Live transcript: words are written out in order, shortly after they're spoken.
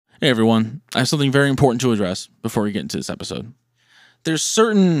Hey everyone, I have something very important to address before we get into this episode. There's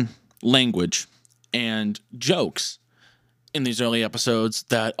certain language and jokes in these early episodes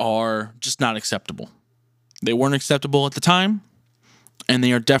that are just not acceptable. They weren't acceptable at the time, and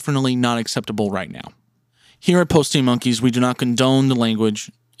they are definitely not acceptable right now. Here at Post Teen Monkeys, we do not condone the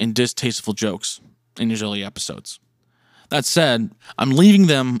language and distasteful jokes in these early episodes. That said, I'm leaving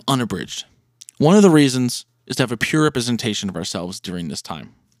them unabridged. One of the reasons is to have a pure representation of ourselves during this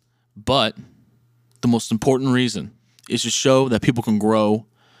time. But the most important reason is to show that people can grow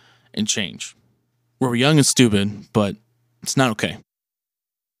and change. We're young and stupid, but it's not okay.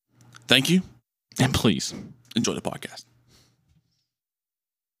 Thank you, and please enjoy the podcast.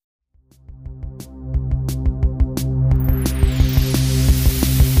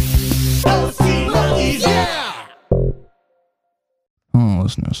 Hello,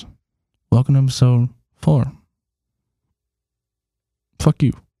 listeners. Welcome to episode 4. Fuck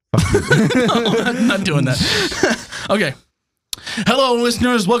you. I'm not doing that. Okay. Hello,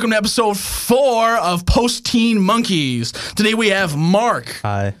 listeners. Welcome to episode 4 of Post Teen Monkeys. Today we have Mark.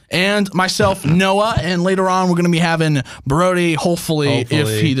 Hi. And myself, Noah. And later on, we're going to be having Brody, hopefully,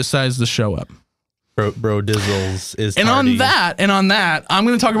 if he decides to show up. Bro Dizzles is and tardy. on that, I'm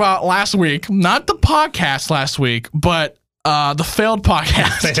going to talk about last week. Not the podcast last week, but the failed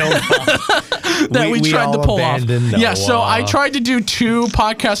podcast that we tried to pull off. Yeah, so I tried to do 2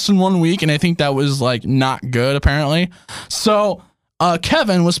 podcasts in 1 week, and I think that was like not good apparently. So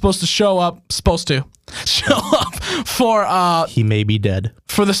Kevin was supposed to show up for he may be dead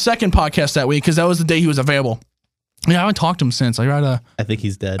for the second podcast that week because that was the day he was available. Yeah, I haven't talked to him since. I think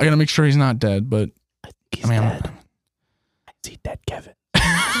he's dead. I gotta make sure he's not dead, but I think he's dead. Is he dead, Kevin?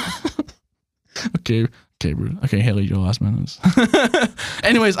 Okay, bro. Okay, Haley, your last minutes.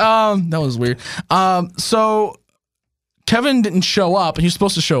 Anyways, that was weird. So Kevin didn't show up, and he was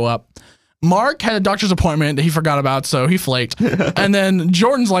supposed to show up. Mark had a doctor's appointment that he forgot about, so he flaked. And then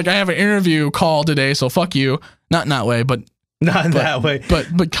Jordan's like, I have an interview call today, so fuck you. Not in that way, but that way.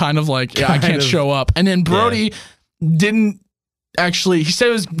 But kind of like, yeah, I can't show up. And then Brody didn't actually. He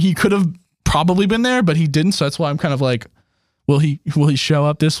said he could have probably been there, but he didn't. So that's why I'm kind of like, will he show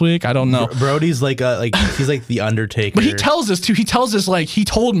up this week? I don't know. Brody's like he's like the Undertaker. But he tells us too. He tells us like he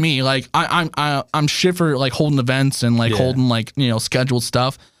told me like I'm shit for like holding events and like holding like scheduled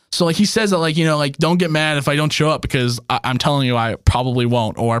stuff. So like he says that like like don't get mad if I don't show up because I'm telling you I probably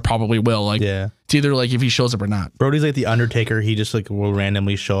won't or I probably will. Like it's either like if he shows up or not. Brody's like the Undertaker. He just like will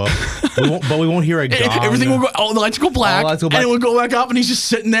randomly show up. We won't hear a gong. Everything will go. Oh, the lights go black. And it will go back up, and he's just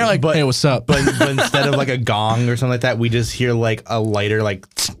sitting there like, hey, what's up? But instead of like a gong or something like that, we just hear like a lighter like,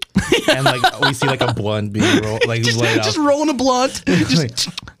 and like we see like a blunt being rolled, like just rolling a blunt. Just,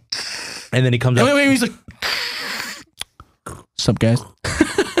 and then he comes up. Wait, he's like, sup guys?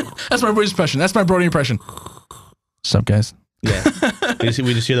 That's my Brody impression. That's my Brody impression. Sup guys? Yeah,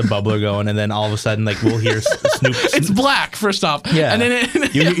 we just hear the bubbler going, and then all of a sudden, like we'll hear Snoop. It's black first off. Yeah, and then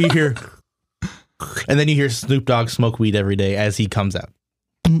you hear, and then you hear Snoop Dogg smoke weed every day as he comes out.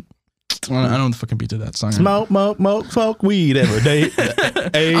 I don't fucking beat to that song. Smoke weed every day.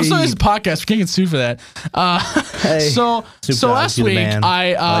 Hey. I'm sorry, this is a podcast. We can't get sued for that. So last week,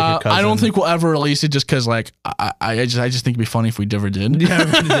 I don't think we'll ever release it just because like I just think it'd be funny if we ever did. Yeah,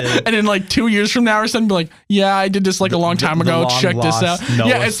 we did. And then like 2 years from now or something, be like, yeah, I did this like a long time ago. Check this out.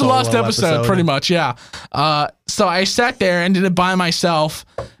 Yeah, it's the lost episode, pretty much. Yeah. So I sat there and did it by myself.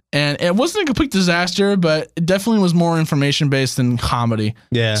 And it wasn't a complete disaster, but it definitely was more information based than comedy.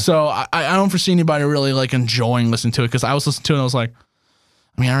 Yeah. So I don't foresee anybody really like enjoying listening to it because I was listening to it and I was like,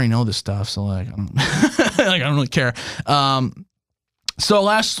 I mean, I already know this stuff, so like, I don't really care. So the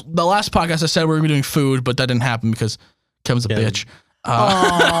last podcast I said we were gonna be doing food, but that didn't happen because Kevin's a bitch.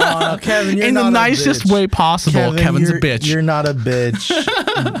 Kevin, you're in not the nicest way possible. Kevin's a bitch. You're not a bitch.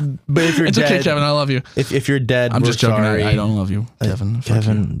 But if you're it's dead, okay, Kevin. I love you. If you're dead, I'm just joking. Sorry. I don't love you, Kevin.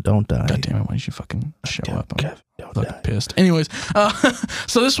 Kevin, don't die. God damn it! Why did you fucking show up? Kevin, don't die. Pissed. Anyways,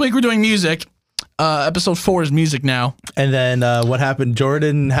 so this week we're doing music. Episode 4 is music now. And then what happened?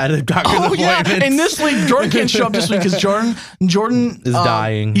 Jordan had a doctor's appointment. Yeah. And this week, Jordan can't show up this week because Jordan is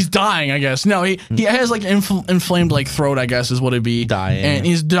dying. He's dying, I guess. No, he has like inflamed like throat, I guess is what it'd be. Dying. And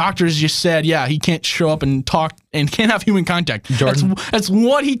his doctors just said, yeah, he can't show up and talk and can't have human contact. Jordan, that's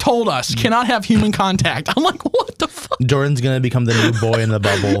what he told us. Cannot have human contact. I'm like, what the fuck? Jordan's gonna become the new boy in the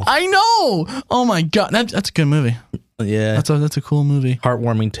bubble. I know. Oh my god, that's a good movie. Yeah, that's a cool movie.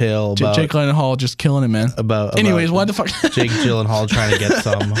 Heartwarming tale about Jake Gyllenhaal just killing it, man. Anyways, what the fuck? Jake Gyllenhaal trying to get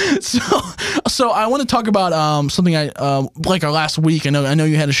some. So I want to talk about something I like our last week. I know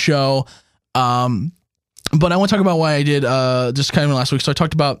you had a show. But I want to talk about why I did just kind of last week. So I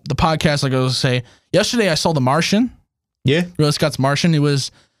talked about the podcast. Like I was say yesterday, I saw The Martian. Yeah, Ridley Scott's Martian. It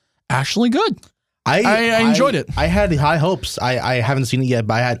was actually good. I enjoyed it. I had high hopes. I haven't seen it yet,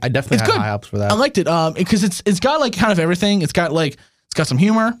 but I definitely had high hopes for that. I liked it because it's got like kind of everything. It's got some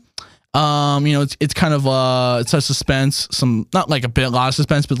humor. It's kind of it's a suspense. Some not like a lot of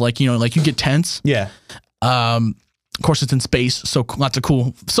suspense, but like like you get tense. Yeah. Of course, it's in space, so lots of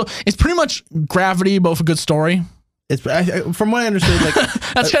cool. So it's pretty much Gravity, but with a good story. It's from what I understood, like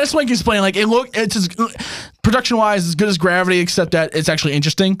that's kind of like explaining. Like it's production wise as good as Gravity, except that it's actually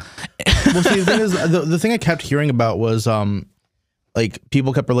interesting. Well, see, the thing is, the thing I kept hearing about was like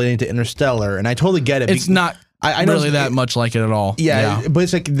people kept relating to Interstellar, and I totally get it. It's not. I know really that much like it at all. Yeah, but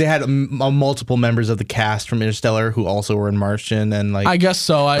it's like they had multiple members of the cast from Interstellar who also were in Martian, and like I guess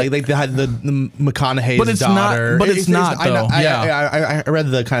so. Like they had the McConaughey's daughter. But it's not though. I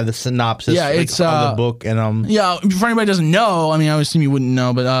read the kind of the synopsis. Yeah, it's of the book, and yeah. For anybody who doesn't know, I mean, I would assume you wouldn't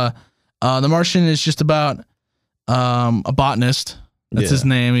know, but The Martian is just about a botanist. That's his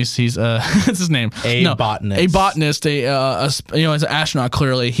name. He's that's his name. Botanist. A botanist. As an astronaut.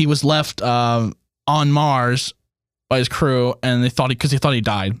 Clearly, he was left on Mars by his crew, and they thought he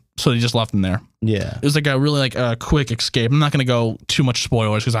died, so they just left him there. Yeah, it was like a really like a quick escape. I'm not gonna go too much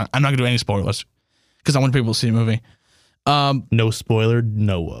spoilers because I'm not gonna do any spoilers because I want people to see the movie. No spoiler,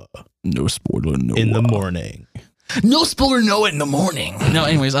 Noah. No spoiler, Noah. In the morning. No spoiler, Noah in the morning. No,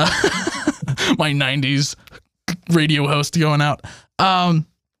 anyways, my '90s radio host going out. And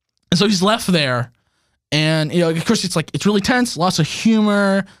so he's left there, and of course it's really tense, lots of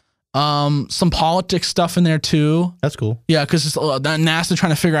humor. Some politics stuff in there too. That's cool. Yeah, because it's NASA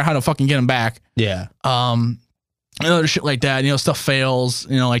trying to figure out how to fucking get him back. Yeah. And other shit like that. Stuff fails.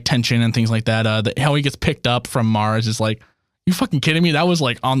 Like tension and things like that. How he gets picked up from Mars is like, you fucking kidding me? That was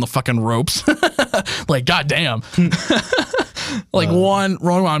like on the fucking ropes. Like, goddamn. Like one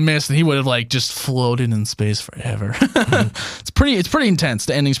missed, and he would have like just floated in space forever. It's pretty intense.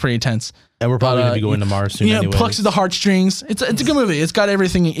 The ending's pretty intense. And we're probably gonna be going to Mars soon. Anyway, plucks at the heartstrings. It's a good movie. It's got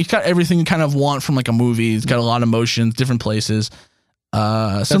everything. It's got everything you kind of want from like a movie. It's got a lot of emotions, different places.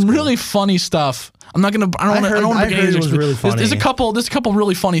 Some really funny stuff. I'm not gonna. I don't want to. It was really funny. There's a couple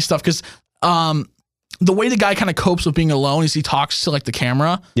really funny stuff because the way the guy kind of copes with being alone is he talks to like the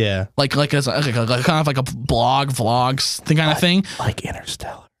camera. Yeah. Like kind of like a vlogs thing kind of thing. Like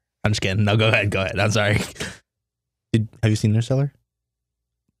Interstellar. I'm just kidding. No, go ahead. I'm sorry. Have you seen Interstellar?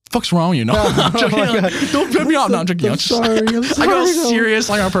 Fuck's wrong with you? No, I'm joking. Don't put me off. No, I'm joking. I'm sorry. I got serious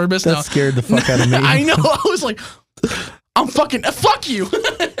like on purpose. That scared the fuck out of me. I know. I was like, I'm fucking fuck you.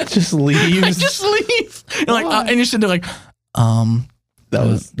 Just leave. Just leave. And like, and you're sitting there like, that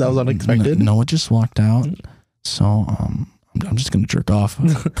was unexpected. Noah just walked out, so I'm just gonna jerk off.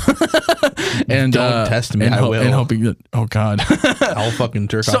 And don't test me. I will. And hoping that. Oh God. I'll fucking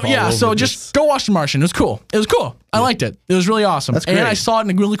jerk off. So yeah. So just go watch The Martian. It was cool. I liked it. It was really awesome. That's great. And I saw it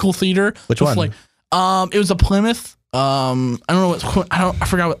in a really cool theater. Which one? Like, it was a Plymouth. I don't know what. I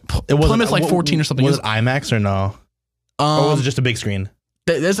forgot what. It was Plymouth like 14 or something. Was it IMAX or no? Or was it just a big screen?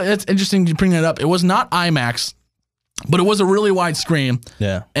 That's interesting to bring that up. It was not IMAX. But it was a really wide screen.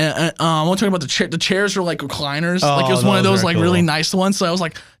 Yeah. And I want to talk about the chairs were like recliners. Like it was one of those like really nice ones. So I was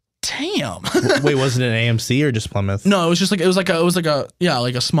like, damn. Wait, was it an AMC or just Plymouth? No, it was just like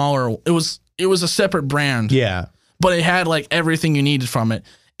a smaller. It was a separate brand. Yeah. But it had like everything you needed from it,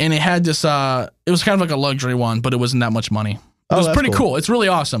 and it had this. It was kind of like a luxury one, but it wasn't that much money. It was pretty cool. It's really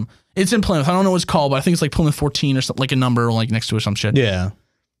awesome. It's in Plymouth. I don't know what it's called, but I think it's like Plymouth 14 or something, like a number like next to it or some shit. Yeah.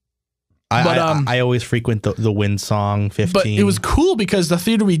 I always frequent the Windsong 15. But it was cool because the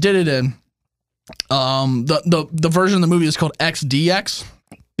theater we did it in, the version of the movie is called XDX.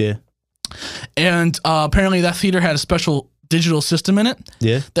 Yeah. And apparently that theater had a special digital system in it.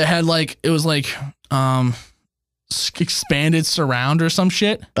 Yeah. That had like, it was like expanded surround or some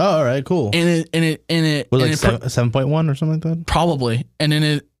shit. Oh, all right, cool. And it was like 7.1 or something like that? Probably. And then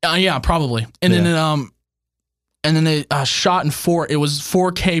it yeah, probably. And then it shot in it was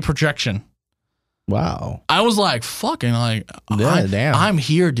 4K projection. Wow. I was like, fucking like, damn. I'm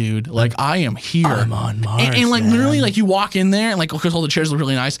here, dude. Like, I am here. I'm on Mars. And like, literally, like, you walk in there and like, because all the chairs look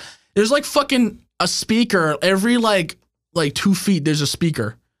really nice. There's like fucking a speaker every like 2 feet. There's a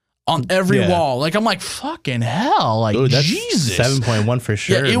speaker on every wall. Like, I'm like, fucking hell. Like, that's Jesus. 7.1 for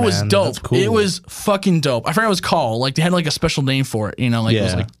sure. Yeah, it was dope. That's cool. It was fucking dope. I forgot what it was called. Like, they had like a special name for it, It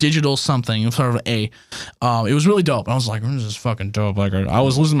was like digital something. It was sort of A. It was really dope. I was like, this is fucking dope. Like, I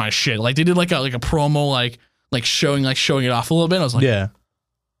was losing my shit. Like, they did like a promo, like showing it off a little bit. I was like, yeah.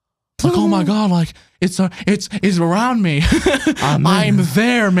 like, oh my God, like it's around me. I'm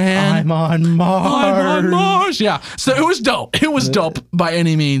there, man. I'm on Mars. I'm on Mars. Yeah. So it was dope. It was dope by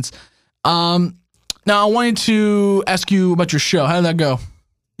any means. Now I wanted to ask you about your show. How did that go?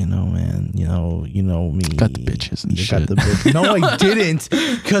 You know, man. You know me. Got the bitches and shit. Got the bitches. No, I didn't.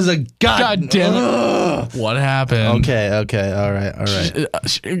 Because of God damn it. What happened? Okay. All right.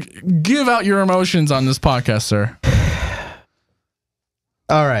 Give out your emotions on this podcast, sir.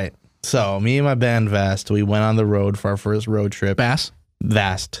 All right. So me and my band Vast, we went on the road for our first road trip.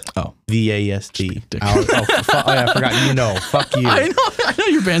 Vast. Oh, V-A-S-T. Yeah, I forgot. Fuck you. I know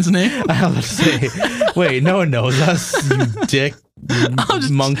your band's name. I was to say, wait, no one knows us. You dick,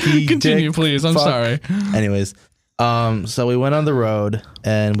 monkey. Continue, dick, please. I'm sorry. Anyways, so we went on the road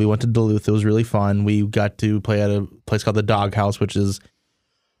and we went to Duluth. It was really fun. We got to play at a place called the Dog House, which is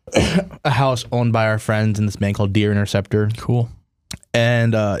a house owned by our friends and this band called Deer Interceptor. Cool.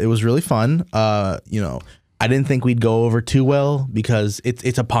 And it was really fun. I didn't think we'd go over too well because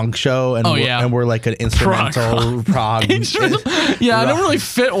it's a punk show and we're like an instrumental prog. Yeah, I don't really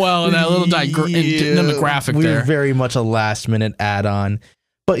fit well in that little demographic we there. We're very much a last minute add-on.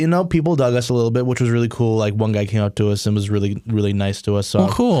 But people dug us a little bit, which was really cool. Like one guy came up to us and was really, really nice to us. So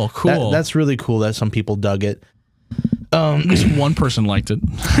cool. That's really cool that some people dug it. At least one person liked it.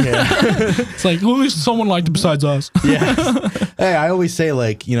 Yeah. It's like, well, at least someone liked it besides us. Yeah. Hey, I always say,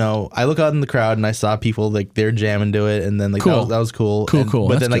 like, I look out in the crowd and I saw people, like, they're jamming to it, and then, like, cool. that was cool. Cool. But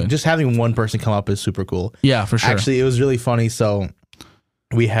That's then, like, good. just having one person come up is super cool. Yeah, for sure. Actually, it was really funny. So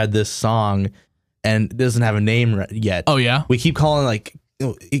we had this song, and it doesn't have a name yet. Oh, yeah? We keep calling,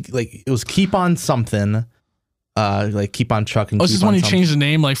 it was Keep On Something. Like Keep On Trucking. Oh, is this when he changed the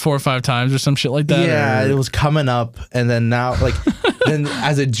name like 4 or 5 times or some shit like that? Yeah, it was coming up, and then now, like, then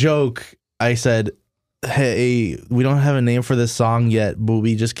as a joke, I said, "Hey, we don't have a name for this song yet, but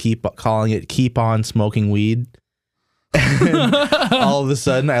we just keep calling it Keep On Smoking Weed." And all of a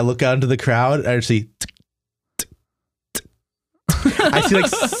sudden, I look out into the crowd, and I see like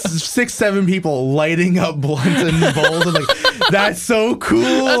 6, 7 people lighting up blunts and bowls, and like, that's so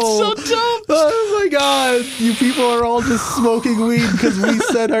cool. That's so dope. Oh my God, you people are all just smoking weed because we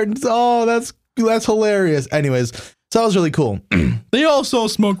said that's hilarious. Anyways, so that was really cool. They also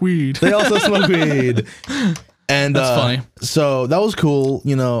smoke weed. And that's funny. So that was cool.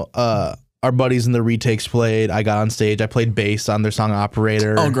 Our buddies in the retakes played. I got on stage. I played bass on their song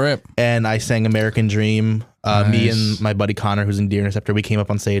Operator. Oh, great. And I sang American Dream. Nice. Me and my buddy Connor, who's in Deer Interceptor, we came up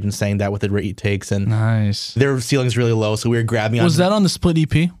on stage and sang that with the retakes. And nice. their ceiling's really low, so we were grabbing on. Was that on the split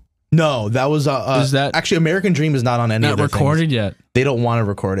EP? No, that was is that actually American Dream is not on any of their recorded things. Yet? They don't want to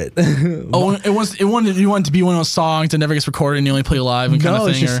record it. Oh, you want it to be one of those songs that never gets recorded and you only play live and kind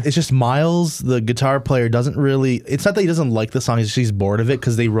of thing. It's just Miles, the guitar player, doesn't really. It's not that he doesn't like the song; he's bored of it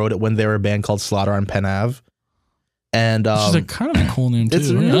because they wrote it when they were a band called Slaughter on Penn Ave. And which is kind of a cool name too. It's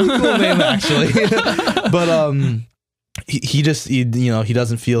a really cool name actually. But he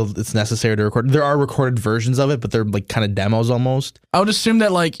doesn't feel it's necessary to record. There are recorded versions of it, but they're like kind of demos almost. I would assume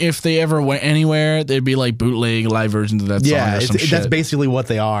that like if they ever went anywhere, they'd be like bootleg live versions of that song. Yeah, or some shit. That's basically what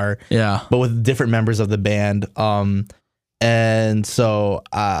they are. Yeah, but with different members of the band. And so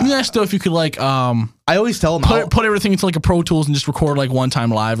still, if you could like I always tell them put everything into like a Pro Tools and just record like one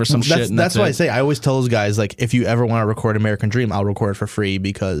time live or some shit. That's why I say I always tell those guys, like, if you ever want to record American Dream, I'll record it for free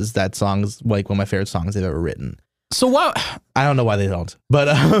because that song's like one of my favorite songs they've ever written. So what? I don't know why they don't, but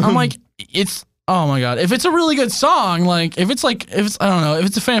I'm like, oh my God, if it's a really good song, like if it's I don't know, if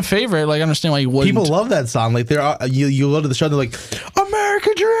it's a fan favorite, like I understand why you wouldn't. People love that song. Like you go to the show, they're like,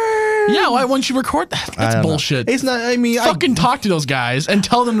 American Dream. Yeah, why wouldn't you record that? That's bullshit. It's not. I mean, fucking talk to those guys and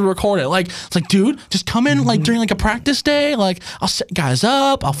tell them to record it. Like it's like, dude, just come in like during like a practice day. Like I'll set guys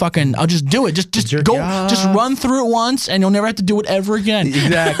up. I'll just do it. Just go. Just run through it once, and you'll never have to do it ever again.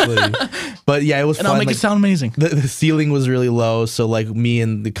 Exactly. But yeah, it was. And fun. I'll make it sound amazing. The ceiling was really low, so like me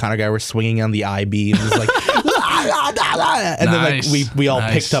and the Connor guy were swinging on the I-beam. It was like. And then like we all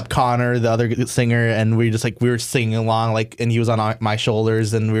picked up Connor, the other singer, and we were singing along, like, and he was on my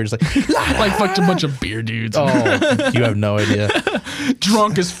shoulders, and we were just like like fucked a bunch of beer dudes. Oh, you have no idea.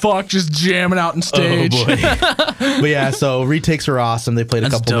 Drunk as fuck, just jamming out on stage. Oh boy. But yeah, so retakes were awesome. They played a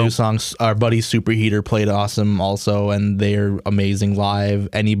couple new songs. Our buddy Superheater played awesome also, and they're amazing live.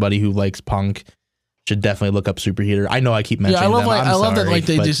 Anybody who likes punk should definitely look up Superheater. I know I keep mentioning them. I love that like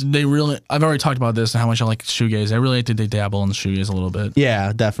they really. I've already talked about this and how much I like shoegaze. I really like that they dabble in the shoegaze a little bit.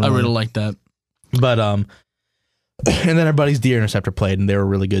 Yeah, definitely. I really like that. But And then our buddies Deer Interceptor played, and they were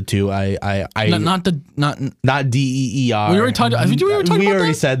really good too. Not DEER. We already talked. We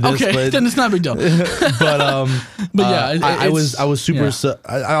already said this. Okay, but, then it's not a big deal. but yeah, I was super.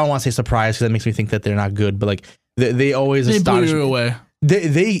 I don't want to say surprised because that makes me think that they're not good. But like they always astonish blew you me. Away.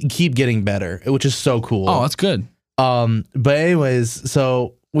 They keep getting better, which is so cool. Oh, that's good. But anyways,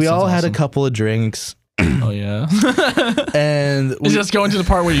 so we all had a couple of drinks. Oh yeah. And we just going to the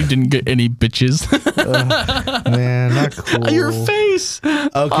part where you didn't get any bitches. Man, not cool. Your face.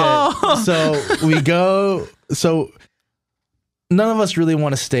 Okay. Oh. So we go. So none of us really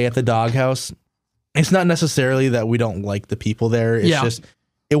want to stay at the doghouse. It's not necessarily that we don't like the people there. It's just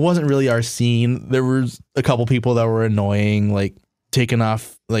it wasn't really our scene. There was a couple people that were annoying, like taking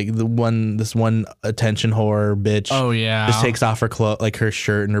off like this one attention whore bitch. Oh yeah. Just takes off her like her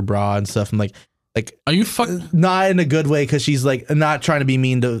shirt and her bra and stuff. I'm like, are you fucking not in a good way because she's like not trying to be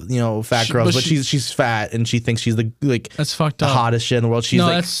mean to fat girls, but she's fat and she thinks she's that's fucked up. The hottest shit in the world. She's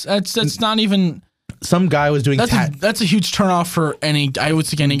that's not even. Some guy was doing that's a huge turnoff for I would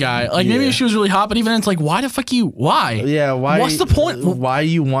think any guy. Like maybe if she was really hot, but even then it's like why the fuck you? Why? Yeah, why? What's the point? Why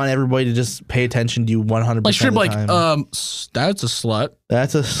you want everybody to just pay attention to you 100%? Like straight of the time? That's a slut.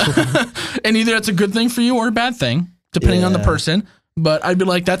 That's a slut. And either it's a good thing for you or a bad thing, depending on the person. But I'd be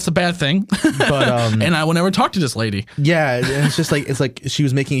like, that's a bad thing. But and I will never talk to this lady. Yeah, and it's just like she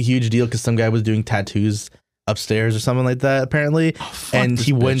was making a huge deal because some guy was doing tattoos upstairs or something like that apparently, and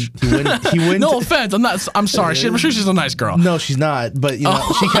he went. No offense, I'm sorry. I'm sure she's a nice girl. No, she's not. But she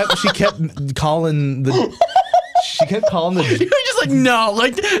kept calling the. She kept calling the. You're just like no,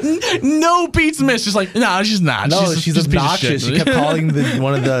 like no beats missed. Just like no, she's not. No, she's obnoxious. She kept calling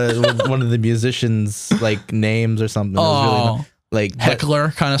one of the musicians like names or something. Oh, it was really like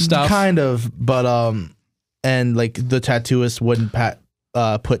heckler kind of stuff. Kind of, but and like the tattooist wouldn't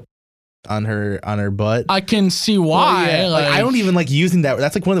put on her butt. I can see why. Well, yeah. Like, I don't even like using that.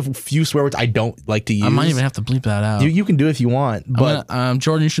 That's like one of the few swear words I don't like to use. I might even have to bleep that out. You can do it if you want, but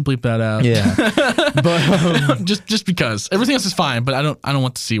Jordan, you should bleep that out. Yeah, but just because everything else is fine, but I don't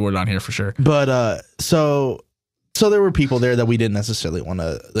want the C word on here for sure. But so there were people there that we didn't necessarily want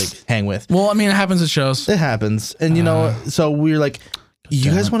to like hang with. Well, I mean, it happens at shows. It happens, and so we were like, you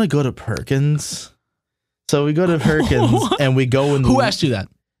guys want to go to Perkins? So we go to Perkins and we go in. Who asked you that?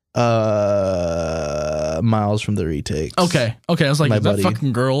 Miles from the retakes. Okay. I was like, is that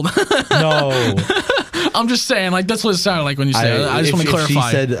fucking girl? No. I'm just saying, like that's what it sounded like when you said. I just want to clarify.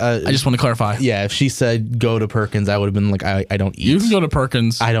 She said, I just want to clarify. Yeah, if she said go to Perkins, I would have been like, I don't eat. You can go to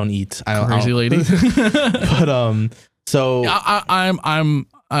Perkins. I don't eat. Crazy lady. But so I'm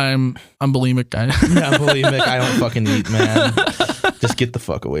bulimic. Yeah, bulimic. I don't fucking eat, man. Just get the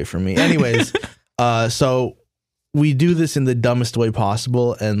fuck away from me. Anyways, so we do this in the dumbest way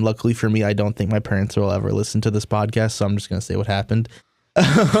possible, and luckily for me, I don't think my parents will ever listen to this podcast, so I'm just gonna say what happened.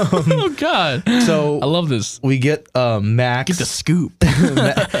 Oh God! So I love this. We get Max. Get the scoop.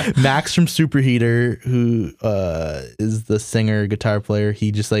 Max from Superheater, who is the singer, guitar player.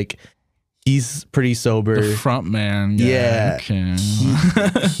 He just like he's pretty sober. The front man. Yeah. Okay.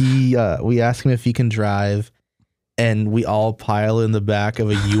 He we ask him if he can drive, and we all pile in the back of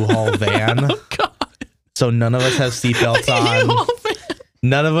a U-Haul van. Oh God. So none of us have seatbelts on.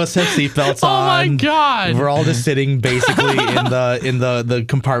 None of us have seatbelts on. Oh my God. We're all just sitting basically in the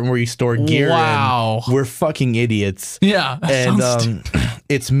compartment where you store gear. Wow. We're fucking idiots. Yeah. And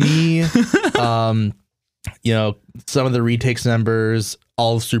it's me, some of the retakes members,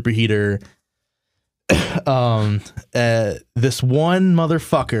 all of Superheater. This one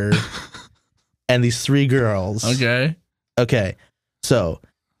motherfucker and these three girls. Okay. So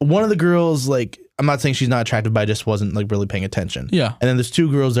one of the girls, like, I'm not saying she's not attractive, but I just wasn't like really paying attention. Yeah. And then there's two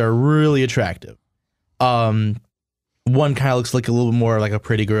girls that are really attractive. One kind of looks like a little bit more like a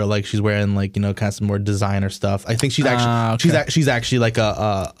pretty girl, like she's wearing like kind of some more designer stuff. I think she's actually she's actually like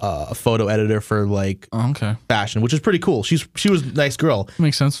a photo editor for like fashion, which is pretty cool. She was a nice girl.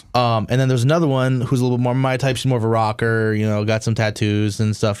 Makes sense. And then there's another one who's a little bit more my type. She's more of a rocker, got some tattoos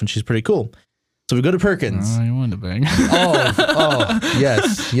and stuff, and she's pretty cool. So we go to Perkins. You wanted to bang. Oh,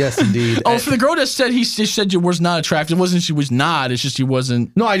 yes, indeed. Oh, for the girl that said he said you was not attractive, wasn't she was not? It's just he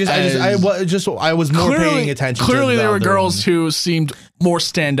wasn't. No, I was more paying attention. Clearly, there were girls who seemed more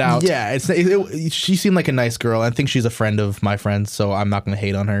stand out. Yeah, she seemed like a nice girl. I think she's a friend of my friend's, so I'm not going to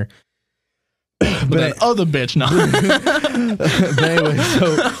hate on her. But that other bitch, no. But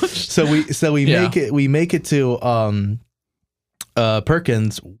anyway, we make it to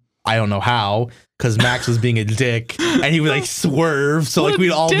Perkins. I don't know how, because Max was being a dick and he would like swerve. So like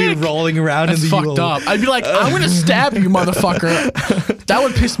we'd all be rolling around in the fucked up. I'd be like, I'm gonna stab you, motherfucker. That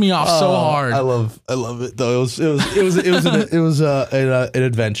would piss me off so hard. I love it though. It was an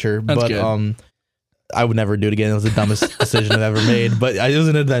adventure. That's but good. I would never do it again. It was the dumbest decision I've ever made. But it was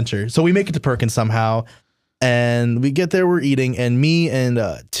an adventure. So we make it to Perkins somehow. And we get there, we're eating, and me and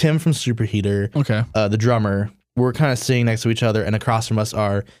Tim from Superheater, the drummer, we're kind of sitting next to each other, and across from us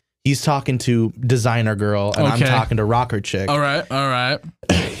he's talking to Designer Girl, and I'm talking to Rocker Chick. All right.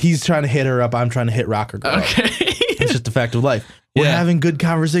 He's trying to hit her up, I'm trying to hit Rocker Girl. Okay. It's just a fact of life. We're having good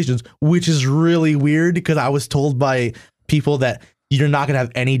conversations, which is really weird because I was told by people that you're not going to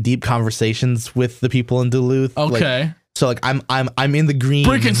have any deep conversations with the people in Duluth. Okay. Like, so like I'm in the green.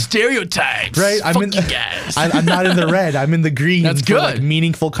 Breaking stereotypes. Right? Fuck you guys. I'm not in the red. I'm in the green. That's good. Like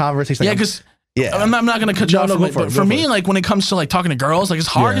meaningful conversation. Yeah, because I'm not going to cut you off. But for me, like when it comes to like talking to girls, like it's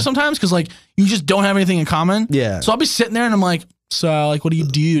hard sometimes because like you just don't have anything in common. Yeah. So I'll be sitting there and I'm like, so like, what do you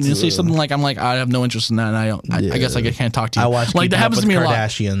do? And you'll say something like, I'm like, I have no interest in that. And I guess like I can't talk to you. I watch like that happens to me a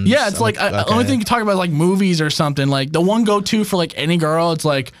lot. Yeah, it's like the only thing you talk about is like movies or something. Like the one go-to for like any girl, it's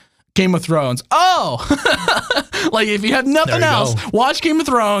like Game of Thrones. Oh, like if you have nothing else, watch Game of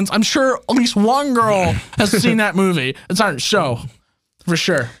Thrones. I'm sure at least one girl has seen that movie. It's our show for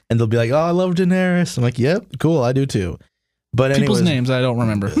sure. And they'll be like, "Oh, I love Daenerys." I'm like, "Yep, cool, I do too." But people's names I don't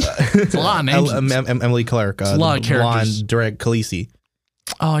remember. It's a lot of names. Emily Clark. It's a lot of characters. Blonde, direct Khaleesi.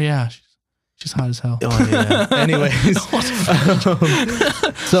 Oh yeah, she's hot as hell. Oh yeah. Anyways,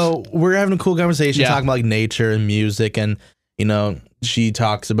 so we're having a cool conversation talking about like nature and music, and you know, she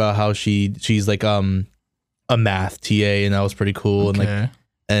talks about how she's like a math TA, and that was pretty cool. And like,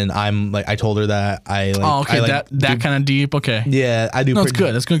 and I'm like, I told her that I like. Oh, okay, that kind of deep. Okay. Yeah, I do. No, it's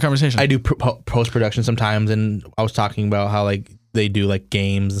good. It's good conversation. I do post production sometimes, and I was talking about how like they do like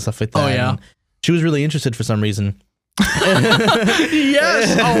games and stuff like that. Oh yeah. And she was really interested for some reason.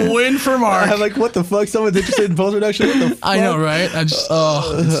 Yes, a win for Mark. I'm like, what the fuck? Someone's interested in post production? What the fuck? I know, right? I just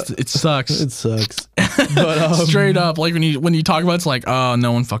it sucks. It sucks. But straight up, like when you talk about it, it's like, oh,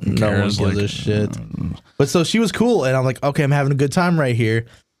 no one fucking cares. No one gives a shit. But so she was cool, and I'm like, okay, I'm having a good time right here.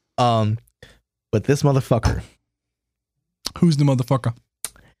 But this motherfucker. Who's the motherfucker?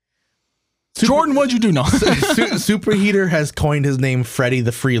 Jordan, what'd you do now? Superheater has coined his name Freddy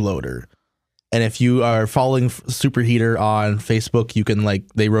the Freeloader. And if you are following Superheater on Facebook, you can like,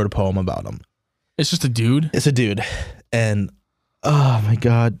 they wrote a poem about him. It's just a dude? It's a dude. And oh my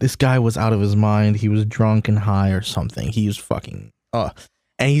God, this guy was out of his mind. He was drunk and high or something. He was fucking, and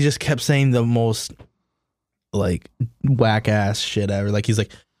he just kept saying the most like whack ass shit ever. Like he's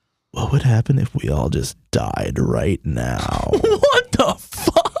like, what would happen if we all just died right now? What the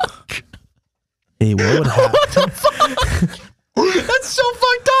fuck? Hey, what would happen? What the fuck? That's so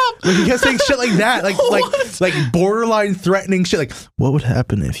fucked up. Like he kept saying shit like that, like borderline threatening shit. Like, what would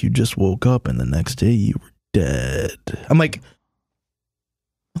happen if you just woke up and the next day you were dead? I'm like,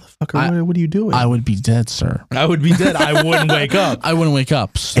 motherfucker, what are you doing? I would be dead, sir. I would be dead. I wouldn't wake up. I wouldn't wake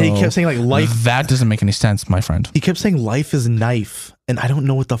up. So and he kept saying like life. That doesn't make any sense, my friend. He kept saying life is knife, and I don't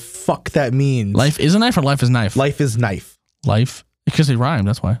know what the fuck that means. Life is a knife or life is knife? Life is knife. Life? Because they rhyme,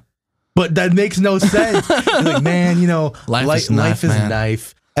 that's why. But that makes no sense. Like, man, you know, life is knife.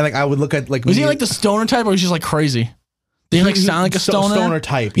 And like I would look at like, was he like the stoner type, or was he just like crazy? Did he like sound like a stoner? Stoner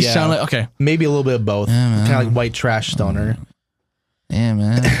type. He sound like, okay, maybe a little bit of both. Yeah, kind of like white trash stoner. Yeah,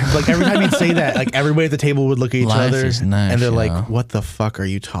 man. Like every time he'd say that, like everybody at the table would look at each other, knife, and they're like, "What the fuck are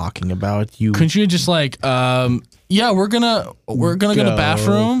you talking about?" You couldn't you just like, yeah, we're gonna go to the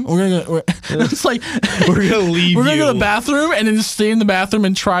bathroom. It's like we're gonna leave. We're gonna go to the bathroom and then just stay in the bathroom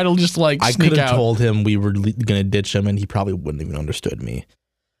and try to just like I sneak could out. have told him we were gonna ditch him, and he probably wouldn't even understood me.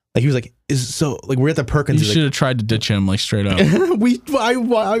 Like he was like, we're at the Perkins. You should have tried to ditch him like straight up. You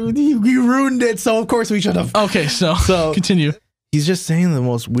ruined it, so of course we should have. Okay, so continue. He's just saying the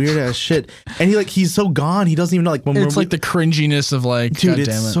most weird ass shit, and he's so gone. He doesn't even know. Like when it's like the cringiness of like, dude,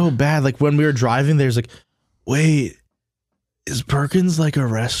 it's so bad. Like when we were driving, there's like, wait, is Perkins like a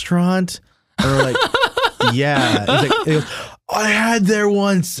restaurant? Or like, yeah. It goes, I had there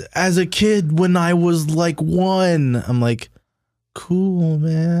once as a kid when I was like 1. I'm like, cool,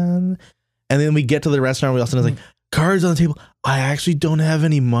 man. And then we get to the restaurant. We also like cards on the table. I actually don't have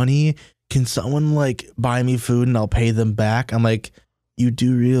any money. Can someone like buy me food and I'll pay them back? I'm like, you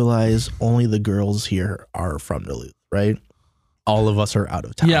do realize only the girls here are from Duluth, right? All of us are out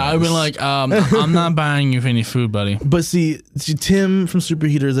of town. Yeah, I've been like, I'm not buying you any food, buddy. But see, Tim from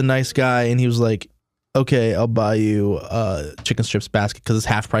Superheater is a nice guy, and he was like, okay, I'll buy you chicken strips basket because it's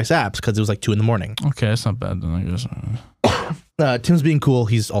half price apps because it was like 2 a.m. Okay, that's not bad then, I guess. Tim's being cool.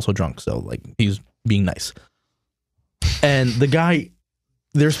 He's also drunk, so like he's being nice. And the guy,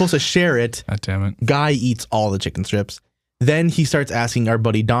 they're supposed to share it. God damn it. Guy eats all the chicken strips. Then he starts asking our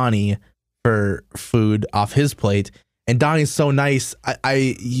buddy Donnie for food off his plate. And Donnie's so nice.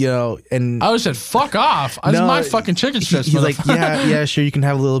 I and I would have said, fuck off. This is my fucking chicken strips. He's like, yeah, sure, you can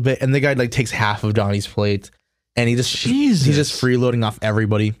have a little bit. And the guy like takes half of Donnie's plate, and he's just freeloading off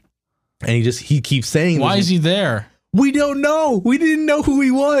everybody. And he keeps saying, why is he there? We don't know. We didn't know who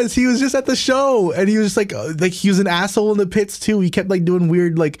he was. He was just at the show, and he was just like he was an asshole in the pits too. He kept like doing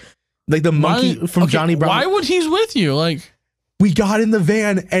weird like the monkey from Johnny Bravo. Why would he's with you? Like. We got in the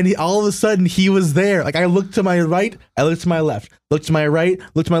van, and all of a sudden he was there. Like I looked to my right, I looked to my left, looked to my right,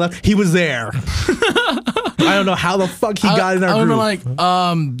 looked to my left. He was there. I don't know how the fuck he got in our group. I would have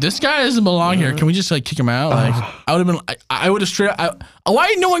been like, this guy doesn't belong here. Can we just like kick him out? Like I would have been, I would have straight. Why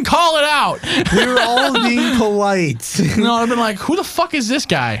didn't no one call it out? We were all being polite. No, I'd have been like, who the fuck is this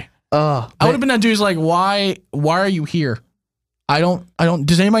guy? I would have been that dude's like, why are you here? I don't.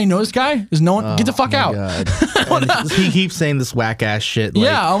 Does anybody know this guy? Does no one get the fuck out? He keeps saying this whack ass shit. Like,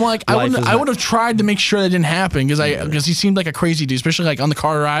 yeah, I'm like, I would have tried to make sure that didn't happen because he seemed like a crazy dude, especially like on the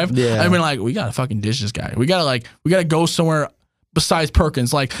car drive. Yeah, I've been like, we gotta fucking ditch this guy. We gotta go somewhere besides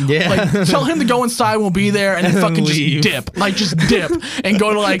Perkins. Like tell him to go inside. We'll be there, and then fucking just dip and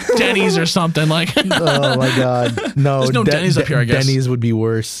go to like Denny's or something. Like, oh my god, no, there's no Denny's up here. I guess Denny's would be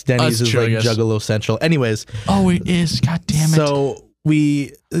worse. Denny's is like Juggalo Central. Anyways, it is. God damn it. So.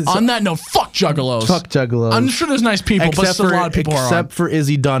 On that note, fuck Juggalos. Fuck Juggalos. I'm sure there's nice people, but still a lot of people are except for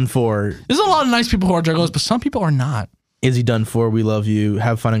Izzy Dunfor. There's a lot of nice people who are Juggalos, but some people are not. Izzy Dunfor, we love you.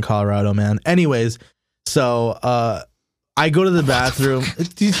 Have fun in Colorado, man. Anyways, so I go to the bathroom.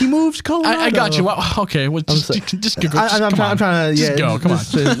 He moved to Colorado. I got you. Well, okay, well, just go. I'm trying to go. Come on,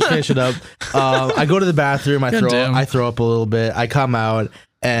 finish it up. I go to the bathroom. I throw up a little bit. I come out,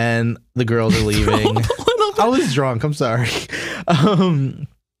 and the girls are leaving. I was drunk. I'm sorry. And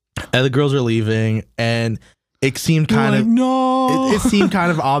the girls are leaving, and it seemed kind of it seemed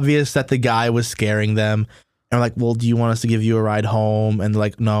kind of obvious that the guy was scaring them. And we're like, well, do you want us to give you a ride home? And they're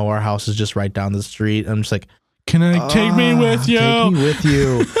like, no, our house is just right down the street. And I'm just like, can I take me with you? Take me with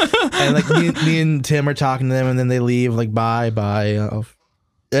you. And like me and Tim are talking to them, and then they leave. Like bye.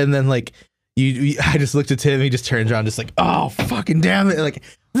 And then like I just looked at Tim. And he just turns around, just like, oh fucking damn it, like.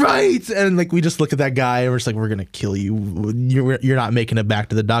 Right, and like we just look at that guy and we're just like, we're gonna kill you. You're not making it back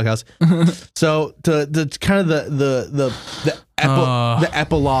to the doghouse. So the kind of the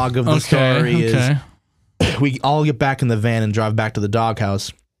epilogue of the story is we all get back in the van and drive back to the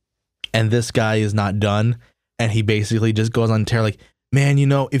doghouse, and this guy is not done, and he basically just goes on tear like, man,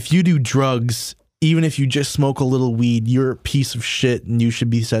 if you do drugs, even if you just smoke a little weed, you're a piece of shit and you should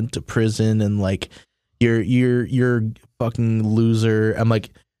be sent to prison, and like you're fucking loser. I'm like,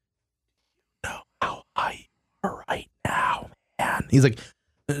 you know how high you are right now, man. He's like,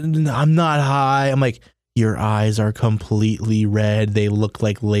 I'm not high. I'm like, your eyes are completely red. They look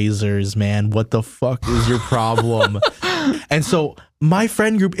like lasers, man. What the fuck is your problem? And so my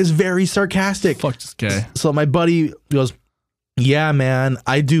friend group is very sarcastic. Fuck this guy. So my buddy goes, yeah, man,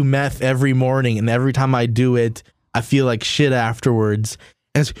 I do meth every morning, and every time I do it, I feel like shit afterwards.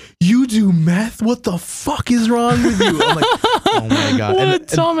 And it's, you do meth? What the fuck is wrong with you? I'm like, oh my god. What a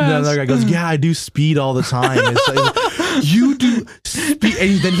dumbass. And another guy goes, yeah, I do speed all the time. It's like, you do speed,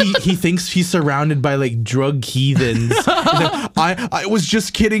 and then he thinks he's surrounded by like drug heathens. Like, I was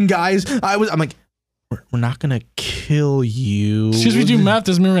just kidding, guys. I'm like, we're not gonna kill you. Just because we do meth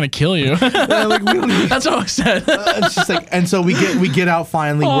doesn't mean we're gonna kill you. Like, that's what I said. It's just like, and so we get out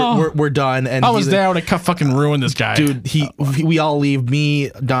finally. We're done. And I was there. I would have fucking ruined this guy, dude. We all leave. Me,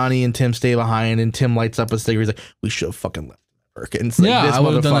 Donnie, and Tim stay behind. And Tim lights up a cigarette. He's like, we should have fucking left Perkins. Like, yeah, this I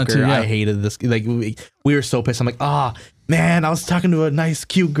would have done that too. Yeah. I hated this. Like we were so pissed. I'm like, man, I was talking to a nice,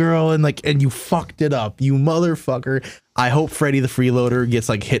 cute girl, and you fucked it up, you motherfucker. I hope Freddy the Freeloader gets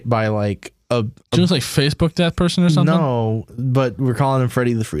like hit by like. Just like Facebook that person or something? No, but we're calling him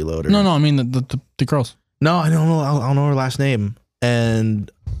Freddy the Freeloader. No, I mean the girls. No, I don't know. I don't know her last name.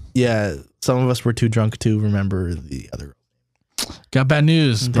 And yeah, some of us were too drunk to remember the other. Got bad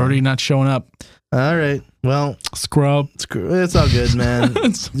news. Birdie not showing up. All right. Well, scrub. It's all good, man.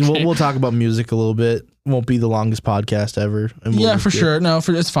 Okay. We'll talk about music a little bit. Won't be the longest podcast ever. Yeah, for sure. No,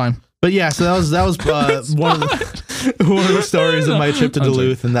 it's fine. But yeah, so that was one of the stories of my trip to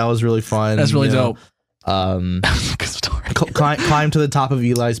Duluth, and that was really fun. That's really dope. Good story. Climbed to the top of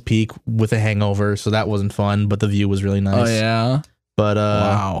Eli's Peak with a hangover, so that wasn't fun, but the view was really nice. Oh yeah. But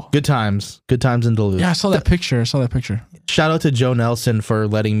wow, good times in Duluth. Yeah, I saw that picture. Shout out to Joe Nelson for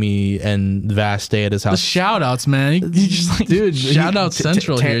letting me and Vast stay at his house. The shout outs, man. You just like, dude, shout out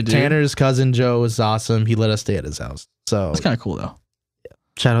Central here, dude. Tanner's cousin Joe was awesome. He let us stay at his house. So that's kind of cool, though. Yeah.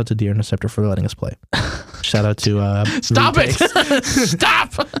 Shout out to Deer Interceptor for letting us play. Shout out to Stop it!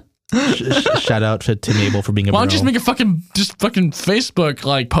 Stop! Shout out to Tim Abel for being a Why don't you just make a fucking Facebook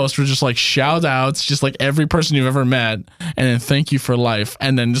like post for just like shout outs, just like every person you've ever met, and then thank you for life,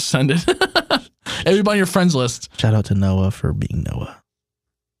 and then just send it. Everybody on your friends list. Shout out to Noah for being Noah.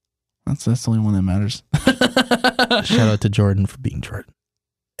 That's the only one that matters. Shout out to Jordan for being Jordan.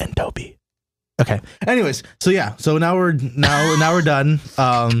 And Toby. Okay. Anyways, so yeah. So now we're done.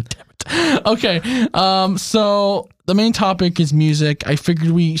 Okay. So the main topic is music. I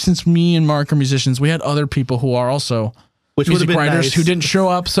figured since me and Mark are musicians, we had other people who are also music writers who didn't show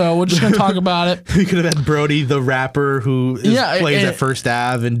up, so we're just gonna talk about it. We could have had Brody, the rapper who plays at First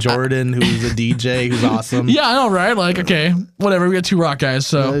Ave, and Jordan, who's a DJ who's awesome. Yeah, I know, right? Like, okay, whatever. We got 2 rock guys,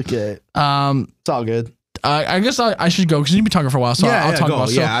 so okay. It's all good. I guess I should go because you've been talking for a while, so I'll talk about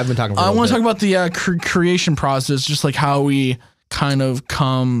it. So I've been talking for a while. I want to talk about the creation process, just like how we kind of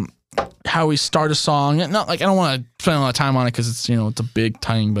how we start a song. And not like I don't want to spend a lot of time on it because it's it's a big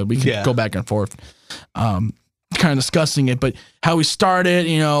thing, but we can go back and forth. Kind of discussing it, but how we started,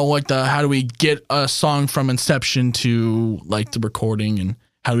 how do we get a song from inception to like the recording, and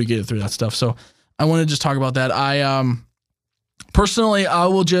how do we get it through that stuff? So I want to just talk about that. I personally, I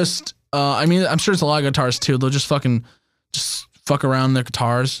will just I'm sure it's a lot of guitarists too. They'll just fuck around their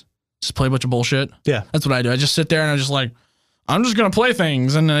guitars, just play a bunch of bullshit. Yeah, that's what I do. I just sit there and I'm just gonna play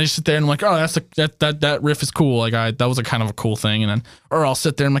things, and then I sit there and I'm like, oh, that riff is cool. Like that was a kind of a cool thing, and then or I'll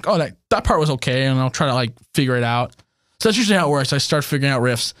sit there and I'm like, oh, that part was okay, and I'll try to like figure it out. So that's usually how it works. I start figuring out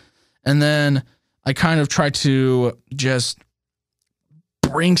riffs, and then I kind of try to just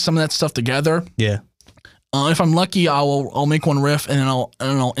bring some of that stuff together. Yeah. If I'm lucky, I'll make one riff, and then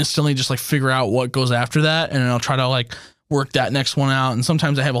I'll instantly just like figure out what goes after that, and then I'll try to like work that next one out. And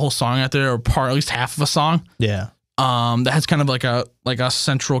sometimes I have a whole song out there, or at least half of a song. Yeah. That has kind of like a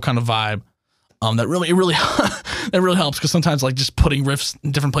central kind of vibe. That really that really helps, because sometimes like just putting riffs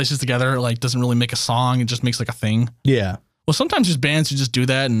in different places together like doesn't really make a song. It just makes like a thing. Yeah. Well, sometimes there's bands who just do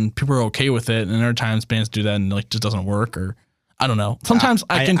that and people are okay with it, and other times bands do that and like just doesn't work, or I don't know. Sometimes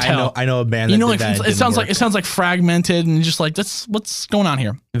I can tell. I know a band that did that. It sounds like fragmented and just like that's what's going on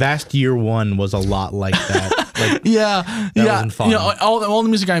here. Vast Year One was a lot like that. Like, that wasn't fun. All the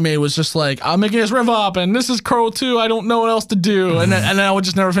music I made was just like, I'm making this riff up, and this is Crow 2. I don't know what else to do, and then I would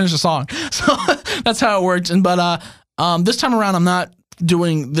just never finish the song. So that's how it worked. But this time around, I'm not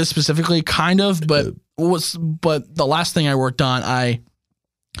doing this specifically, kind of. But the last thing I worked on,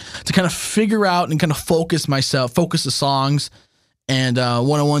 to kind of figure out and kind of focus the songs, and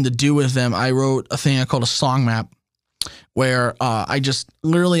what I wanted to do with them, I wrote a thing I called a song map, where I just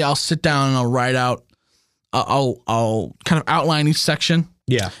literally I'll sit down and I'll write out. I'll kind of outline each section.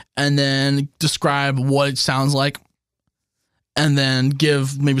 Yeah. And then describe what it sounds like, and then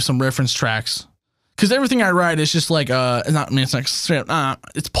give maybe some reference tracks. Because everything I write is just like it's like straight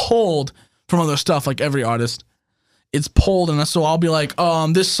it's pulled from other stuff, like every artist. It's pulled, and so I'll be like,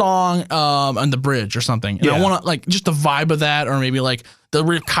 this song and the bridge or something. And I want to like just the vibe of that, or maybe like the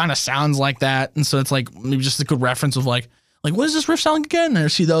riff kind of sounds like that. And so it's like maybe just a good reference of like what does this riff sound like again? And I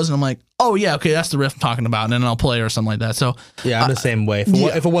see those, and I'm like, oh yeah, okay, that's the riff I'm talking about, and then I'll play or something like that. So yeah, I'm the same way.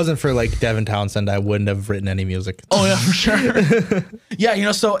 If it wasn't for like Devin Townsend, I wouldn't have written any music. Oh yeah, for sure.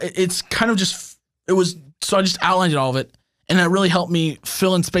 Yeah, so it's kind of just so I just outlined all of it, and that really helped me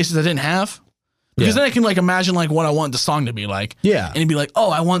fill in spaces I didn't have, because then I can like imagine like what I want the song to be like. Yeah, and it'd be like, oh,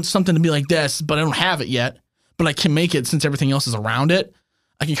 I want something to be like this, but I don't have it yet, but I can make it since everything else is around it.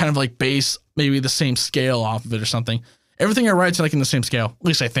 I can kind of like base maybe the same scale off of it or something. Everything I write's like in the same scale, at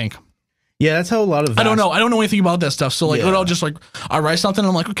least I think. Yeah, that's how a lot of I don't know anything about that stuff. So like it'll just like I write something and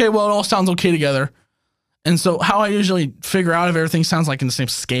I'm like, okay, well it all sounds okay together. And so how I usually figure out if everything sounds like in the same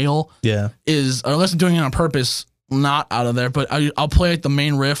scale is, unless I'm doing it on purpose, not out of there, but I'll play like the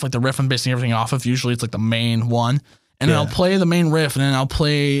main riff, like the riff I'm basing everything off of. Usually it's like the main one. And then I'll play the main riff, and then I'll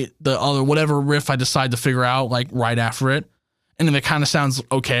play the other whatever riff I decide to figure out like right after it. And if it kind of sounds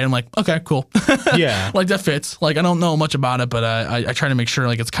okay, I'm like, okay, cool. Yeah. Like that fits. Like I don't know much about it, but I try to make sure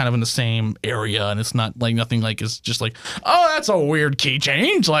like it's kind of in the same area, and it's not like nothing like is just like, oh, that's a weird key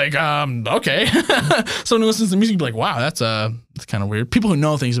change. Like, okay. Someone who listens to music be like, wow, that's kind of weird. People who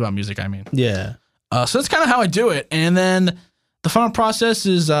know things about music, I mean. Yeah. So that's kind of how I do it. And then the final process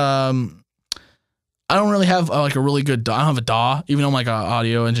is I don't really have like a really good DAW. I don't have a DAW, even though I'm like an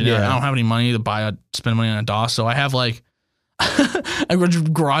audio engineer. Yeah. I don't have any money to spend money on a DAW. So I have like I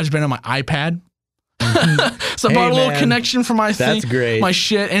GarageBand on my iPad. So I bought a little connection for my thing. That's great. My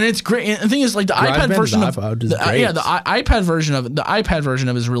shit, and it's great. And the thing is, like the iPad version of the iPad version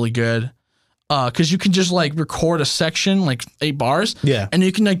of it is really good. Because you can just like record a section, like 8 bars. Yeah. And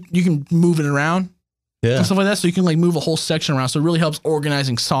you can move it around. Yeah. And stuff like that. So you can like move a whole section around. So it really helps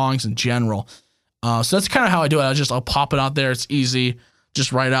organizing songs in general. So that's kind of how I do it. I'll pop it out there. It's easy.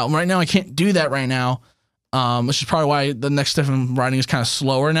 Just write out. And right now I can't do that right now. Which is probably why the next step in writing is kind of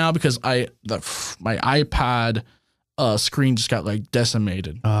slower now, because my iPad screen just got like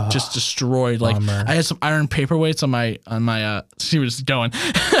decimated, just destroyed. Like bummer. I had some iron paperweights on my see where it's going.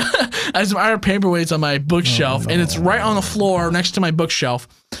 I had some iron paperweights on my bookshelf, and it's right on the floor next to my bookshelf.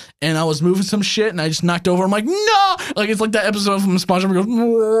 And I was moving some shit, and I just knocked over. I'm like, no! Like it's like that episode from SpongeBob goes,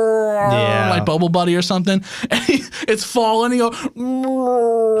 like Bubble Buddy or something. And it's falling. And he goes,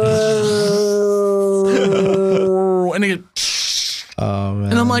 and it goes, oh man!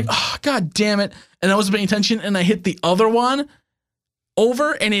 And I'm like, oh god damn it! And I wasn't paying attention, and I hit the other one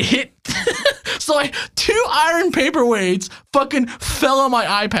over, and it hit. So like 2 iron paperweights fucking fell on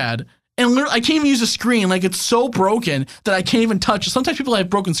my iPad. And literally, I can't even use the screen. Like, it's so broken that I can't even touch it. Sometimes people have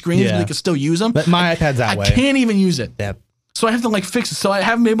broken screens and they can still use them. But my iPad's that way. I can't even use it. Yep. So I have to, like, fix it. So I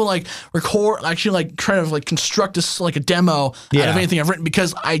haven't been able to, like, record, actually, like, try to, like, construct this, like, a demo out of anything I've written,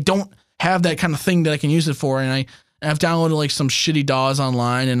 because I don't have that kind of thing that I can use it for. And I've downloaded, like, some shitty DAWs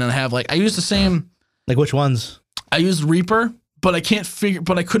online, and then I have, like, I use the same. Like, which ones? I use Reaper, but I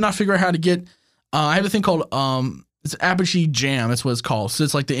could not figure out how to get, I have a thing called, it's Apogee Jam. That's what it's called. So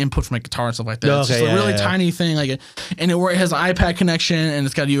it's like the input for my guitar and stuff like that. Okay, it's just a really tiny thing, like, and it has an iPad connection, and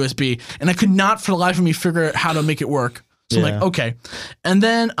it's got a USB. And I could not, for the life of me, figure out how to make it work. So I'm like, okay. And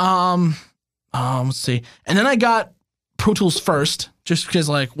then, let's see. And then I got Pro Tools first, just because,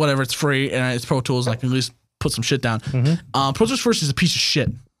 like, whatever, it's free, and it's Pro Tools. I can at least put some shit down. Pro Tools first is a piece of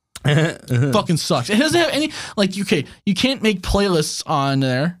shit. Fucking sucks. It doesn't have any, like, you can't make playlists on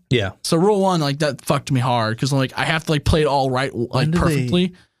there. Yeah. So rule 1, like, that fucked me hard, because like I have to like play it all right, like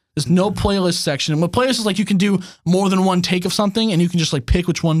perfectly. There's no playlist section. And what playlist is, like, you can do more than one take of something, and you can just like pick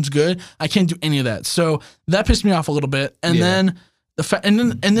which one's good. I can't do any of that. So that pissed me off a little bit. And then and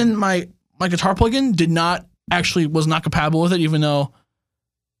then my guitar plugin was not compatible with it, even though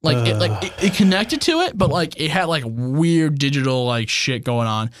like it connected to it, but like it had like weird digital like shit going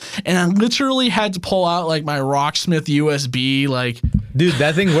on, and I literally had to pull out like my Rocksmith USB, like, dude,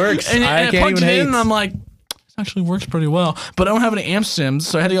 that thing works. And I plugged it in, and I'm like, this actually works pretty well, but I don't have any amp sims,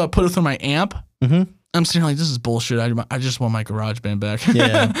 so I had to go put it through my amp. I'm sitting like, this is bullshit. I just want my GarageBand back.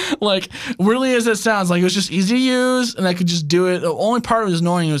 Yeah. Like, really, as it sounds, like, it was just easy to use, and I could just do it. The only part that was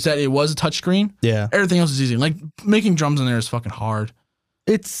annoying was that it was a touchscreen. Yeah. Everything else is easy. Like, making drums in there is fucking hard.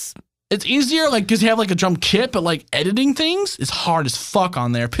 It's easier, like, because you have like a drum kit, but like editing things is hard as fuck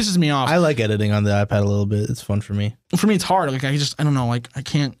on there. It pisses me off. I like editing on the iPad a little bit. It's fun for me. For me, it's hard. Like, I don't know. Like, I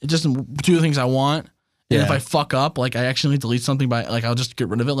can't. It doesn't do the things I want. And if I fuck up, like, I actually delete something by, like, I'll just get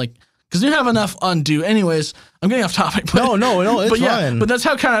rid of it. Like, because you have enough undo. Anyways, I'm getting off topic. But, no, it's fine. But that's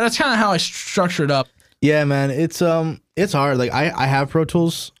kind of how I structure it up. Yeah, man. It's hard. Like, I have Pro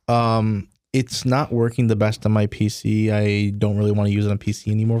Tools. It's not working the best on my PC. I don't really want to use it on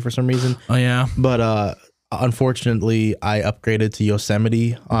PC anymore for some reason. Oh yeah. But unfortunately, I upgraded to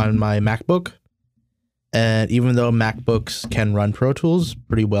Yosemite on my MacBook, and even though MacBooks can run Pro Tools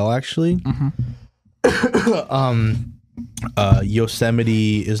pretty well, actually,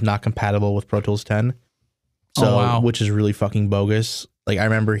 Yosemite is not compatible with Pro Tools 10. So, which is really fucking bogus. Like, I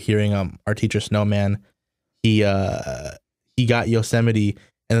remember hearing our teacher Snowman, he got Yosemite.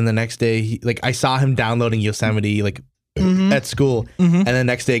 And then the next day, I saw him downloading Yosemite, like, at school. And the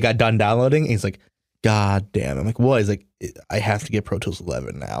next day, got done downloading. And he's like, God damn. I'm like, what? He's like, I have to get Pro Tools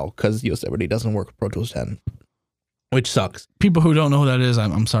 11 now because Yosemite doesn't work with Pro Tools 10, which sucks. People who don't know who that is,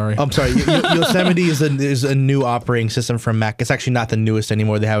 I'm sorry. I'm sorry. Yosemite is a new operating system from Mac. It's actually not the newest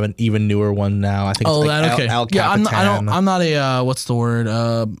anymore. They have an even newer one now. I think it's like okay. El Capitan. I'm not a, what's the word?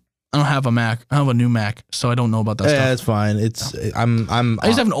 I don't have a Mac. I have a new Mac, so I don't know about that stuff. Yeah, it's fine. I used to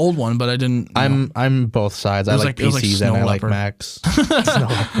have an old one, but I didn't. I'm both sides. I like PCs and I like Macs. Snow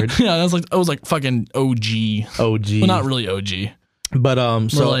Leopard. Yeah, it was like fucking OG. Well, not really OG. But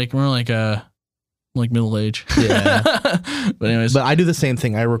we're like middle age. Yeah. But anyways. But I do the same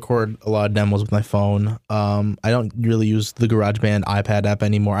thing. I record a lot of demos with my phone. I don't really use the GarageBand iPad app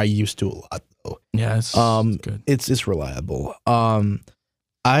anymore. I used to a lot though. Yeah, it's good. It's reliable.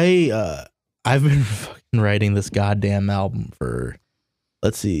 I've been fucking writing this goddamn album for,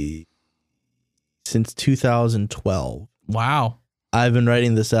 let's see, since 2012. Wow. I've been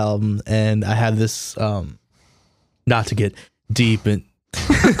writing this album, and I have this not to get deep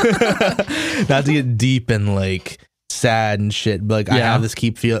not to get deep and like sad and shit, but like I have this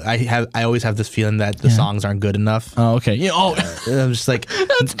I always have this feeling that the songs aren't good enough. Oh, okay. Yeah. Oh, I'm just like,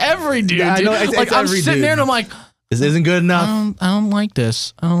 that's every dude. I know, it's like I'm sitting there and I'm like, this isn't good enough. I don't like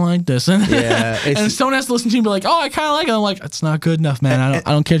this. I don't like this. And, and someone has to listen to me and be like, oh, I kind of like it. I'm like, it's not good enough, man.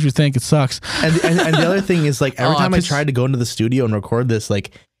 I don't care what you think. It sucks. And the other thing is like every time I try to go into the studio and record this,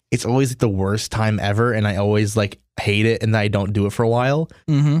 like it's always like the worst time ever, and I always like hate it, and I don't do it for a while.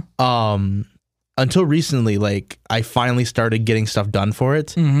 Until recently, like I finally started getting stuff done for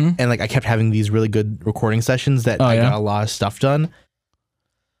it, and like I kept having these really good recording sessions that I got a lot of stuff done.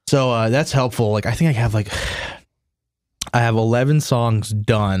 So that's helpful. Like I think I have 11 songs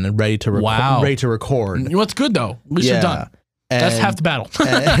done and ready to record. What's good though? At least you're done. That's half the battle.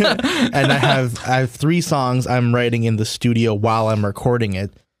 and I have 3 songs I'm writing in the studio while I'm recording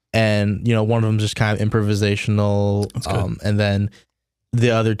it, and you know one of them just kind of improvisational, and then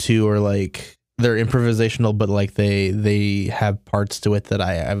the other 2 are like they're improvisational, but like they have parts to it that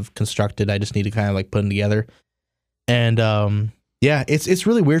I have constructed. I just need to kind of like put them together, and yeah, it's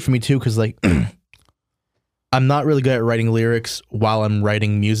really weird for me too because like. I'm not really good at writing lyrics while I'm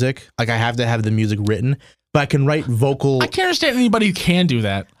writing music. Like I have to have the music written, but I can write vocal. I can't understand anybody who can do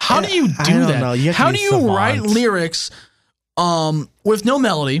that. How do you do that? How do you write lyrics with no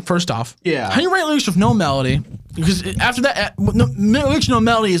melody, first off? Yeah. How do you write lyrics with no melody? Because after that, lyrics no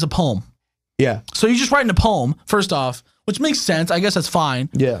melody is a poem. Yeah. So you're just writing a poem, first off, which makes sense. I guess that's fine.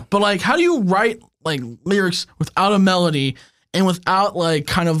 Yeah. But like, how do you write like lyrics without a melody? And without like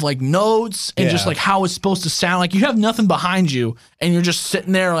kind of like notes and just like how it's supposed to sound, like you have nothing behind you and you're just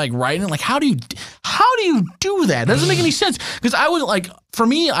sitting there like writing. Like how do you do that? That doesn't make any sense. Because I would like for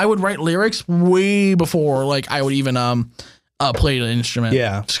me, I would write lyrics way before like I would even play an instrument.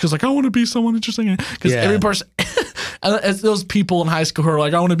 Yeah, just because like I want to be someone interesting. Because every person, as those people in high school who are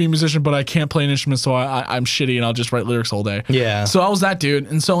like I want to be a musician but I can't play an instrument, so I'm shitty and I'll just write lyrics all day. Yeah. So I was that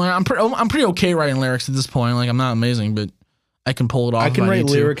dude, and so I'm pretty okay writing lyrics at this point. Like I'm not amazing, but. I can pull it off. I can write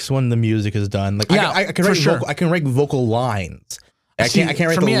lyrics when the music is done. Like I can write I can write vocal lines. I can't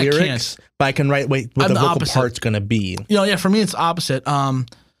write the lyrics, but I can write what the vocal part's gonna be. You know, yeah. For me, it's opposite.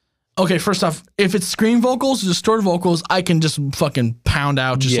 Okay, first off, if it's scream vocals, distorted vocals, I can just fucking pound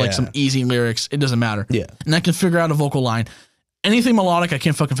out just like some easy lyrics. It doesn't matter. Yeah, and I can figure out a vocal line. Anything melodic, I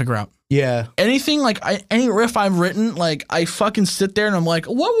can't fucking figure out. Yeah. Anything like any riff I've written, like I fucking sit there and I'm like,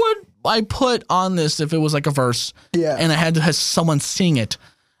 what would I put on this if it was like a verse? Yeah. And I had to have someone sing it,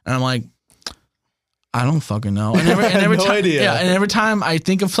 and I'm like, I don't fucking know. And every no time, idea. yeah. And every time I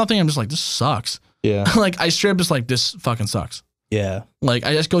think of something, I'm just like, this sucks. Yeah. Like I straight up just like this fucking sucks. Yeah. Like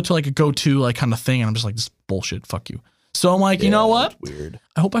I just go to like a go-to like kind of thing, and I'm just like, this bullshit. Fuck you. So I'm like, you know what? Weird.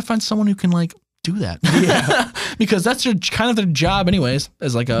 I hope I find someone who can like do that. Yeah. Because that's kind of their job anyways,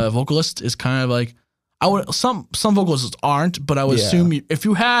 as like a vocalist, is kind of like some vocalists aren't, but I would assume if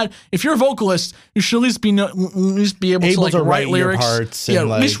you're a vocalist, you should at least be able to like write lyrics. Parts yeah,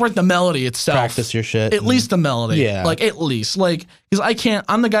 and, at least write the melody itself. Practice your shit. At least the melody. Yeah. Like at least. Like because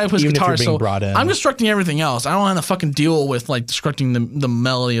I'm the guy who plays guitar, so I'm constructing everything else. I don't want to fucking deal with like constructing the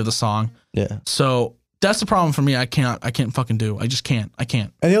melody of the song. Yeah. So that's the problem for me. I can't fucking do. I just can't. I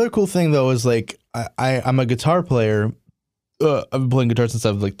can't. And the other cool thing though is like I'm a guitar player. I've been playing guitar since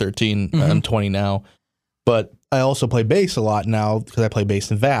I was like 13. Mm-hmm. I'm 20 now. But I also play bass a lot now because I play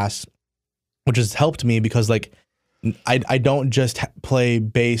bass in Vast, which has helped me because like I don't just play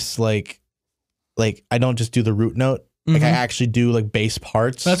bass like I don't just do the root note. Mm-hmm. Like I actually do like bass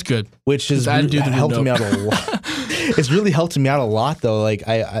parts. That's good. Which has helped me out a lot. It's really helped me out a lot though. Like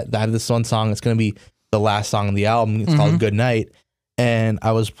I have this one song. It's gonna be the last song on the album. It's called Good Night. And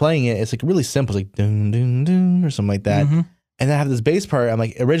I was playing it. It's like really simple. It's like dun dun dun or something like that. Mm-hmm. And then I have this bass part. I'm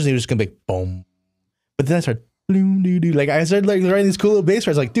like originally it was just gonna be like boom. But then I started, like I started like writing these cool little bass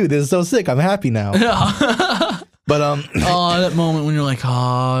parts. Like, dude, this is so sick. I'm happy now. Yeah. But oh, that moment when you're like,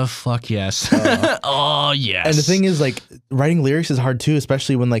 oh fuck yes, oh yes. And the thing is, like, writing lyrics is hard too,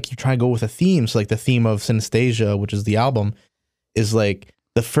 especially when like you try to go with a theme. So like the theme of Synesthesia, which is the album, is like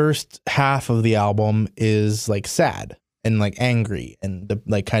the first half of the album is like sad and like angry and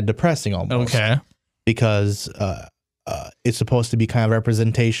like kind of depressing almost. Okay. Because it's supposed to be kind of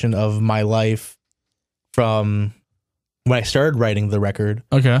representation of my life from when I started writing the record,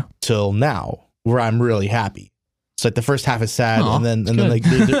 till now, where I'm really happy. So like the first half is sad, and then like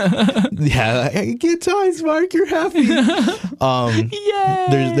yeah, good times, Mark. You're happy. Yeah.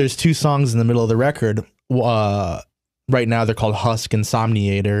 There's 2 songs in the middle of the record. Right now they're called Husk and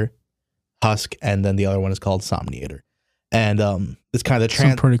Somniator. Husk, and then the other one is called Somniator. And it's kind of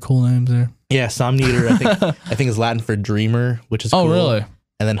some pretty cool names there. Yeah, Somniator, I think is Latin for dreamer, which is cool. Oh, really?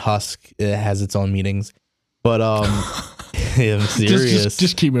 And then Husk, it has its own meanings. But yeah, I'm serious.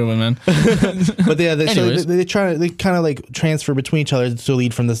 Just keep moving, man. But yeah, they kind of like transfer between each other to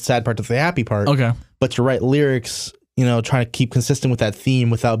lead from the sad part to the happy part. Okay. But to write lyrics, you know, trying to keep consistent with that theme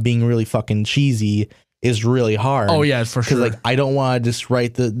without being really fucking cheesy is really hard. Oh yeah, for sure. Because like I don't want to just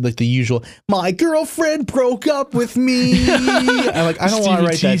write the usual "my girlfriend broke up with me." I'm like, I don't want to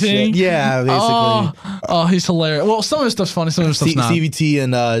write that shit. Yeah, basically. Oh, he's hilarious. Well, some of his stuff's funny, some of his stuff's not. CVT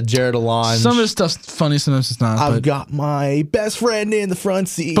and Jared Alonge. Some of his stuff's funny, sometimes it's not. I've got my best friend in the front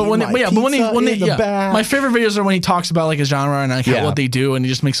seat. But when back. my favorite videos are when he talks about like a genre and like what they do, and he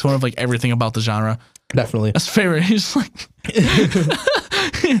just makes fun of like everything about the genre. Definitely. That's favorite. He's like,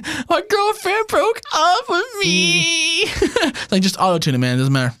 my girlfriend broke up with me. Like, just auto-tune it, man. It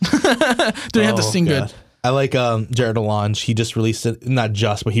doesn't matter. Don't have to sing good. I like Jared Alonge. He just released it, not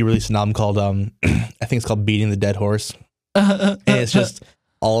just, but he released an album called, I think it's called Beating the Dead Horse. And it's just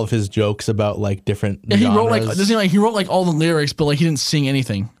all of his jokes about like different genres. He wrote like all the lyrics, but like he didn't sing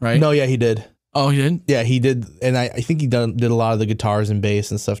anything, right? No, yeah, he did. Oh, he did? Yeah, he did. And I think he did a lot of the guitars and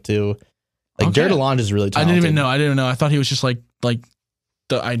bass and stuff too. Like Jared Alonge is really talented. I didn't know. I thought he was just like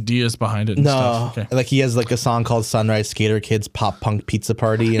the ideas behind it and stuff. Okay. Like he has like a song called Sunrise Skater Kids Pop Punk Pizza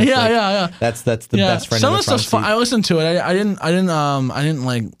Party. And yeah. That's the best friend. Some of the stuff's fun. I listened to it. I didn't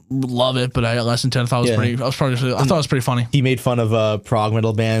like love it, but I listened to it. I thought it was pretty funny. He made fun of prog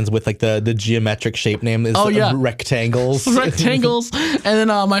metal bands with like the geometric shape name is rectangles. Rectangles. And then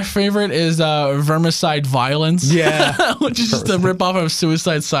my favorite is Vermicide Violence. Yeah. Which is just a ripoff of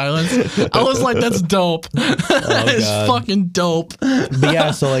Suicide Silence. I was like, that's dope. It's fucking dope. But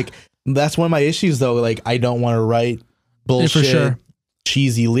yeah, so like that's one of my issues though. Like I don't want to write bullshit,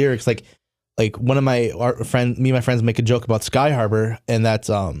 cheesy lyrics. Like one of me and my friends make a joke about Sky Harbor, and that's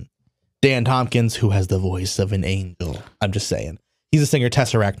Dan Tompkins, who has the voice of an angel. I'm just saying, he's a singer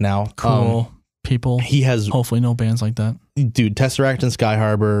Tesseract now. Cool. People. He has hopefully no bands like that. Dude, Tesseract and Sky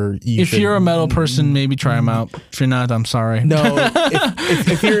Harbor. If you're a metal person, maybe try them out. If you're not, I'm sorry. No,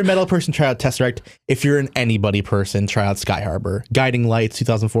 if you're a metal person, try out Tesseract. If you're an anybody person, try out Sky Harbor. Guiding Lights,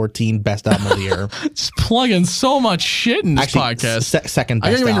 2014, best album of the year. Just plugging so much shit in this podcast. Second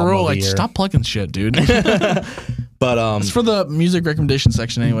best album of the year. Stop plugging shit, dude. But it's for the music recommendation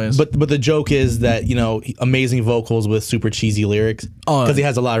section, anyways. But the joke is that, you know, amazing vocals with super cheesy lyrics. Because he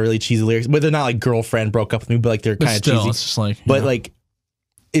has a lot of really cheesy lyrics, but they're not like girlfriend broke up with me, but like they're kind of cheesy. It's just like, but like,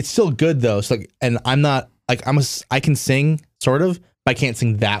 it's still good though. So like, and I'm not like I can sing sort of, but I can't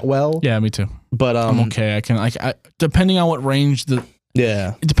sing that well. Yeah, me too. But I'm okay. I can depending on what range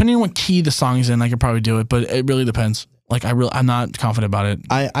depending on what key the song's in, I could probably do it. But it really depends. Like I'm not confident about it.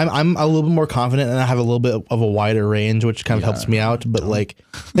 I'm a little bit more confident, and I have a little bit of a wider range, which kind of helps me out. But like,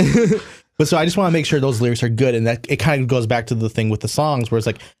 but so I just want to make sure those lyrics are good, and that it kind of goes back to the thing with the songs where it's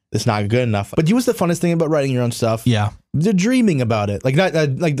like it's not good enough. But you know what's the funnest thing about writing your own stuff? Yeah, the dreaming about it. Like not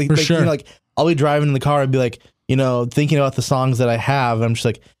like sure. You know, like I'll be driving in the car and be like, you know, thinking about the songs that I have. And I'm just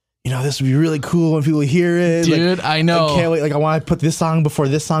like, you know, this would be really cool when people hear it. Dude, like, I know. I can't wait. Like, I want to put this song before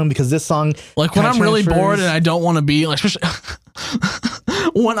this song because this song. Like, when I'm really bored and I don't want to be, like, especially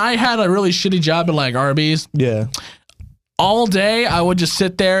when I had a really shitty job at, like, Arby's. Yeah. All day, I would just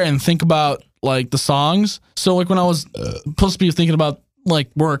sit there and think about, like, the songs. So, like, when I was supposed to be thinking about,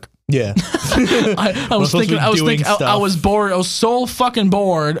 like, work. Yeah. I was bored. I was so fucking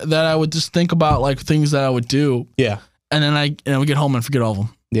bored that I would just think about, like, things that I would do. Yeah. And then I would get home and forget all of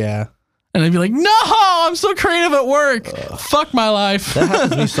them. Yeah. And I'd be like, no, I'm so creative at work. Fuck my life. That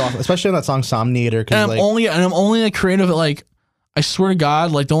happens to me so often, especially on that song Somniator. And I'm only a creative at, like, I swear to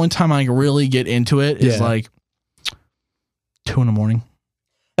God, like the only time I really get into it is like 2 a.m.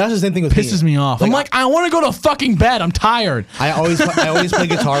 That's the same thing with me. Pisses me off. Like, I'm like, I want to go to fucking bed. I'm tired. I always play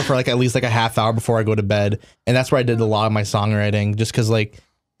guitar for like at least like a half hour before I go to bed. And that's where I did a lot of my songwriting, just because like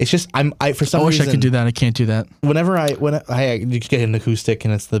it's just for some reason. I wish I could do that. I can't do that. Whenever I you get an acoustic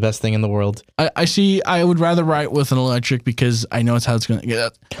and it's the best thing in the world. I would rather write with an electric because I know it's how it's gonna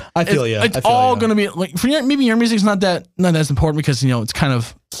get. I feel you. It's all gonna be like maybe your music's not as important because, you know, it's kind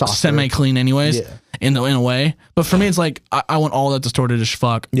of semi clean anyways in a way. But for me, it's like I want all that distorted as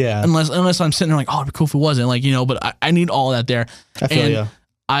fuck. Yeah. Unless I'm sitting there like, oh, it'd be cool if it wasn't, like, you know. But I need all that there. I feel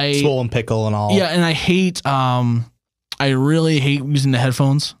you. Swollen pickle and all. Yeah, and I hate I really hate using the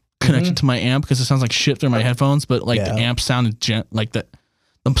headphones connected to my amp because it sounds like shit through my headphones. But like the amp sounded like the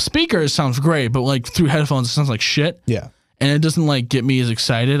speakers sounds great, but like through headphones it sounds like shit. Yeah. and it doesn't like get me as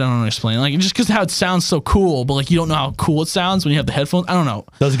excited. I don't know how to explain. Like just because how it sounds so cool, but like you don't know how cool it sounds when you have the headphones. I don't know.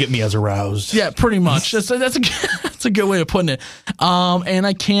 Doesn't get me as aroused. Yeah, pretty much. That's a good way of putting it. And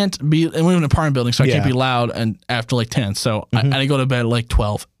I can't be. And we live in an apartment building, so I can't be loud and after like 10. So I go to bed at like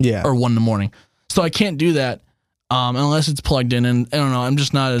 12. Or 1 in the morning. So I can't do that unless it's plugged in. And I don't know. I'm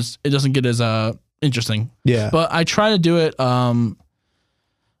just not as. It doesn't get as interesting. Yeah. But I try to do it.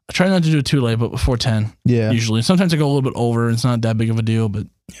 I try not to do it too late, but before 10. Yeah. Usually. Sometimes I go a little bit over. It's not that big of a deal, but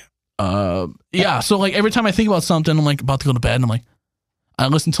so like every time I think about something, I'm like about to go to bed and I'm like, I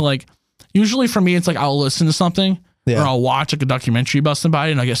listen to like, usually for me, it's like I'll listen to something or I'll watch like a documentary about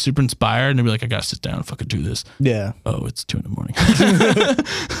somebody and I get super inspired and I'll be like, I gotta sit down and fucking do this. Yeah. Oh, it's 2 in the morning.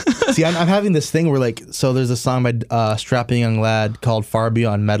 See, I'm having this thing where like, so there's a song by Strapping Young Lad called Far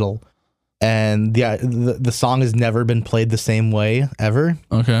Beyond Metal. And the song has never been played the same way ever.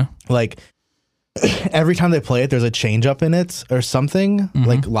 Okay. Like every time they play it, there's a change up in it or something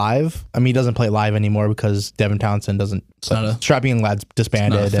like live. I mean, he doesn't play it live anymore because Devin Townsend doesn't. Strapping Young Lad's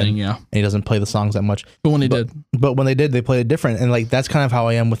disbanded and he doesn't play the songs that much. But when they did, they played it different. And like that's kind of how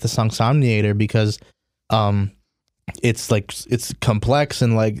I am with the song Somniator because it's like it's complex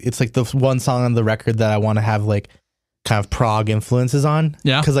and like it's like the one song on the record that I want to have like kind of prog influences on.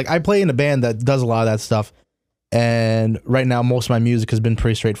 Yeah. Because like I play in a band that does a lot of that stuff. And right now most of my music has been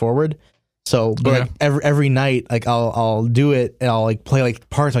pretty straightforward. So but like every night like I'll do it and I'll like play like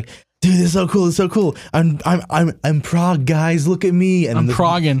parts like, dude, this is so cool, it's so cool. I'm prog, guys, look at me. And I'm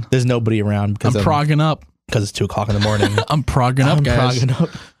progging. There's nobody around because I'm progging up. Because it's 2 o'clock in the morning. I'm progging up, guys. Progging up.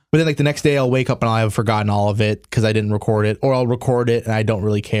 But then like the next day I'll wake up and I'll have forgotten all of it because I didn't record it, or I'll record it and I don't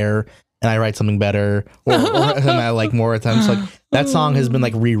really care. And I write something better, or I like more times. Like that song has been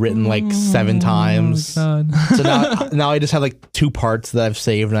like rewritten like 7 times. So now I just have like 2 parts that I've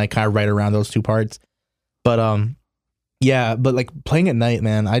saved, and I kind of write around those 2 parts. But yeah. But like playing at night,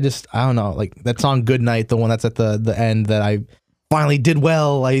 man, I don't know. Like that song "Good Night," the one that's at the end that I finally did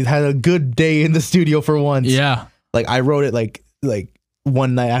well. I had a good day in the studio for once. Yeah. Like I wrote it like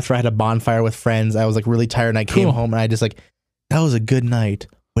one night after I had a bonfire with friends. I was like really tired, and I came home, and I just like, that was a good night.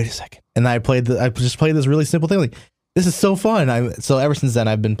 Wait a second. And I just played this really simple thing. Like, this is so fun. So ever since then,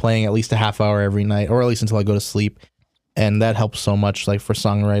 I've been playing at least a half hour every night, or at least until I go to sleep. And that helps so much, like for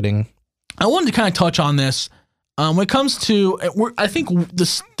songwriting. I wanted to kind of touch on this. When it comes to, I think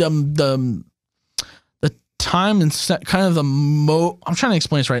the time and set, kind of I'm trying to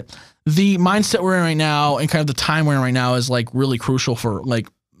explain this right. The mindset we're in right now and kind of the time we're in right now is like really crucial for like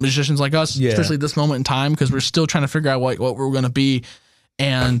musicians like us, especially at this moment in time, because we're still trying to figure out what we're going to be.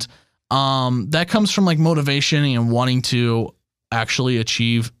 And that comes from like motivation and wanting to actually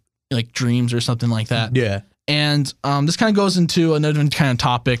achieve like dreams or something like that. Yeah. And this kind of goes into another kind of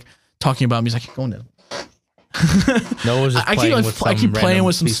topic talking about music. I keep going to. I keep playing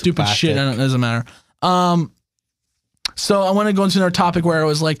with some stupid shit. It doesn't matter. So I want to go into another topic where I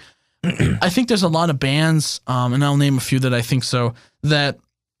was like, I think there's a lot of bands, and I'll name a few that I think so, that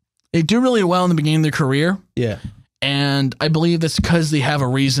they do really well in the beginning of their career. Yeah. And I believe that's because they have a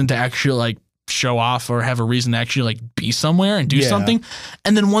reason to actually like show off or have a reason to actually like be somewhere and do something.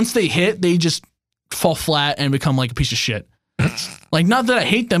 And then once they hit, they just fall flat and become like a piece of shit. Like, not that I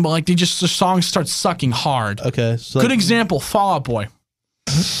hate them, but like their songs start sucking hard. Okay. So good example, Fall Out Boy.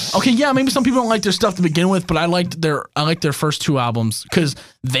 Okay, yeah, maybe some people don't like their stuff to begin with, but I liked their first 2 albums because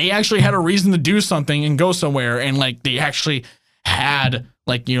they actually had a reason to do something and go somewhere, and like they actually had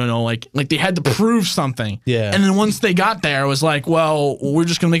like, you know, like they had to prove something. Yeah. And then once they got there, it was like, well, we're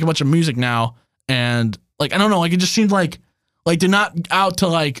just gonna make a bunch of music now, and like I don't know, like it just seemed like they're not out to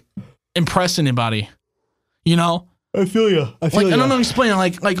like impress anybody, you know. I feel you. I don't know how to explain it.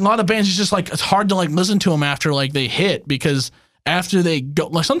 Like a lot of bands, it's just like it's hard to like listen to them after like they hit, because after they go,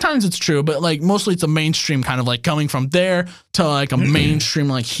 like sometimes it's true, but like mostly it's a mainstream kind of like coming from there to like a mainstream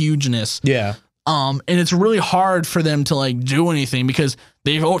like hugeness. Yeah. And it's really hard for them to like do anything because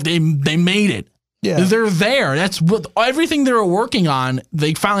they made it. Yeah. They're there. That's what everything they were working on,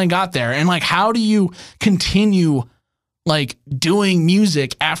 they finally got there. And like, how do you continue like doing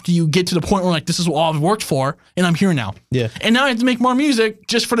music after you get to the point where like, this is all I've worked for and I'm here now. Yeah. And now I have to make more music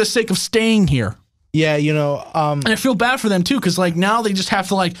just for the sake of staying here. Yeah, you know, and I feel bad for them too, because like now they just have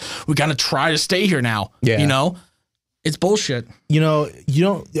to like, we got to try to stay here now. Yeah. You know, it's bullshit. You know,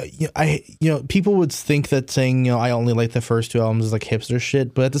 people would think that saying, you know, I only like the first 2 albums is like hipster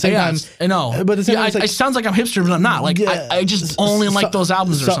shit, but at the same time, I know. But at the same time, it sounds like I'm hipster, but I'm not. Like, I just only like those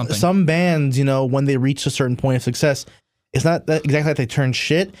albums or something. Some bands, you know, when they reach a certain point of success, it's not that exactly like they turn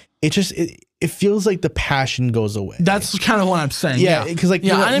shit. It just it feels like the passion goes away. That's kind of what I'm saying. Yeah, because like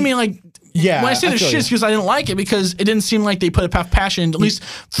I didn't mean like Yeah, when I say the shits, because I didn't like it because it didn't seem like they put a passion, at least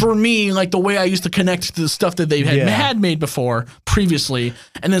for me, like the way I used to connect to the stuff that they had made before previously,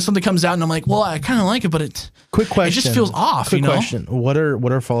 and then something comes out and I'm like, well, I kind of like it, but it just feels off. Quick question: What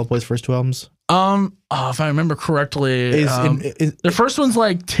are Fall Out Boy's first 2 albums? If I remember correctly, the first one's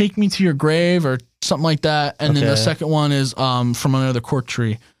like "Take Me to Your Grave" or something like that, and then the second one is "From Under the Cork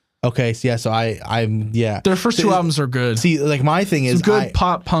Tree." Okay, so I'm Their first 2 albums are good. See, like my thing is good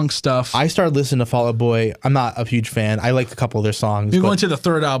pop punk stuff. I started listening to Fall Out Boy. I'm not a huge fan. I liked a couple of their songs. You went to the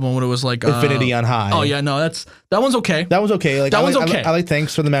third album when it was like Infinity on High. Oh yeah, no, that one's okay. That was okay. Like that one's okay. I like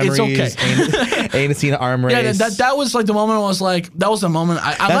Thanks for the Memories. It's okay. Ain't Seen an Arm Race. Yeah, that was like the moment I was like, that was the moment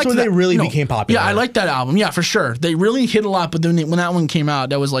That's when they really became popular. Yeah, I like that album. Yeah, for sure. They really hit a lot, but then when that one came out,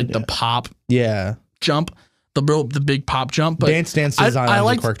 that was like the pop jump. The big pop jump, but Dance is on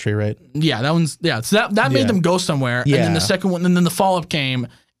the Cork Tree, right? Yeah, that one's So that made them go somewhere, and then the second one, and then the follow up came,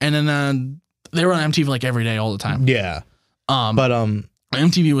 and then they were on MTV like every day, all the time. Yeah, but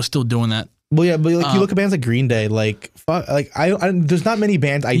MTV was still doing that. Well, yeah, but like you look at bands like Green Day, like fuck, like I there's not many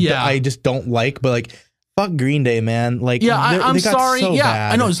bands I just don't like, but like fuck Green Day, man. Like I'm sorry,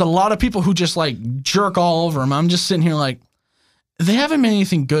 bad. I know there's a lot of people who just like jerk all over them. I'm just sitting here like they haven't made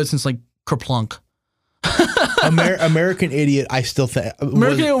anything good since like Kerplunk. American Idiot, I still think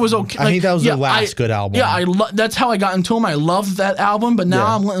American Idiot was okay. I think that was their last good album. Yeah, that's how I got into them. I loved that album, but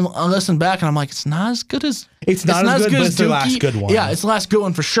now I'm listening back and I'm like, it's not as good as but it's the last good one. Yeah, it's the last good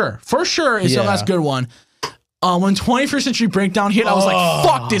one for sure. For sure, it's the last good one. When 21st Century Breakdown hit, I was like,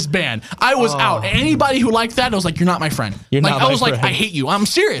 fuck this band. I was out. And anybody who liked that, I was like, you're not my friend. I was like, I hate you. I'm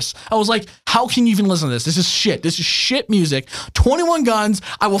serious. I was like, how can you even listen to this? This is shit. This is shit music. 21 Guns.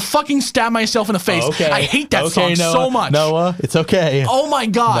 I will fucking stab myself in the face. Okay. I hate that song so much. Noah, it's okay. Oh my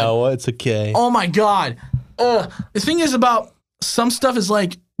God. Noah, it's okay. Oh my God. The thing is about some stuff is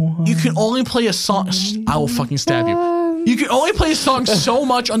like, you can only play a song. I will fucking stab you. You can only play a song so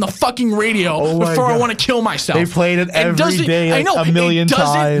much on the fucking radio before I want to kill myself. They played it every day like a million times. It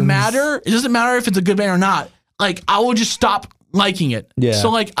doesn't matter. It doesn't matter if it's a good band or not. Like, I will just stop liking it. Yeah.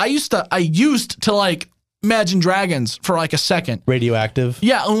 So, like, I used to like Imagine Dragons for like a second. Radioactive?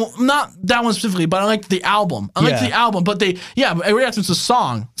 Yeah, not that one specifically, but I liked the album. I liked the album, but Radioactive's a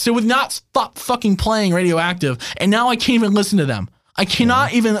song. So would not stop fucking playing Radioactive, and now I can't even listen to them. I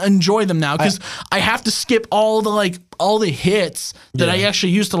cannot even enjoy them now because I have to skip all the hits that I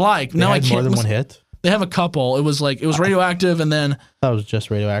actually used to like. Now I can't. More than one hit? They have a couple. It was Radioactive, and then that was just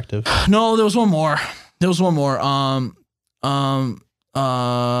Radioactive. No, there was one more.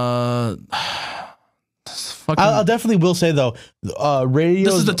 I definitely will say though, radio.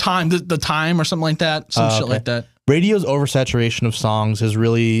 This is the time or something like that. Some shit like that. Radio's oversaturation of songs has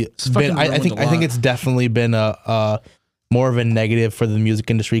really been. I think it's definitely been a more of a negative for the music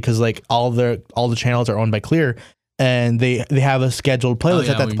industry because like all the channels are owned by Clear and they have a scheduled playlist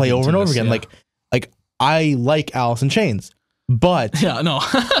that they play over and over again. Like I like Alice in Chains, but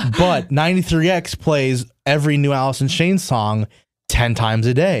but 93X plays every new Alice in Chains song 10 times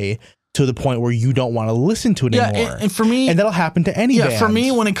a day to the point where you don't want to listen to it anymore. And for me, and that'll happen to any band. For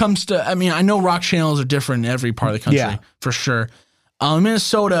me, when it comes to, I mean, I know rock channels are different in every part of the country for sure.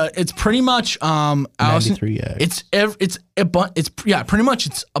 Minnesota, it's pretty much 93X. Pretty much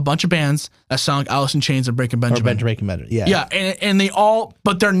it's a bunch of bands that sound like Alice in Chains and Breaking Benjamin. Yeah, and they all,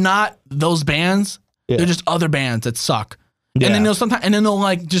 but they're not those bands. Yeah. They're just other bands that suck. Yeah. And then they'll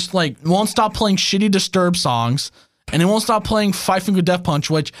like just like won't stop playing shitty Disturbed songs, and they won't stop playing Five Finger Death Punch,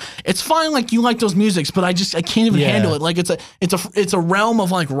 which it's fine. Like you like those musics, but I can't even handle it. Like it's a realm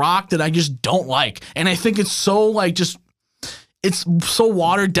of like rock that I just don't like, and I think it's so like just. It's so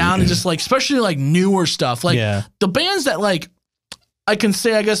watered down and just like, especially like newer stuff. Like the bands that like, I can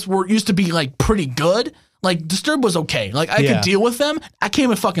say, I guess used to be like pretty good. Like Disturbed was okay. Like I could deal with them. I can't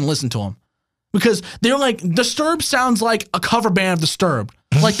even fucking listen to them because they're like, Disturbed sounds like a cover band of Disturbed.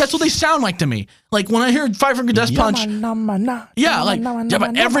 Like that's what they sound like to me. Like when I hear Five Finger Death Punch, but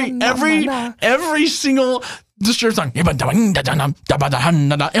every single Disturbed song.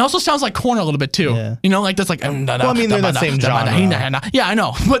 It also sounds like Korn a little bit too. Yeah. You know, like that's like. Well, I mean, they're the same genre. Yeah, I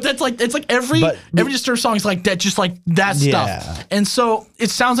know, but that's like it's like every Disturbed song is like that, just like that stuff. And so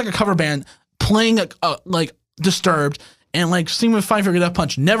it sounds like a cover band playing like Disturbed, and like singing with Five Finger Death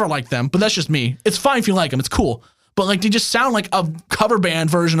Punch. Never liked them, but that's just me. It's fine if you like them. It's cool. But like they just sound like a cover band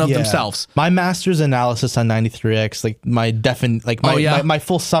version of themselves. My master's analysis on 93X, like my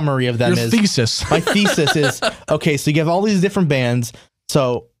full summary of them My thesis is okay. So you have all these different bands.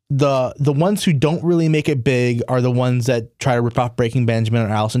 So the ones who don't really make it big are the ones that try to rip off Breaking Benjamin or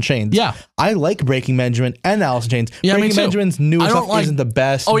Alice in Chains. Yeah. I like Breaking Benjamin and Alice in Chains. Yeah, Breaking Benjamin's newest stuff isn't the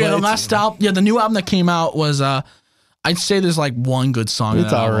best. Oh, yeah, the last album. Yeah, the new album that came out was, I'd say there's like one good song.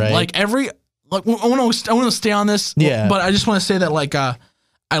 It's all right. Like I want to stay on this. Yeah. But I just want to say that like, I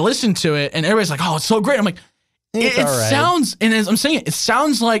listened to it and everybody's like, oh, it's so great. I'm like, it sounds, and as I'm saying it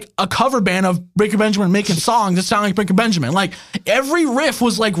sounds like a cover band of Breaking Benjamin making songs that sound like Breaking Benjamin. Like every riff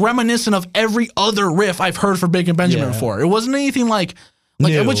was like reminiscent of every other riff I've heard for Breaking Benjamin before. It wasn't anything like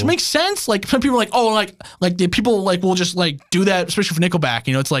which makes sense. Like some people are like, oh, like the people like will just like do that, especially for Nickelback.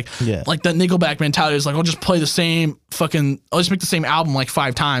 You know, it's like like that Nickelback mentality is like, I'll just play the same I'll just make the same album like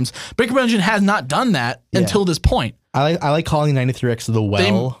 5 times. Breaking Benjamin has not done that until this point. I like calling 93X the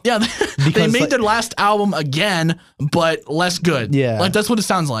well. They made their last album again, but less good. Yeah. Like that's what it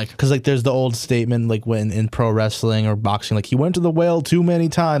sounds like. Because like there's the old statement like when in pro wrestling or boxing, like he went to the well too many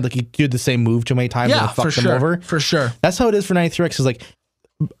times. Like he did the same move too many times and it fucked him over. For sure. That's how it is for 93X. Is like,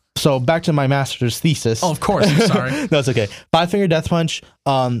 so back to my master's thesis. Oh, of course. I'm sorry. No, it's okay. Five Finger Death Punch.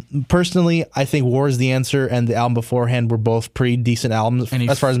 Personally, I think War is the Answer and the album beforehand were both pretty decent albums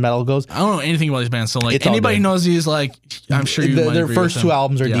as far as metal goes. I don't know anything about these bands, so like it's anybody who knows these, like I'm sure you might their agree first with 2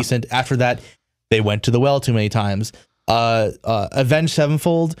 albums are decent. After that, they went to the well too many times. Avenged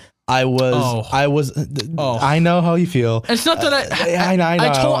Sevenfold. I know how you feel. It's not that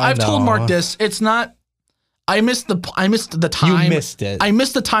I've told Mark this. It's not. I missed the time. You missed it. I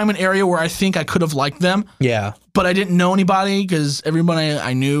missed the time and area where I think I could have liked them. Yeah. But I didn't know anybody because everybody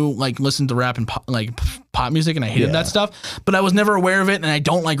I knew like listened to rap and pop music, and I hated that stuff. But I was never aware of it, and I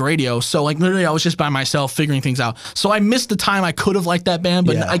don't like radio. So like literally, I was just by myself figuring things out. So I missed the time I could have liked that band,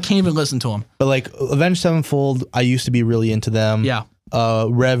 but I can't even listen to them. But like Avenged Sevenfold, I used to be really into them. Yeah.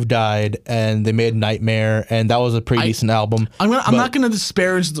 Rev died, and they made Nightmare, and that was a pretty decent album. I'm not gonna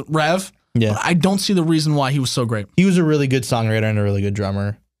disparage the Rev. Yeah, but I don't see the reason why he was so great. He was a really good songwriter and a really good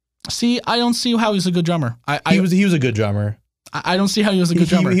drummer. See, I don't see how he's a good drummer. He was a good drummer. I don't see how he was a good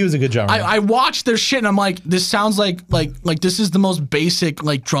drummer. He was a good drummer. I watched their shit and I'm like, this sounds like this is the most basic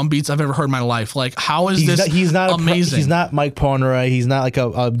like drum beats I've ever heard in my life. Like, how is this? He's not amazing. He's not Mike Pomeroy. He's not like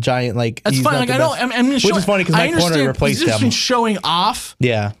a giant like. That's fine. Like I know. Which is funny because Mike Pomeroy replaced him. He's just been showing off.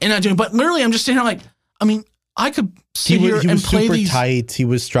 Yeah. And not doing. But literally, I'm just sitting here like, I mean, I could sit here and play these. He was super tight. He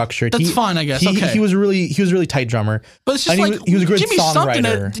was structured. That's fine, I guess. He was a really tight drummer. But it's just like he was a good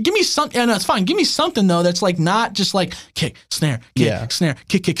songwriter. Give me something. Yeah, no, it's fine. Give me something though that's like not just like kick, snare, kick, snare,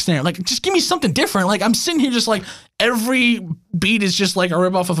 kick, snare. Like just give me something different. Like I'm sitting here just like every beat is just like a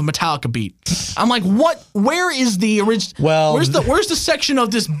ripoff of a Metallica beat. I'm like, what? Where is the original? Well, where's the section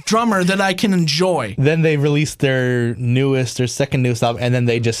of this drummer that I can enjoy? Then they released their second newest album, and then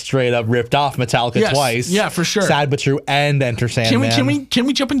they just straight up ripped off Metallica twice. Yeah, for sure. Sad but true and Enter Sandman. Can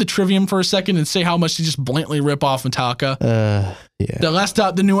we jump into Trivium for a second and say how much they just blatantly rip off Metallica? Yeah.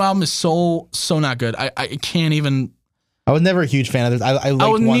 The new album is so not good. I can't even. I was never a huge fan of this. I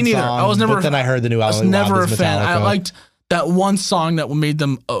liked one song. I was never. But then I heard the new album. I was never a fan. I liked that one song that made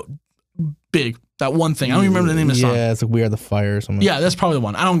them big. That one thing. I don't even remember the name of the song. Yeah, it's like We Are the Fire or something. Yeah, that's probably the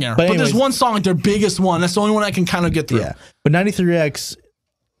one. I don't care. But there's one song, like their biggest one. That's the only one I can kind of get through. Yeah. But 93X,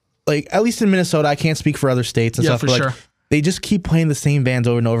 like at least in Minnesota, I can't speak for other states and stuff. For but sure. Like, they just keep playing the same bands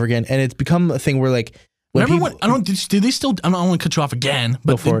over and over again, and it's become a thing where like. Remember when? Do they still? I don't want to cut you off again,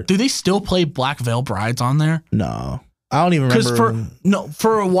 but do they still play Black Veil Brides on there? No. I don't even remember. Because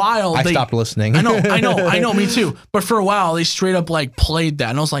for a while I stopped listening. I know, me too. But for a while they straight up like played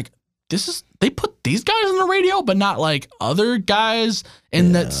that, and I was like, they put these guys on the radio, but not like other guys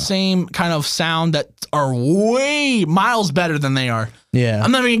in that same kind of sound that are way miles better than they are. Yeah,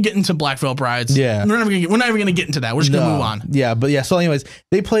 I'm not even gonna get into Black Veil Brides. Yeah, we're not even gonna get into that. We're just gonna move on. Yeah, but yeah. So, anyways,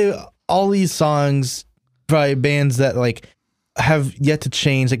 they play all these songs by bands that like have yet to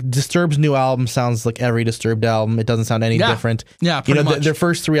change. Like Disturbed's new album sounds like every Disturbed album. It doesn't sound any different. Yeah, pretty much. Their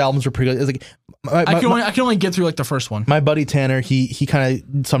first 3 albums were pretty good. It's like I can only get through like the first one. My buddy Tanner, he kind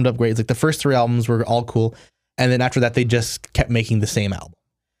of summed up great. It's like the first 3 albums were all cool, and then after that they just kept making the same album,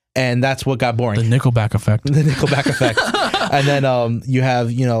 and that's what got boring. The Nickelback effect. The Nickelback effect. And then you have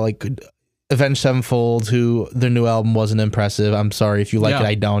like Avenged Sevenfold, who their new album wasn't impressive. I'm sorry if you like it.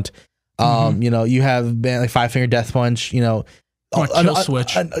 I don't. You have band like Five Finger Death Punch. Kill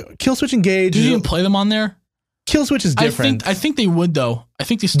Switch. Kill Switch Engage. Did you even play them on there? Kill Switch is different. I think they would though. I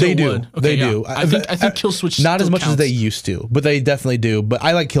think they still would. Okay, they do. I think Kill Switch not still as much counts. as they used to, but they definitely do. But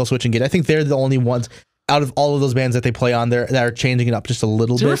I like Kill Switch Engage. I think they're the only ones out of all of those bands that they play on there that are changing it up just a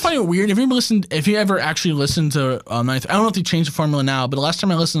little bit. Do you ever find it weird? If you ever actually listened to 93, I don't know if they changed the formula now, but the last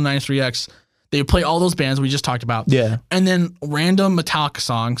time I listened to 93X, They would play all those bands we just talked about. Yeah. And then random Metallica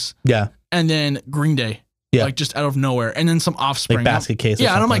songs. Yeah. And then Green Day. Yeah. Like just out of nowhere. And then some Offspring. Like Basket Case or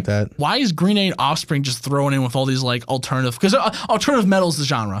yeah, and I'm something like that. Why is Green Day and Offspring just thrown in with all these like alternative? Because alternative metal is the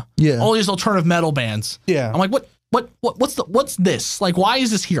genre. Yeah. All these alternative metal bands. Yeah. I'm like, what's this? Like, why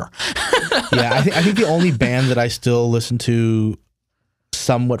is this here? Yeah, I think the only band that I still listen to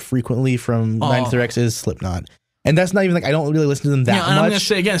somewhat frequently from 93X is Slipknot. And that's not even like I don't really listen to them that much. And I'm gonna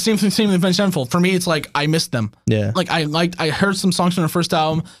say again, same with Avenged Sevenfold. For me, it's like I missed them. Yeah. Like I heard some songs from their first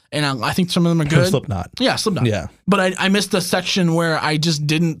album, and I think some of them are good. Slipknot. Yeah, Slipknot. Yeah. But I missed the section where I just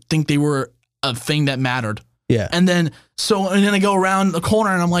didn't think they were a thing that mattered. Yeah. And then I go around the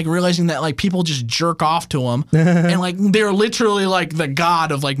corner and I'm like realizing that like people just jerk off to them, and like they're literally like the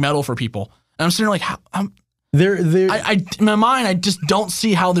god of like metal for people. And I'm sitting there like, They're in my mind, I just don't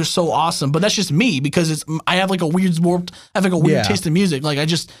see how they're so awesome. But that's just me because I have like a weird taste in music. Like I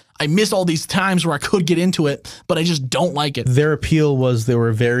miss all these times where I could get into it, but I just don't like it. Their appeal was they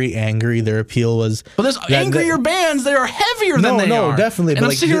were very angry. Their appeal was. But there's angrier bands that are heavier than they are. No, definitely. And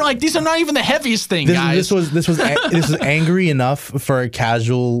I'm sitting here like these are not even the heaviest thing, guys. This was angry enough for a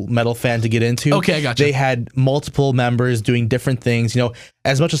casual metal fan to get into. Okay, I gotcha. They had multiple members doing different things. You know,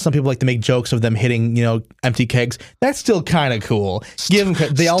 as much as some people like to make jokes of them hitting, you know, empty kegs, that's still kind of cool. Give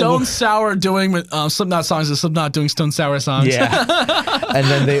them Stone Sour doing Slipknot songs and Slipknot doing Stone Sour songs. Yeah. And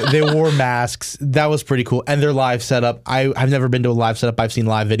then they wore masks. That was pretty cool. And their live setup, I've never been to a live setup. I've seen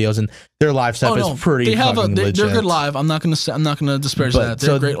live videos, and their live setup is pretty fucking legit. They're good live. I'm not gonna disparage that.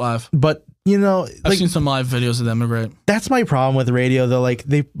 They're great live. But you know, I've seen some live videos of them. They're great. That's my problem with radio though. Like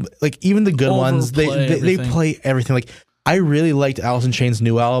even the good ones, they play everything. Like I really liked Alice in Chains'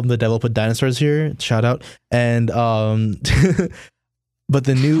 new album, The Devil Put Dinosaurs Here. Shout out. And but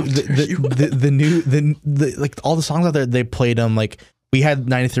the like all the songs out there, they played them. Like we had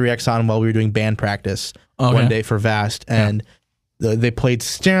 93X on while we were doing band practice one day for Vast, and they played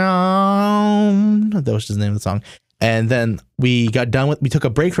Stone. That was just the name of the song. And then we took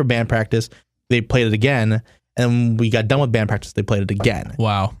a break for band practice. They played it again. And we got done with band practice. They played it again.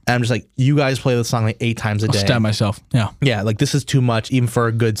 Wow. And I'm just like, you guys play this song like 8 times a day. I'll stab myself. Yeah. Yeah. Like this is too much, even for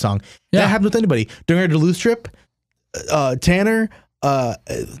a good song. Yeah. That happened with anybody. During our Duluth trip, Tanner,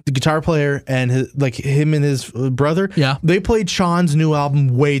 the guitar player, and him and his brother, they played Sean's new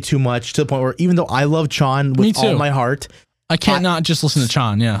album way too much to the point where even though I love Sean with all my heart, I can't not just listen to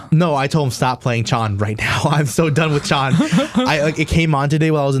Chan. Yeah. No, I told him stop playing Chan right now. I'm so done with Chan. It came on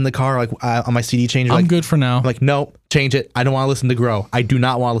today while I was in the car, on my CD changer. I'm good for now. I'm like, no, change it. I don't want to listen to Grow. I do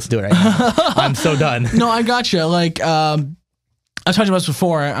not want to listen to it right now. I'm so done. No, I gotcha. Like, I talked about this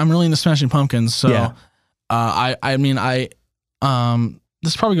before. I'm really into Smashing Pumpkins. So, this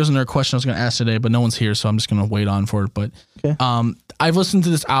probably goes into a question I was going to ask today, but no one's here, so I'm just going to wait on for it. But, I've listened to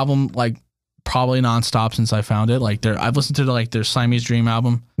this album like probably nonstop since I found it. Like I've listened to their Siamese Dream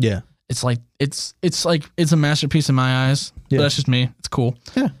album. Yeah. It's like it's a masterpiece in my eyes. Yeah. But that's just me. It's cool.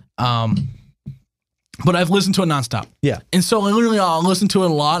 Yeah. But I've listened to it nonstop. Yeah. And so I'll listen to it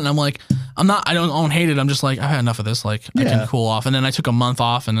a lot, and I'm like, I don't hate it. I'm just like, I've had enough of this. Like I can cool off. And then I took a month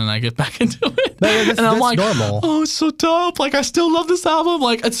off, and then I get back into it. And I'm like, normal. Oh, it's so dope. Like I still love this album.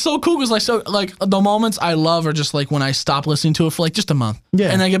 Like it's so cool because like the moments I love are just like when I stop listening to it for like just a month.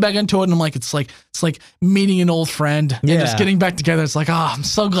 Yeah. And I get back into it, and I'm like, it's like meeting an old friend and just getting back together. It's like, I'm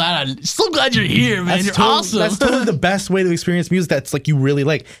so glad you're here, man. You're awesome. That's totally the best way to experience music. That's like you really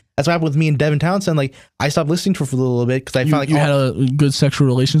like. That's what happened with me and Devin Townsend. Like I stopped listening for a little bit because I found like you had a good sexual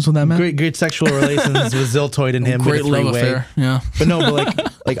relations with that man. Great sexual relations with Ziltoid and him. Great love affair. Yeah. But no,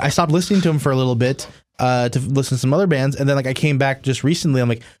 like I stopped listening to him for a little bit to listen to some other bands, and then like I came back just recently. I'm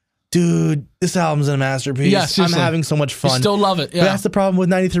like, dude, this album's a masterpiece. Yeah, I'm having so much fun. You still love it. Yeah. But that's the problem with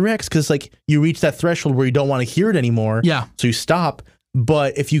 93X because like you reach that threshold where you don't want to hear it anymore. Yeah. So you stop.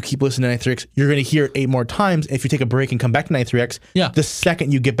 But if you keep listening to 93X, you're going to hear it 8 more times. If you take a break and come back to 93X, the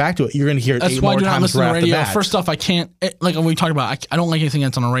second you get back to it, you're going to hear it 8 more times. That's why I do not listen to the radio. First off, I can't, like when we talk about, I don't like anything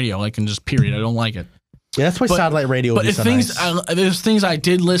that's on the radio. Like, and just period. I don't like it. Yeah, that's why satellite radio is so nice. There's things I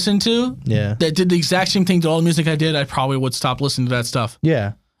did listen to that did the exact same thing to all the music I did, I probably would stop listening to that stuff.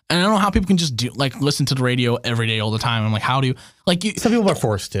 Yeah. And I don't know how people can just listen to the radio every day all the time. I'm like, how do you, some people are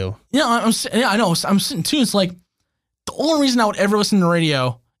forced to. Yeah, I know. I'm sitting too. It's like, the only reason I would ever listen to the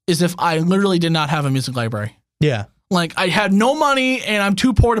radio is if I literally did not have a music library. Yeah. Like I had no money and I'm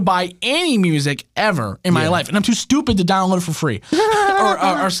too poor to buy any music ever in my life. And I'm too stupid to download it for free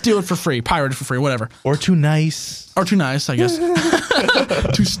or steal it for free, pirate it for free, whatever. Or too nice. I guess.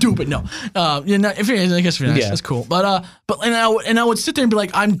 Too stupid. No. I guess if you're nice, that's cool. But I would sit there and be like,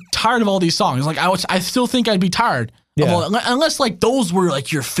 I'm tired of all these songs. Like I still think I'd be tired. Unless like those were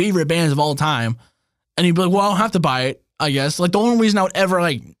like your favorite bands of all time, and you'd be like, well, I don't have to buy it, I guess. Like the only reason I would ever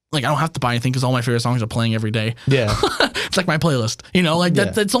like I don't have to buy anything because all my favorite songs are playing every day. Yeah. It's like my playlist, like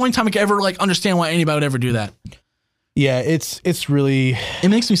that's the only time I could ever like understand why anybody would ever do that. Yeah, it's really, it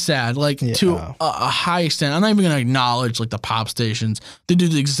makes me sad, like to a high extent. I'm not even gonna acknowledge like the pop stations. They do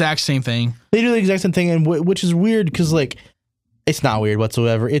the exact same thing. They do the exact same thing, and which is weird because like it's not weird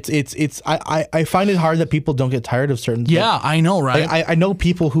whatsoever. I find it hard that people don't get tired of certain. Yeah, I know, right? I know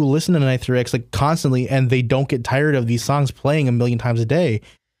people who listen to 93X like constantly, and they don't get tired of these songs playing a million times a day.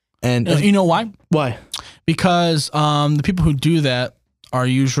 And you know why? Why? Because the people who do that are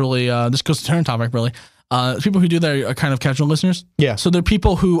usually this goes to turn topic really. People who do that are kind of casual listeners. Yeah. So they're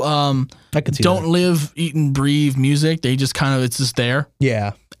people who don't that. Live, eat, and breathe music. They just kind of, it's just there.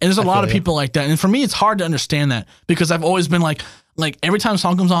 Yeah. And there's a lot of people like that. And for me, it's hard to understand that because I've always been like every time a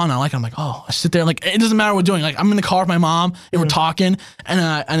song comes on, I like it. I'm like, oh, I sit there. Like, it doesn't matter what we're doing. Like, I'm in the car with my mom and we're talking and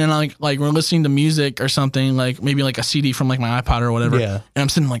then like we're listening to music or something, like maybe like a CD from like my iPod or whatever. Yeah. And I'm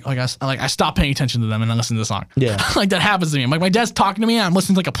sitting like I stop paying attention to them and I listen to the song. Yeah. Like that happens to me. I'm like, my dad's talking to me and I'm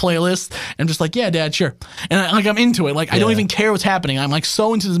listening to like a playlist and I'm just like, yeah, Dad, sure. And I'm into it. Like, I don't even care what's happening. I'm like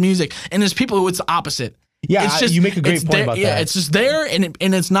so into the music. And there's people who it's the opposite. Yeah. It's just, you make a great point about that. Yeah. It's just there and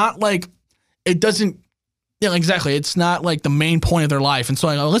it's not like, it doesn't. Yeah, exactly. It's not like the main point of their life. And so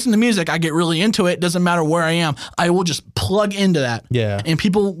I listen to music, I get really into it. Doesn't matter where I am. I will just plug into that. Yeah. And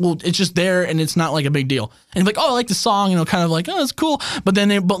people will, it's just there and it's not like a big deal. And like, oh, I like the song, kind of like, oh, it's cool. But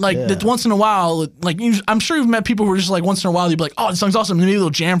then, once in a while, like, I'm sure you've met people who are just like, once in a while, they'd be like, oh, this song's awesome. And maybe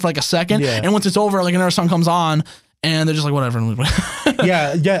they'll jam for like a second. Yeah. And once it's over, like another song comes on. And they're just like, whatever.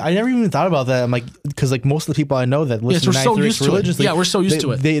 yeah. I never even thought about that. I'm like, because like most of the people I know that listen to 93X religiously, we're so used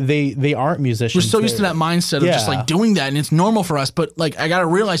to it. They aren't musicians. We're so used to that mindset of just like doing that, and it's normal for us. But like, I gotta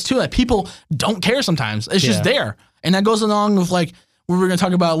realize too that people don't care sometimes. It's just there, and that goes along with like what we're gonna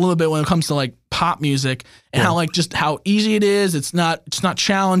talk about a little bit when it comes to like pop music and how like just how easy it is. It's not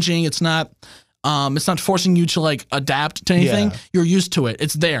challenging. It's not forcing you to like adapt to anything. Yeah. You're used to it.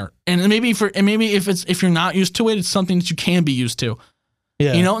 It's there. And maybe if you're not used to it, it's something that you can be used to.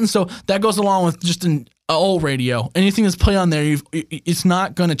 Yeah. And so that goes along with just an old radio. Anything that's played on there, it's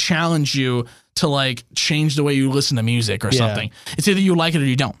not going to challenge you to like change the way you listen to music or something. It's either you like it or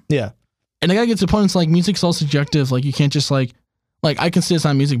you don't. Yeah. And I gotta get to the point. It's like music's all subjective. Like you can't just like I can say it's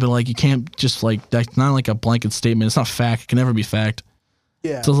not music, but like you can't just like that's not like a blanket statement. It's not fact. It can never be fact.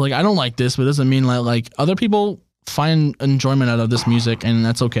 Yeah. So it's like I don't like this, but it doesn't mean like other people find enjoyment out of this music, and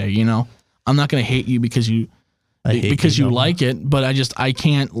that's okay. I'm not gonna hate you because you like it, but I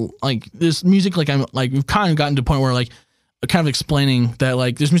can't like this music. Like I'm like we've kind of gotten to a point where like kind of explaining that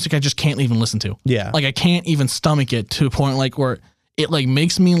like there's music I just can't even listen to. Yeah. Like I can't even stomach it to a point like where it like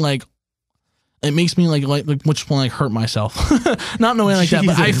makes me like. It makes me like which one like hurt myself, not knowing like that,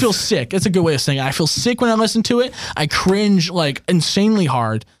 but I feel sick. It's a good way of saying it. I feel sick when I listen to it. I cringe like insanely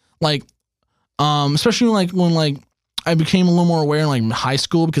hard, like especially like when like I became a little more aware in like high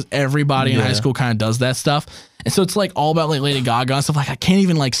school because everybody in high school kind of does that stuff, and so it's like all about like Lady Gaga and stuff. Like I can't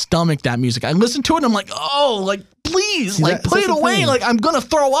even like stomach that music. I listen to it and I'm like, oh, like please, like play it away. Thing. Like I'm gonna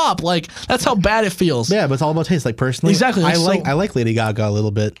throw up. Like that's how bad it feels. Yeah, but it's all about taste. Like personally, exactly. Like, I like Lady Gaga a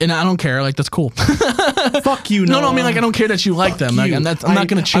little bit, and I don't care. Like that's cool. Fuck you. No, I mean like I don't care that you like them. Like, I'm not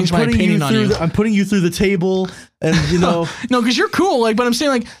gonna change my opinion on you. I'm putting you through the table, and no, because you're cool. Like, but I'm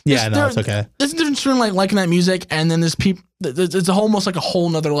saying like it's okay. There's a difference between like liking that music and then there's people. It's almost like a whole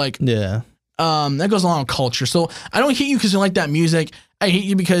nother like that goes along with culture. So I don't hate you because you like that music. I hate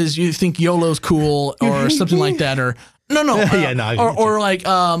you because you think YOLO's cool or something like that, or or like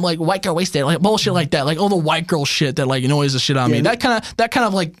white girl wasted, like bullshit like that, like all the white girl shit that like annoys the shit out of me. That kind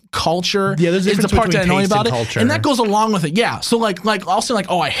of like culture is the part that annoys about it, and that goes along with it. Yeah, so like I'll say like,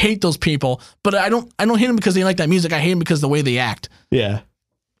 oh, I hate those people, but I don't hate them because they like that music. I hate them because of the way they act. Yeah.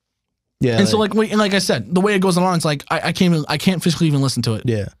 And so like I said, the way it goes along, it's like I can't physically even listen to it.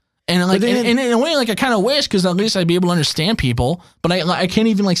 Yeah. And like and in a way, like I kind of wish because at least I'd be able to understand people, but I can't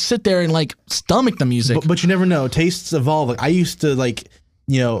even like sit there and like stomach the music. But you never know. Tastes evolve. Like I used to like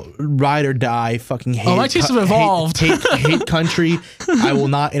ride or die. Fucking hate. Oh, my tastes have evolved. Hate country. I will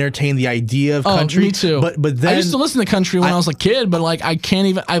not entertain the idea of country. Me too. But then I used to listen to country when I was a kid, but like I can't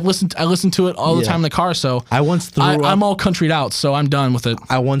even. I listened to it all the time in the car. So I once threw up. I'm all countryed out, so I'm done with it.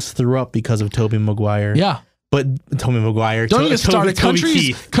 I once threw up because of Tobey Maguire. Yeah. But Tobey Maguire. Don't get started. Country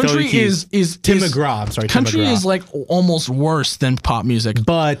is Tim McGraw. I'm sorry. Country is like almost worse than pop music.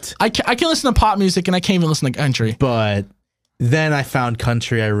 But I can listen to pop music and I can't even listen to country. But then I found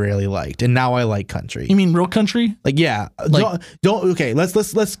country I really liked, and now I like country. You mean real country? Like, yeah. Like, don't okay, let's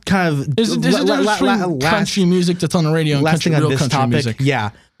kind of is country music that's on the radio and country, real country topic, music.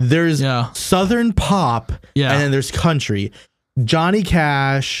 Yeah. There's Southern pop, and then there's country. Johnny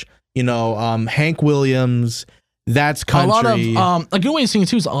Cash, Hank Williams, that's country. A lot of a good way of singing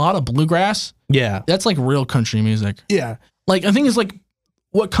too is a lot of bluegrass. Yeah. That's like real country music. Yeah. Like I think it's like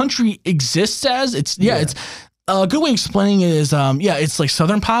what country exists as. It's a good way of explaining it is it's like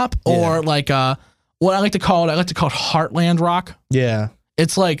Southern pop or like what I like to call it heartland rock. Yeah.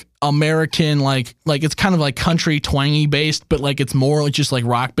 It's like American, like it's kind of like country twangy based, but like it's more just like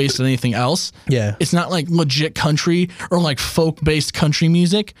rock based than anything else. Yeah. It's not like legit country or like folk based country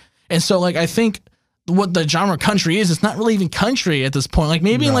music. And so like I think what the genre country is, it's not really even country at this point. Like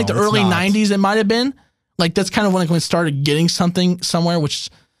maybe in like the early 90s it might have been. Like that's kind of when it started getting something somewhere, which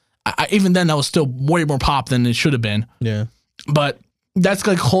even then that was still way more pop than it should have been. Yeah. But that's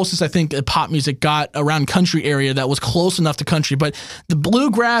like closest I think pop music got around country area that was close enough to country. But the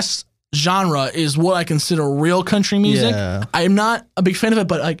bluegrass genre is what I consider real country music. Yeah. I'm not a big fan of it,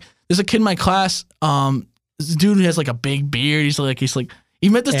 but like there's a kid in my class, this dude who has like a big beard. He's like you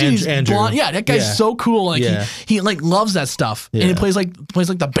met this dude, he's blonde. Yeah, that guy's so cool. Like he like loves that stuff. And he plays like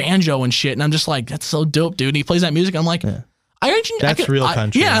the banjo and shit. And I'm just like, that's so dope, dude. And he plays that music. I'm like, that's real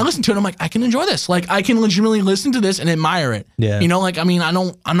country. I listen to it. I'm like, I can enjoy this. Like, I can legitimately listen to this and admire it. Yeah. Like, I mean, I'm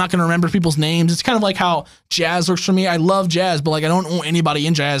not going to remember people's names. It's kind of like how jazz works for me. I love jazz, but like, I don't own anybody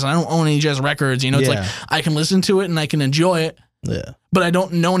in jazz. And I don't own any jazz records. It's like, I can listen to it and I can enjoy it. Yeah. But I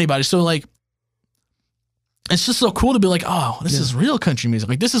don't know anybody. So like, it's just so cool to be like, oh, this is real country music.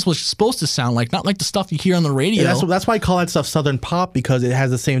 Like, this is what it's supposed to sound like, not like the stuff you hear on the radio. Yeah, that's why I call that stuff Southern pop, because it has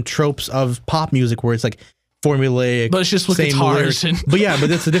the same tropes of pop music where it's like, formulaic, but it's just with guitars. But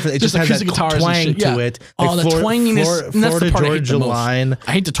that's the difference. It just has that twang to it. Like the twanginess. Florida that's the part Georgia line.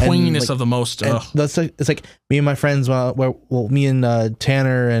 I hate the twanginess of the most. That's like, it's like me and my friends. Me and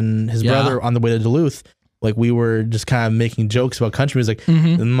Tanner and his brother on the way to Duluth. Like we were just kind of making jokes about country music.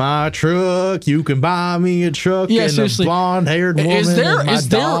 In my truck, you can buy me a truck and seriously. a blonde-haired woman. Is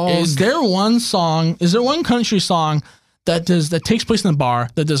there one song? Is there one country song that takes place in a bar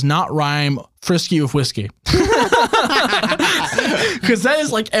that does not rhyme frisky with whiskey? Because that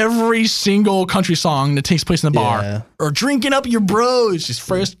is like every single country song that takes place in a bar, or drinking up your bros, just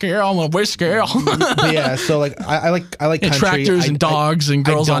frisky, I'm a whiskey. So like I like country. And tractors and dogs and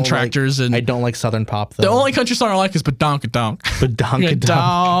girls on tractors. And I don't like Southern pop though. The only country song I like is Badonka-donk.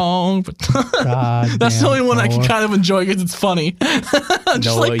 Badonka-donk. That's the only one I can kind of enjoy because it's funny.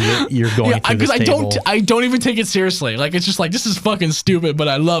 You're going through this table. I don't even take it seriously. Like it's just like, this is fucking stupid, but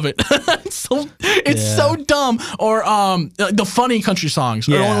I love it. It's so dumb. Or the funny country songs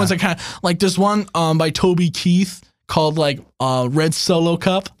are the only ones that kind of like. There's one by Toby Keith called like Red Solo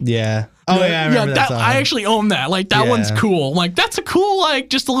Cup. Yeah. Oh yeah, I remember that song. I actually own that. Like that one's cool. Like that's a cool, like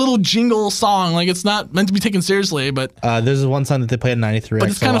just a little jingle song. Like it's not meant to be taken seriously, but there's one song that they played in '93. But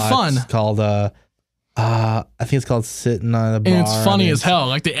it's kind of fun. It's called I think it's called Sitting on a Bar. And it's funny as hell.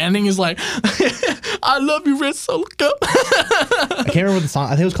 Like the ending is like, I love you, Red Solo Cup. I can't remember the song. I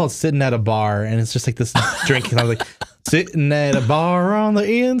think it was called Sitting at a Bar, and it's just like this drinking. I was like, sitting at a bar on the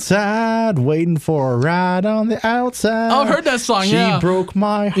inside, waiting for a ride on the outside. Oh, I've heard that song. She broke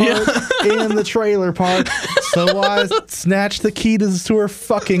my heart in the trailer park, so I snatched the keys to her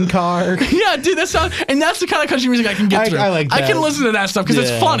fucking car. Yeah, dude, that sounds, and that's the kind of country music I can get through. I like that. I can listen to that stuff because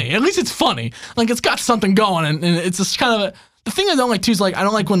it's funny. At least it's funny. Like it's got something going, and it's just kind of the thing I don't like too is like I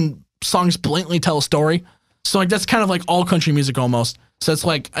don't like when songs blatantly tell a story. So like that's kind of like all country music almost. So it's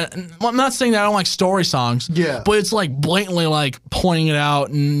like, I'm not saying that I don't like story songs, but it's like blatantly like pointing it out,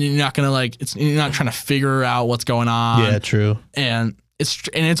 and you're not gonna like, you're not trying to figure out what's going on. Yeah, true. And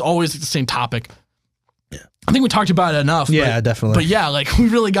it's always the same topic. Yeah. I think we talked about it enough. Yeah, definitely. But yeah, like we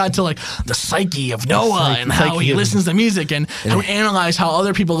really got to like the psyche of Noah and how he listens to music, and how we analyze how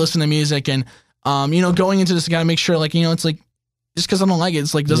other people listen to music, and going into this, you gotta make sure like it's like, just because I don't like it,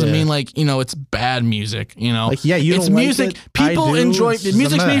 it's like doesn't mean like it's bad music. Like it's don't music. Like it. People enjoy it.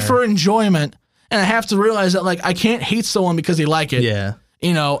 Music's made for enjoyment, and I have to realize that like I can't hate someone because they like it. Yeah.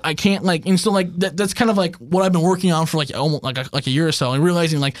 I can't like, and so like that's kind of like what I've been working on for like almost like a year or so, and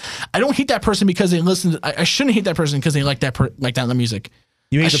realizing like I don't hate that person because they listen. I shouldn't hate that person because they like that like that in the music.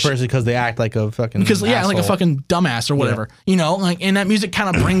 You hate the person because they act like a fucking like a fucking dumbass or whatever. Like, and that music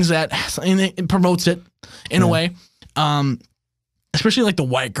kind of brings that, and it promotes it in a way. Especially like the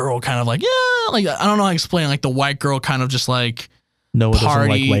white girl kind of like, like I don't know how to explain, like the white girl kind of just like no, it doesn't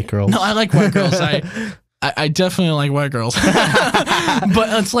like white girls. No, I like white girls. I definitely like white girls, but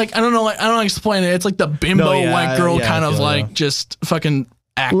it's like I don't know how to explain it. It's like the bimbo white girl kind of like just fucking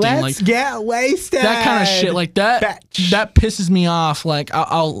acting. Let's like get wasted. That kind of shit like that. Bitch. That pisses me off. Like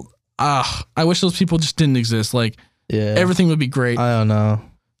I wish those people just didn't exist. Like everything would be great. I don't know.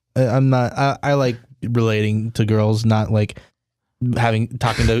 I'm not. I like relating to girls, not like talking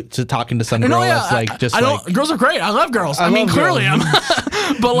to some girl that's like just like girls are great. I love girls. I mean, clearly I'm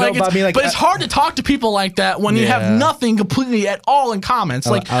but like, but it's hard to talk to people like that when you have nothing completely at all in common. It's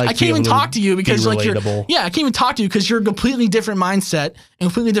like I can't even talk to you because like I can't even talk to you because you're a completely different mindset and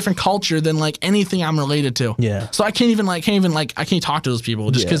completely different culture than like anything I'm related to. Yeah. So I can't talk to those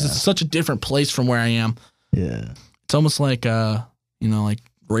people just because it's such a different place from where I am. Yeah. It's almost like like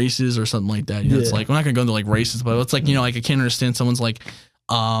races or something like that. You know, it's like, we're not gonna go into like races, but it's like, like I can't understand someone's like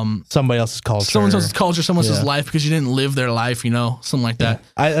somebody else's culture, someone else's life because you didn't live their life, something like that.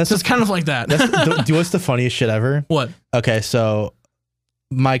 It's kind of like that. Do what's the funniest shit ever? What? Okay, so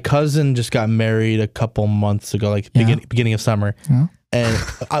my cousin just got married a couple months ago, like beginning of summer. Yeah. And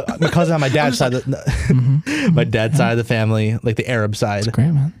my cousin on my dad's side, my dad's side of the family, like the Arab side. That's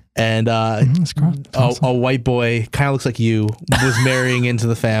great, man. And a white boy kind of looks like you was marrying into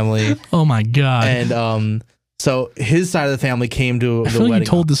the family. Oh my god! And so his side of the family came to the wedding. Like you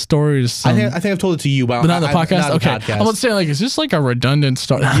told the story. I think I've told it to you, but not the podcast. Not okay, podcast. I'm about to say like, is this like a redundant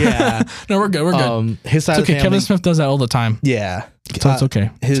story? Yeah. No, we're good. We're good. His side of the family. Kevin Smith does that all the time. Yeah. So it's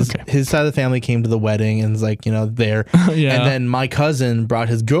okay. His side of the family came to the wedding and was like, there. Yeah. And then my cousin brought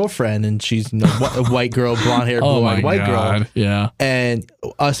his girlfriend, and she's a white girl, blonde hair, blue-eyed white girl. Yeah. And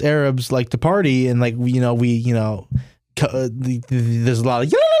us Arabs like to party, and like there's a lot of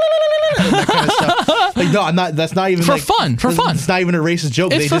that kind of stuff. Like no, I'm not. That's not even for fun. It's not even a racist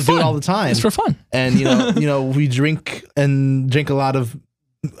joke. They just do it all the time. It's for fun. And we drink a lot of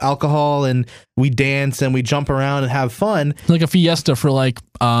alcohol, and we dance and we jump around and have fun, like a fiesta for like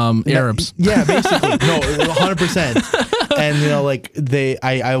Arabs. Yeah, basically. No, 100%. And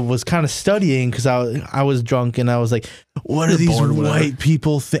I was kind of studying because I was drunk, and I was like, what do these white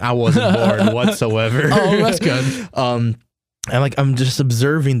people think? I wasn't bored whatsoever. Oh, that's good. I'm just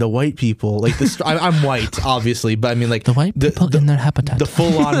observing the white people, like this. I'm white, obviously, but I mean, like the white people in their habitat, the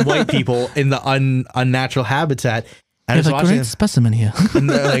full-on white people in the unnatural habitat. And I was a great specimen here. And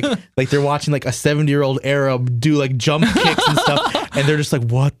they're like they're watching like a 70-year-old Arab do like jump kicks and stuff, and they're just like,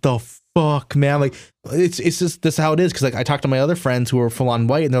 what the fuck, man? Like it's just this is how it is. Because like I talked to my other friends who are full-on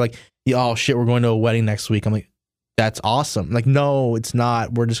white, and they're like, oh shit, we're going to a wedding next week. I'm like, that's awesome. I'm like, no, it's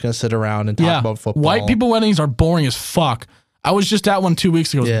not. We're just gonna sit around and talk about football. White people weddings are boring as fuck. I was just at one 2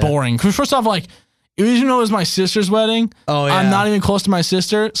 weeks ago. It was boring. Because first off, like, even though it was my sister's wedding, I'm not even close to my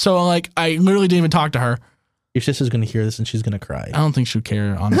sister. So, like, I literally didn't even talk to her. Your sister's going to hear this and she's going to cry. I don't think she'll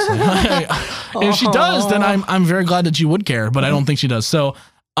care, honestly. If she does, then I'm very glad that she would care, but I don't think she does. So,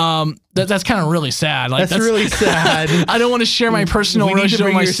 that's kind of really sad. Like, that's really sad. I don't want to share my personal relationship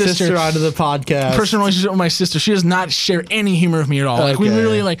with my sister onto the podcast. Personal relationship with my sister. She does not share any humor with me at all. Like we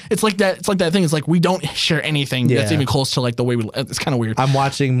literally like it's like that thing. It's like we don't share anything that's even close to like the way we. It's kind of weird. I'm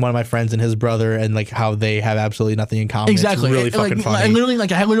watching one of my friends and his brother and like how they have absolutely nothing in common. Exactly. It's really fucking funny. I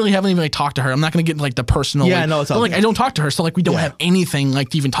literally haven't even like talked to her. I'm not gonna get like the personal. Yeah, no, it's all like I don't talk to her, so like we don't have anything like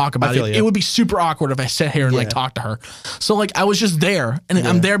to even talk about it. It would be super awkward if I sat here and like talk to her. So like I was just there, and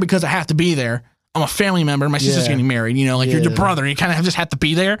I'm there because I have to be there. I'm a family member. My sister's getting married. Like you're your brother. You kind of just have to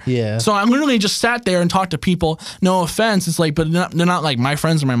be there. Yeah. So I literally just sat there and talked to people. No offense. It's like, but they're not like my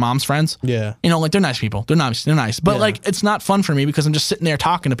friends or my mom's friends. Yeah. Like they're nice people. They're nice. But like it's not fun for me because I'm just sitting there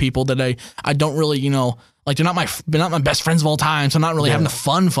talking to people that I don't really like they're not my best friends of all time. So I'm not really having a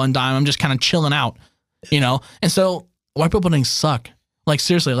fun time. I'm just kind of chilling out. And so white people things suck. Like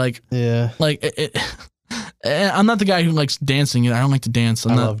seriously. Like Like it I'm not the guy who likes dancing. I don't like to dance.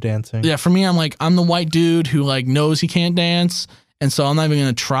 I love dancing. Yeah, for me, I'm the white dude who like knows he can't dance, and so I'm not even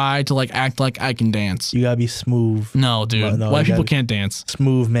gonna try to like act like I can dance. You gotta be smooth. No, dude. No, white people can't dance.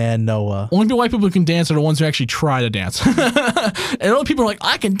 Smooth man, Noah. Only white people who can dance are the ones who actually try to dance. And other people are like,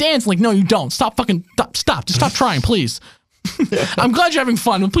 I can dance. Like, no, you don't. Stop. Just stop trying, please. I'm glad you're having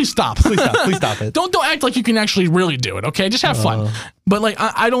fun, but please stop. Please stop it. Don't act like you can actually really do it. Okay, just have fun. But like,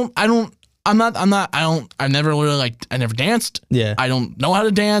 I've never really I never danced. Yeah. I don't know how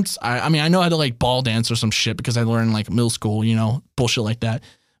to dance. I mean, I know how to like ball dance or some shit because I learned like middle school, bullshit like that.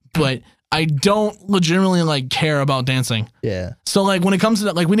 But I don't legitimately like care about dancing. Yeah. So like when it comes to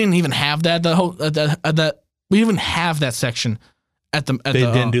that, like we didn't even have that, we didn't even have that section at the. They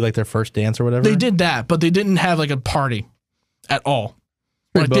didn't do like their first dance or whatever? They did that, but they didn't have like a party at all.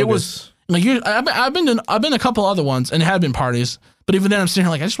 Like, Like I've been to a couple other ones and it had been parties, but even then I'm sitting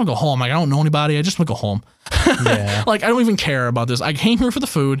here like I just want to go home. Like I don't know anybody. I just want to go home. Yeah. Like I don't even care about this. I came here for the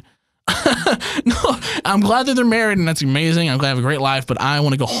food. No, I'm glad that they're married and that's amazing. I'm glad I have a great life, but I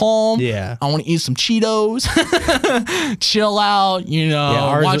want to go home. Yeah. I want to eat some Cheetos, chill out,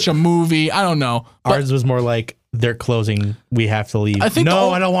 watch a movie. I don't know. Ours was more like they're closing. We have to leave. I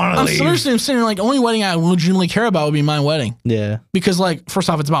don't want to leave. Seriously, I'm saying like only wedding I legitimately care about would be my wedding. Yeah. Because like first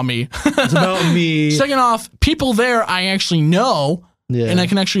off, it's about me. It's about me. Second off, people there I actually know. Yeah. And I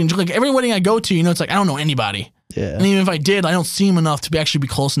can actually enjoy like every wedding I go to, it's like I don't know anybody. Yeah. And even if I did, I don't see them enough to actually be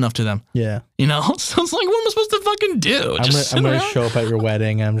close enough to them. Yeah. So it's like, what am I supposed to fucking do? I'm going to show up at your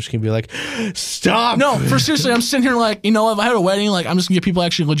wedding and I'm just going to be like, stop. No, for seriously, I'm sitting here like, if I had a wedding, like I'm just going to get people I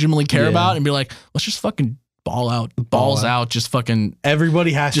actually legitimately care about and be like, let's just fucking balls out, just fucking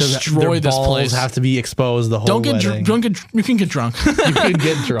everybody has destroy to this place. Have to be exposed the whole wedding. You can get drunk. You can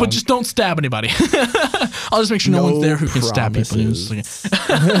get drunk. But just don't stab anybody. I'll just make sure no one's there who can stab people.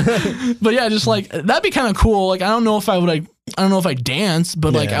 But yeah, just like that'd be kind of cool. Like I don't know if I dance,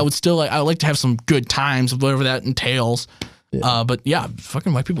 but like I would still I would like to have some good times, whatever that entails. Yeah. But yeah,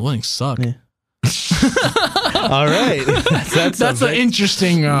 fucking white people weddings suck. Yeah. All right, that's an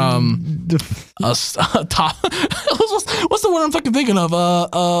interesting top. What's the word I'm fucking thinking of?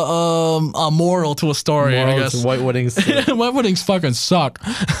 A moral to a story. I guess white weddings. White weddings fucking suck.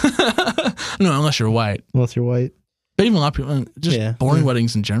 No, unless you're white. Unless you're white. But even a lot of people, just boring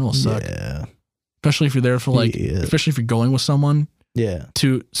weddings in general suck. Yeah. Especially if you're there for especially if you're going with someone. Yeah.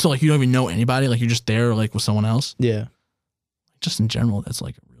 So like you don't even know anybody. Like you're just there like with someone else. Yeah. Just in general, that's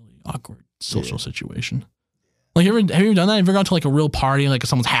like a really awkward social situation. Like, have you ever done that? Have you ever gone to like a real party, like at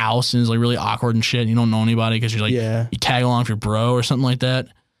someone's house, and it's like really awkward and shit, and you don't know anybody because you're like, you tag along with your bro or something like that?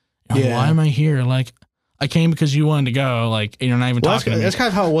 Why am I here? Like, I came because you wanted to go, like, and you're not even talking to me. That's kind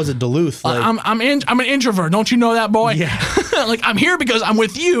of how it was at Duluth. Like, I'm an introvert. Don't you know that, boy? Yeah. Like, I'm here because I'm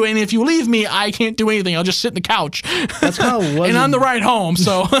with you, and if you leave me, I can't do anything. I'll just sit in the couch. That's kind of and on the ride home,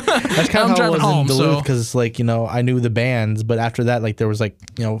 so that's kind of how it was in Duluth because, like, I knew the bands, but after that, like, there was like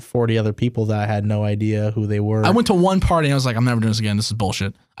 40 other people that I had no idea who they were. I went to one party and I was like, I'm never doing this again. This is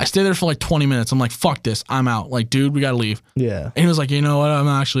bullshit. I stayed there for like 20 minutes. I'm like, fuck this. I'm out. Like, dude, we gotta leave. Yeah. And he was like, you know what? I'm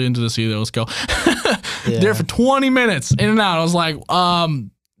not actually into this either. Let's go. There for 20 minutes, in and out. I was like, and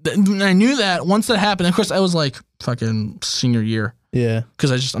I knew that once that happened. Of course, I was like fucking senior year. Yeah.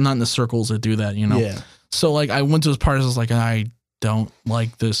 Because I'm not in the circles that do that, Yeah. So like, I went to his parties. I was like, I don't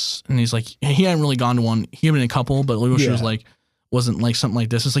like this. And he's like, he hadn't really gone to one. He had been in a couple, but she was like, wasn't like something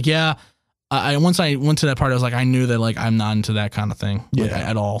like this. It's like, yeah. Once I went to that party, I was like, I knew that like I'm not into that kind of thing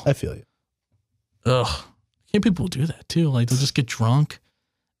at all. I feel you. Ugh. Can't people do that too? Like they'll just get drunk.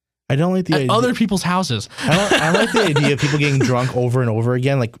 I don't like the idea. Other people's houses. I like the idea of people getting drunk over and over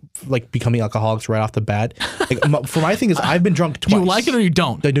again, like becoming alcoholics right off the bat. Like, for my thing is, I've been drunk twice. Do you like it or you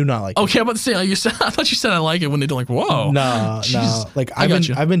don't? I do not like it. Okay, I'm about to say, I thought you said I like it when they do. Like, whoa. No. Like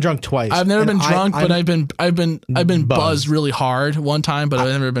I've been drunk twice. I've never been drunk, but I've been buzzed really hard one time, but I've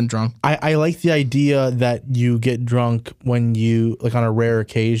never been drunk. I like the idea that you get drunk when you like on a rare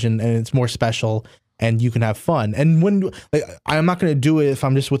occasion and it's more special. And you can have fun. And when I'm not going to do it if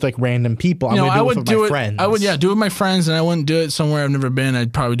I'm just with like random people. I'm going to do it with my friends. I would, do it with my friends, and I wouldn't do it somewhere I've never been.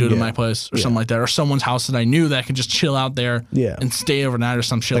 I'd probably do it at my place or something like that, or someone's house that I knew that I could just chill out there and stay overnight or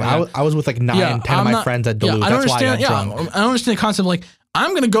some shit like that. I was with like 9, 10 of my friends at Duluth. That's why I got drunk. I don't understand the concept of like, I'm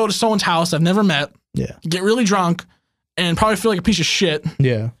going to go to someone's house I've never met, get really drunk, and probably feel like a piece of shit.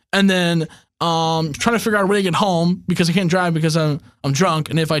 Yeah. And then trying to figure out a way to get home because I can't drive because I'm drunk,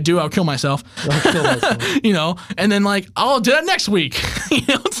 and if I do, I'll kill myself. And then like I'll do that next week.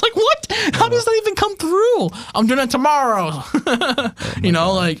 It's like, what? How does that even come through? I'm doing it tomorrow.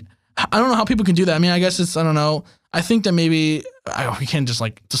 Like I don't know how people can do that. I mean, I guess I don't know. I think that maybe we can't just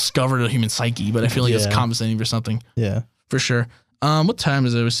like discover the human psyche, but I feel like it's compensating for something. Yeah, for sure. What time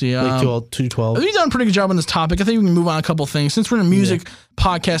is it? We see. Like 2:12. We've done a pretty good job on this topic. I think we can move on a couple of things. Since we're in a music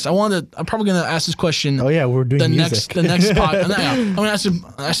podcast, I'm probably going to ask this question. Oh yeah, we're doing music. The next podcast. I'm going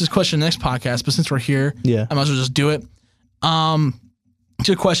to ask this question next podcast. But since we're here, I might as well just do it.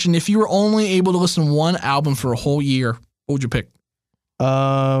 To a question: if you were only able to listen to one album for a whole year, what would you pick?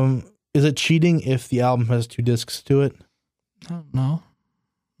 Is it cheating if the album has 2 discs to it? No.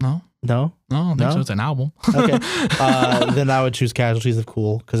 No, I don't think so. It's an album. Okay. Then I would choose Casualties of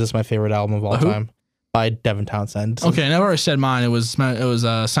Cool because it's my favorite album of all time by Devin Townsend. Okay, and I've already said mine. It was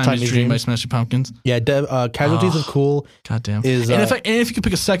Siamese Dream by Smashing Pumpkins. Yeah, Casualties of Cool. Goddamn. Is and if you could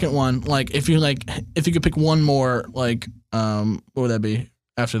pick a second one, like if you could pick one more, like what would that be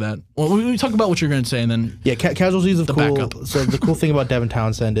after that? Well, we talk about what you're going to say, and then Casualties of Cool. Backup. So the cool thing about Devin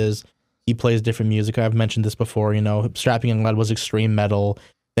Townsend is he plays different music. I've mentioned this before. You know, Strapping Young Lad was extreme metal.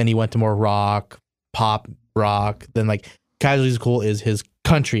 Then he went to more rock, pop rock. Then like Casualties Cool is his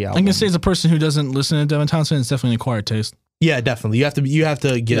country album. I can say as a person who doesn't listen to Devin Townsend, it's definitely an acquired taste. Yeah, definitely. You have to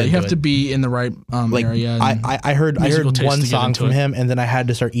get. Yeah, you have to be in the right area. I heard one song from him, and then I had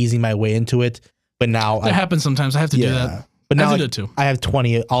to start easing my way into it. But now that happens sometimes. I have to do that. But now I have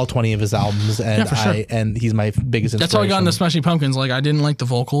all 20 of his albums, and and he's my biggest inspiration. That's how I got into Smashing Pumpkins. Like, I didn't like the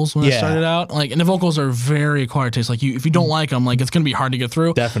vocals when I started out. Like, and the vocals are very acquired taste. Like, if you don't like them, like, it's gonna be hard to get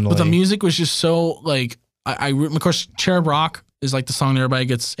through. Definitely. But the music was just so like of course, Cherub Rock is like the song that everybody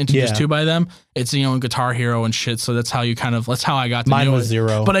gets introduced to by them. It's, you know, Guitar Hero and shit. So that's how I got to Mine was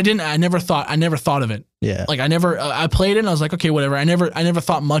Zero. But I never thought of it. Yeah. Like I played it and I was like, okay, whatever. I never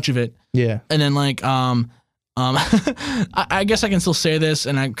thought much of it. Yeah. And then like, I guess I can still say this,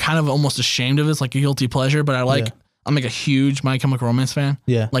 and I'm kind of almost ashamed of it. It's like a guilty pleasure, but I'm like a huge My Chemical Romance fan.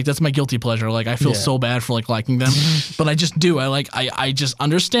 Yeah. Like that's my guilty pleasure. Like I feel so bad for like liking them, but I just do. I just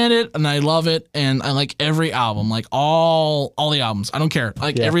understand it and I love it, and I like every album, like all the albums. I don't care. I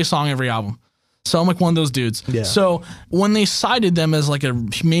like every song, every album. So I'm like one of those dudes. Yeah. So when they cited them as like a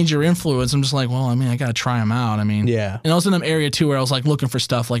major influence, I'm just like, well, I mean, I gotta try them out. I mean, And I was in an area too where I was like looking for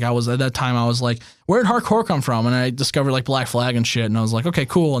stuff. Like I was at that time, I was like, where did hardcore come from? And I discovered like Black Flag and shit. And I was like, okay,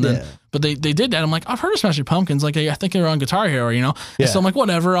 cool. And then, but they did that. I'm like, I've heard of Smashing Pumpkins. Like I think they're on Guitar Hero, you know. And so I'm like,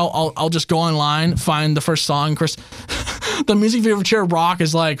 whatever. I'll just go online, find the first song. Of course, the music video for Cherub Rock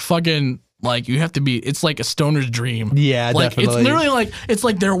is like fucking. Like you have to be, it's like a stoner's dream. Yeah, like definitely. it's literally like it's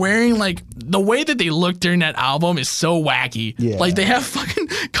like they're wearing like the way that they look during that album is so wacky. Yeah. Like they have fucking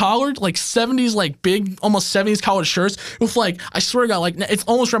collared like 70s like big almost 70s collared shirts with like I swear to God like it's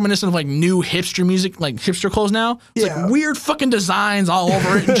almost reminiscent of like new hipster music like hipster clothes now. It's like weird fucking designs all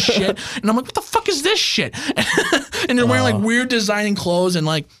over it and shit. And I'm like, what the fuck is this shit? And they're wearing like weird designing clothes and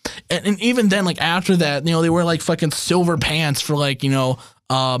like and even then like after that you know they wear like fucking silver pants for like you know.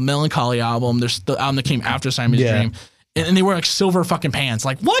 Melancholy album. There's the album that came after Simon's Dream. And they wear like silver fucking pants.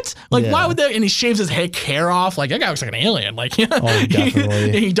 Like what? Like why would that? And he shaves his hair off. Like that guy looks like an alien. Like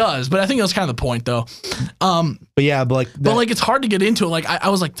definitely. he does. But I think that was kind of the point though. But it's hard to get into it. Like I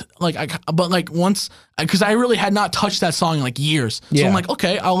was but like once because I really had not touched that song in like years. So I'm like,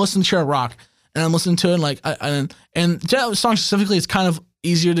 okay, I'll listen to Cherub Rock, and I'm listening to it. And like and that song specifically, it's kind of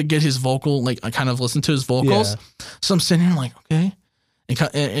easier to get his vocal. Like I kind of listen to his vocals. So I'm sitting here like, okay. And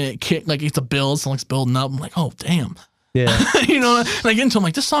it kicked like it's a build, so it's building up. I'm like, oh damn, you know. And I get into, I'm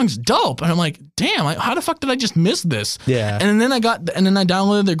like, this song's dope, and I'm like, damn, how the fuck did I just miss this? Yeah. And then I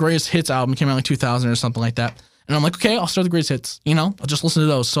downloaded the Greatest Hits album, came out in like 2000 or something like that, and I'm like, okay, I'll start the Greatest Hits. You know, I'll just listen to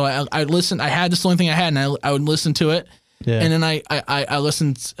those. So I listened. I had this the only thing I had, and I would listen to it. Yeah. And then I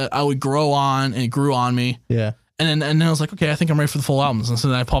listened. I would grow on, and it grew on me. Yeah. And then I was like, okay, I think I'm ready for the full albums. And so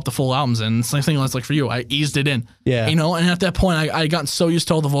then I popped the full albums in. Same thing was like for you. I eased it in. Yeah. You know, and at that point, I gotten so used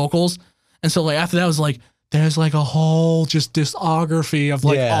to all the vocals. And so like after that, I was like, there's like a whole just discography of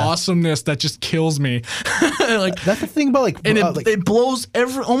like awesomeness that just kills me. Like that's the thing about like, and it blows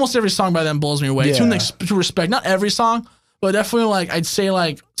almost every song by them blows me away. To respect, not every song, but definitely like I'd say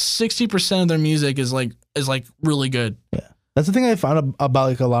like 60% of their music is like really good. Yeah. That's the thing I found about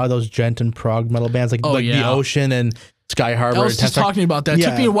like a lot of those gent and prog metal bands, like The Ocean and Sky Harbor. I was just talking about that. It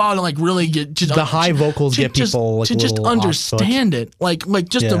took me a while to like really get the high vocals get people like to just understand it, like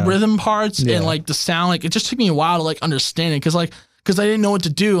just the rhythm parts and like the sound. Like it just took me a while to like understand it because I didn't know what to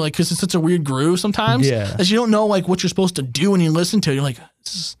do, like because it's such a weird groove sometimes. Yeah, as you don't know like what you're supposed to do when you listen to it. You're like,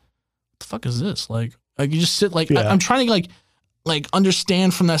 what the fuck is this? Like you just sit like I'm trying to like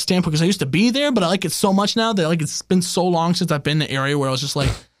understand from that standpoint because I used to be there, but I like it so much now that like it's been so long since I've been in the area where I was just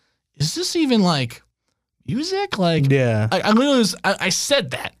like, is this even like music? Like, I literally I said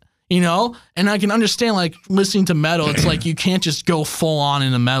that, you know, and I can understand like listening to metal. It's like you can't just go full on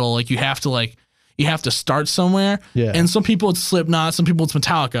into metal. Like you have to start somewhere. Yeah. And some people it's Slipknot, some people it's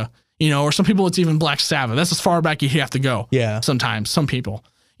Metallica, you know, or some people it's even Black Sabbath. That's as far back you have to go. Yeah. Sometimes some people,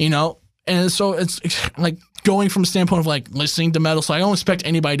 you know, and so it's like going from a standpoint of like listening to metal. So I don't expect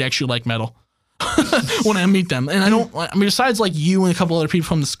anybody to actually like metal when I meet them. And I mean, besides like you and a couple other people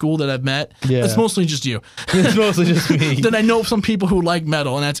from the school that I've met, it's mostly just you. It's mostly just me. Then I know some people who like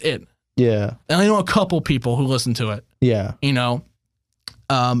metal and that's it. Yeah. And I know a couple people who listen to it. Yeah. You know,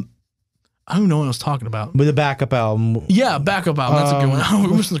 I don't know what I was talking about. With the backup album. Yeah, backup album. That's a good one.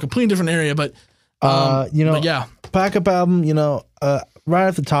 We're in a completely different area, but you know, but yeah. Backup album, you know, right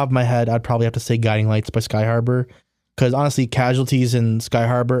off the top of my head, I'd probably have to say Guiding Lights by Sky Harbor. Because honestly, Casualties and Sky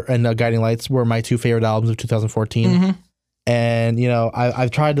Harbor and Guiding Lights were my two favorite albums of 2014. Mm-hmm. And, you know,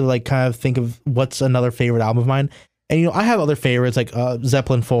 I've tried to like kind of think of what's another favorite album of mine. And I have other favorites like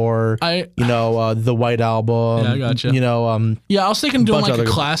Zeppelin 4. The White Album. Yeah, I gotcha. I was thinking doing like a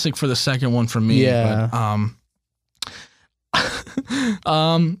classic for the second one for me. Yeah.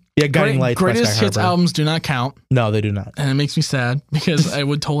 Guiding Lights. Greatest hits albums do not count. No, they do not. And it makes me sad because I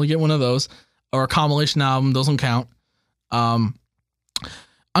would totally get one of those, or a compilation album. Those don't count.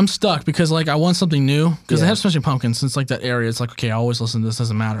 I'm stuck because like I want something new because I have Smashing Pumpkins since like that area. It's like, okay, I always listen to this,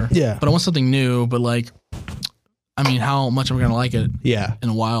 doesn't matter. Yeah. But I want something new, but like, I mean, how much am I going to like it in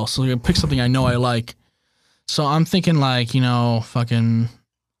a while? So I'm going to pick something I know I like. So I'm thinking like, fucking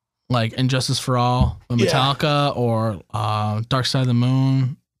like Injustice for All, Metallica, or Dark Side of the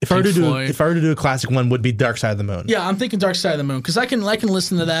Moon. If I were to do a classic one, would be Dark Side of the Moon. Yeah, I'm thinking Dark Side of the Moon because I can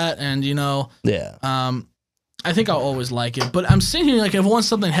listen to that and I think I'll always like it. But I'm sitting here like if I want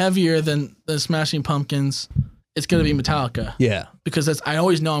something heavier than the Smashing Pumpkins, it's gonna be Metallica. Yeah, because I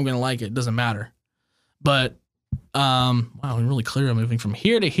always know I'm gonna like it. It doesn't matter. But wow, we're really clear moving from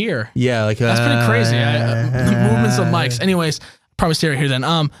here to here. Yeah, like that's pretty crazy. The movements of mics. Anyways, probably stay right here then.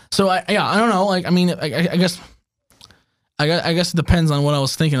 So I don't know. Like I mean, I guess it depends on what I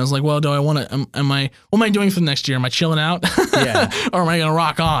was thinking. I was like, well, do I want to? What am I doing for the next year? Am I chilling out? Yeah. Or am I gonna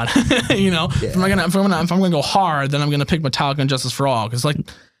rock on? Yeah. If I'm gonna go hard, then I'm gonna pick Metallica and Justice for All because like,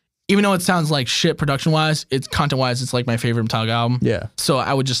 even though it sounds like shit production wise, it's content wise, it's like my favorite Metallica album. Yeah. So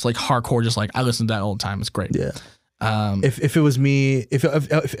I would just like hardcore, just like I listen to that all the time. It's great. Yeah. If it was me, if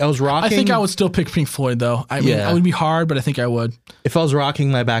I was rocking, I think I would still pick Pink Floyd though. I mean, I would be hard, but I think I would. If I was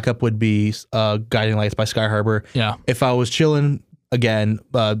rocking, my backup would be Guiding Lights by Sky Harbor. Yeah. If I was chilling, again,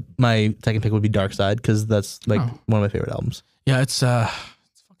 my second pick would be Dark Side because that's like one of my favorite albums. Yeah, it's fucking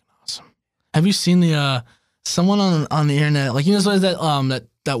awesome. Have you seen the someone on the internet like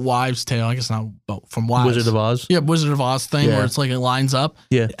that Wives' Tale? I guess not from Wives. Wizard of Oz. Yeah, Wizard of Oz thing where it's like it lines up.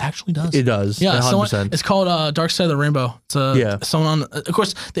 Yeah, it actually does. It does. Yeah, 100%. It's called Dark Side of the Rainbow. It's someone on. Of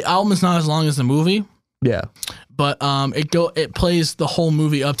course, the album is not as long as the movie. Yeah, but it plays the whole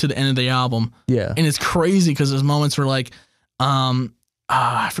movie up to the end of the album. Yeah, and it's crazy because there's moments where like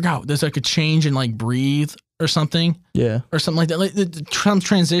I forgot. There's like a change in like Breathe or something. Yeah, or something like that. Like the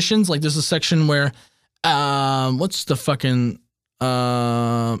transitions. Like there's a section where what's the fucking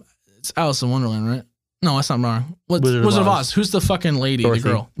it's Alice in Wonderland, right? No, that's not wrong. Wizard of Oz. Who's the fucking lady? Dorothy. The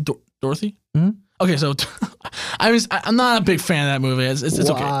girl? Dorothy? Mm-hmm. Okay, so I'm not a big fan of that movie. It's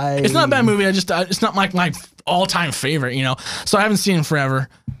okay. It's not a bad movie. It's not my all time favorite, So I haven't seen it forever.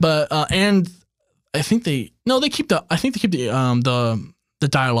 But and I think they keep the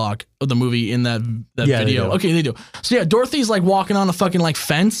dialogue of the movie in that video. Okay, they do. So yeah, Dorothy's like walking on a fucking like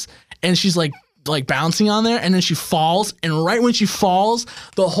fence, and she's like bouncing on there, and then she falls, and right when she falls,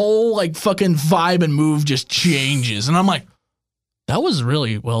 the whole like fucking vibe and move just changes, and I'm like, that was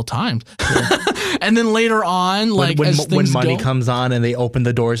really well timed. Yeah. And then later on, like when money comes on and they open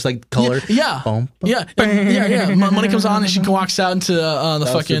the doors, like color, money comes on and she walks out into the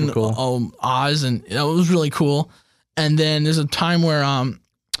fucking Oz, and it was really cool. And then there's a time where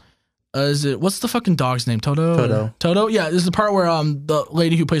what's the fucking dog's name? Toto? Toto? Yeah, there's the part where the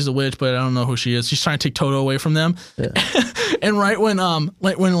lady who plays the witch, but I don't know who she is. She's trying to take Toto away from them. Yeah. And right when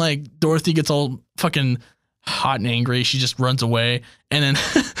when Dorothy gets all fucking hot and angry, she just runs away. And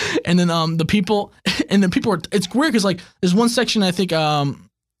then the people are, it's weird because like there's one section I think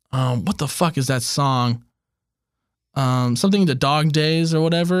what the fuck is that song? Something the Dog Days or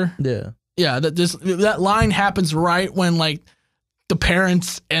whatever. Yeah. Yeah, that line happens right when like the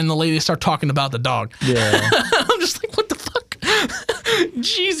parents and the lady start talking about the dog. Yeah. I'm just like, what the fuck?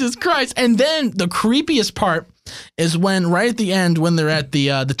 Jesus Christ. And then the creepiest part is when right at the end when they're at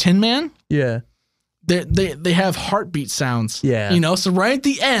the Tin Man. Yeah. They have heartbeat sounds. Yeah. So right at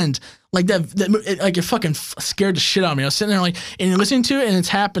the end, like it fucking scared the shit out of me. I was sitting there like, and you're listening to it and it's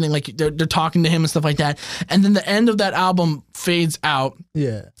happening. Like they're talking to him and stuff like that. And then the end of that album fades out.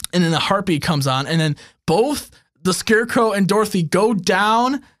 Yeah. And then the heartbeat comes on, and then both the Scarecrow and Dorothy go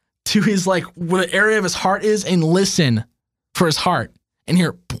down to his like where the area of his heart is and listen for his heart and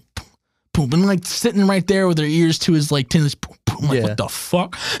hear boom, boom, boom, and like sitting right there with their ears to his like tin. Boom, boom. I'm like, what the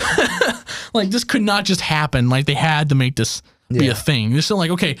fuck? Like this could not just happen. Like they had to make this be a thing. You're still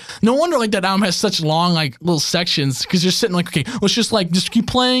like, okay, no wonder like that album has such long like little sections because you're sitting like, okay, let's just keep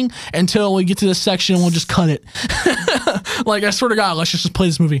playing until we get to this section and we'll just cut it. Like I swear to God, let's just play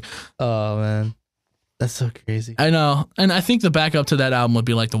this movie. Oh man, that's so crazy. I know, and I think the backup to that album would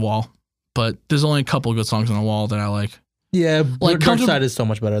be like The Wall, but there's only a couple of good songs on The Wall that I like. Yeah, like Dark Side is so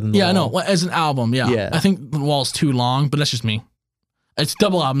much better than The Wall. I know. As an album, yeah. I think The Wall's too long, but that's just me. It's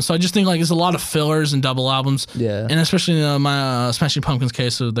double albums, so I just think like there's a lot of fillers in double albums. Yeah, and especially in my Smashing Pumpkins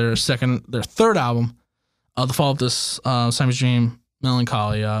case of their third album, The follow up this Simon's Dream,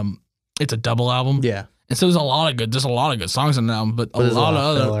 Melancholy. It's a double album. Yeah. And so there's a lot of good songs on the album, but a lot of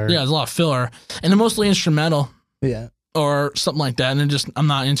other filler. Yeah, there's a lot of filler, and they're mostly instrumental. Yeah. Or something like that, and I'm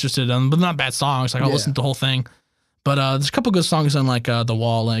not interested in them, but not bad songs. Like I'll listen to the whole thing. But there's a couple good songs on like The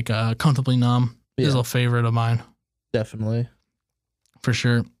Wall, like Comfortably Numb is a favorite of mine. Definitely. For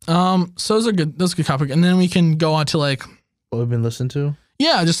sure. So those are good. Those are good topic. And then we can go on to like what we've been listening to.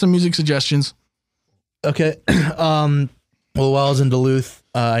 Yeah, just some music suggestions. Okay. Well, while I was in Duluth,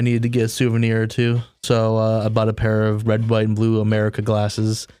 I needed to get a souvenir or two, so I bought a pair of red, white, and blue America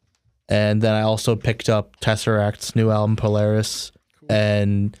glasses, and then I also picked up Tesseract's new album Polaris,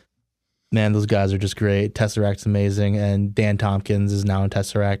 and man, those guys are just great. Tesseract's amazing, and Dan Tompkins is now in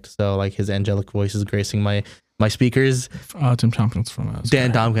Tesseract, so like his angelic voice is gracing my speakers. Tim Tompkins from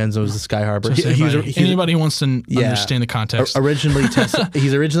Dan Tompkins was the Sky Harbor. Anybody who wants to understand the context.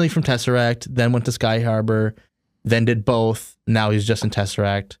 He's originally from Tesseract, then went to Sky Harbor, then did both. Now he's just in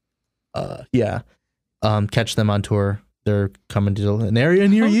Tesseract. Catch them on tour. They're coming to an area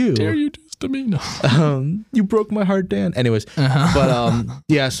near you. Dare you do this to me? No. You broke my heart, Dan. Anyways,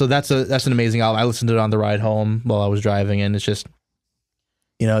 but so that's an amazing album. I listened to it on the ride home while I was driving, and it's just,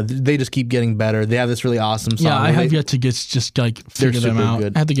 they just keep getting better. They have this really awesome song. Yeah, I have yet to figure them out.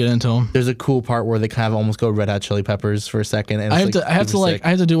 Good. I have to get into them. There's a cool part where they kind of almost go Red Hot Chili Peppers for a second. And I have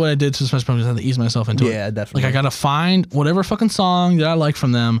to do what I did to Smash Pumpkins. I have to ease myself into it. Yeah, definitely. Like I gotta find whatever fucking song that I like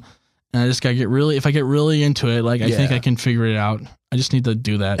from them, and I just gotta if I get really into it, I think I can figure it out. I just need to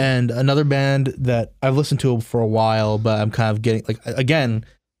do that. And another band that I've listened to for a while, but I'm kind of getting again,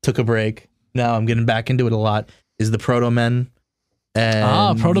 took a break. Now I'm getting back into it a lot, is the Proto Men.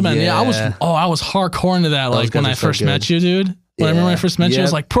 Proto Men. Yeah, I was hardcore into that. When I first met you, dude. When I remember when I first met you, I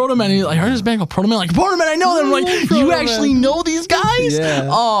was like, Proto Men. I heard this band called Proto Men. Like, Proto Men, I know them. I'm like, you actually know these guys? Yeah.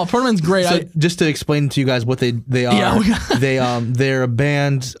 Oh, Proto Men's great. So just to explain to you guys what they are, they're a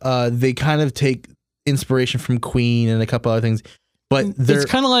band. They kind of take inspiration from Queen and a couple other things. But it's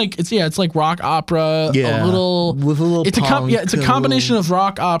kind of like it's like rock opera, a little it's punk, it's a combination of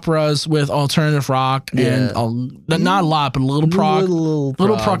rock operas with alternative rock and not a lot, but a little prog,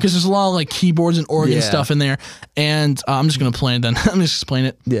 because there's a lot of like keyboards and organ stuff in there. And I'm just gonna play it then. I'm just explain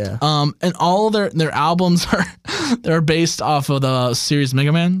it. Yeah. And all of their albums they're based off of the series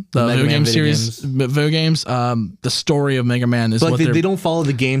Mega Man, the video game series, video games. The story of Mega Man is what they don't follow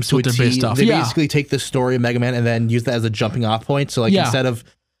the games to a T. They basically take the story of Mega Man and then use that as a jumping off point. So instead of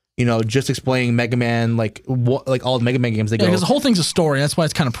just explaining Mega Man like all the Mega Man games, they go because the whole thing's a story. That's why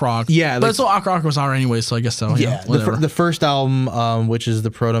it's kind of prog. Yeah, but it's all operas are anyway. So I guess so. Yeah, the first album, which is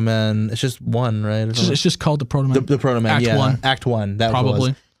the Proto Men, it's just one, right? It's just called the Proto Men. The Proto Men, Act 1. That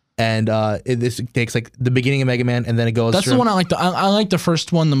probably. And this takes like the beginning of Mega Man, and then it goes. That's the one I like. I like the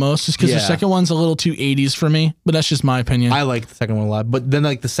first one the most, just because the second one's a little too 80s for me. But that's just my opinion. I like the second one a lot, but then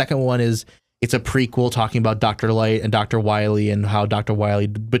the second one it's a prequel talking about Dr. Light and Dr. Wily and how Dr. Wily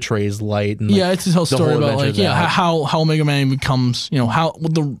betrays Light. And it's his whole story about how Mega Man becomes, how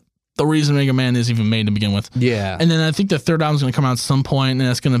the reason Mega Man is even made to begin with. Yeah. And then I think the third album's going to come out at some point, and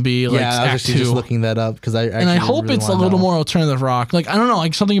it's going to be like I was just looking that up because I hope really it's a little more alternative rock. Like I don't know,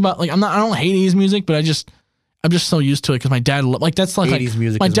 like something about I don't hate 80s music, but I'm just so used to it because my dad that's like 80s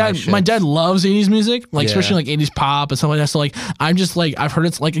music. My dad loves 80s music, especially like 80s pop and stuff like that. So I'm just I've heard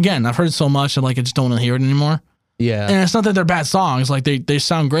I've heard it so much that I just don't want to hear it anymore. Yeah. And it's not that they're bad songs. Like they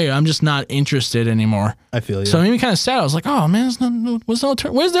sound great. I'm just not interested anymore. I feel you. So it made me kind of sad. I was like, oh man, where's the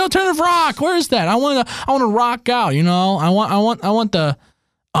alternative rock? Where is that? I want to rock out. I want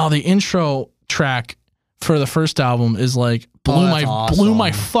the intro track for the first album is blew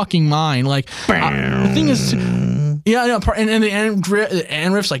my fucking mind. The thing is, and the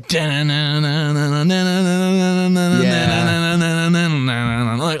end riff's like,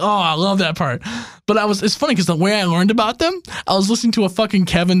 like, oh, I love that part. But it's funny because the way I learned about them, I was listening to a fucking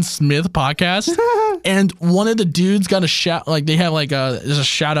Kevin Smith podcast, and one of the dudes got a shout. Like they have there's a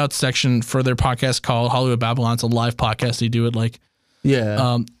shout out section for their podcast called Hollywood Babylon. It's a live podcast. They do it with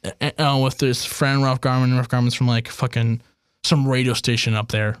this friend Ralph Garman. Ralph Garman's from fucking some radio station up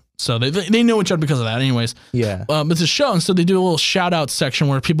there. So they know each other because of that anyways. Yeah. But it's a show, and so they do a little shout out section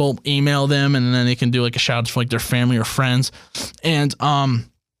where people email them, and then they can do a shout out for their family or friends. And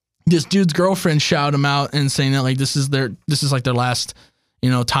this dude's girlfriend shouted him out and saying that this is their last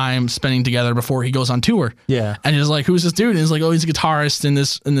time spending together before he goes on tour. Yeah. And he's like, who's this dude? And he's like, oh, he's a guitarist in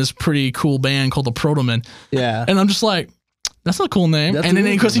this pretty cool band called the Proto Men. Yeah. And I'm just like, that's a cool name. And then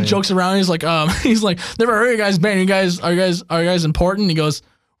because he jokes around, he's like, never heard of your guys' band. Are you guys important? He goes,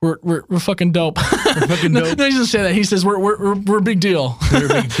 we're fucking dope. We're fucking dope. No, he doesn't say that. He says we're a big deal. We're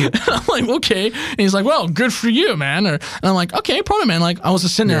a big deal. I'm like, okay. And he's like, well, good for you, man. And I'm like, okay, Proto Man. Like, I was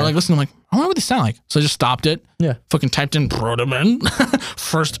just sitting there, like, listening. I'm like, I wonder what they sound like. So I just stopped it. Yeah. Fucking typed in Proto Man,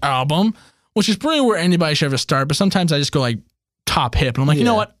 first album, which is pretty where anybody should ever start. But sometimes I just go like top hip, and I'm like, you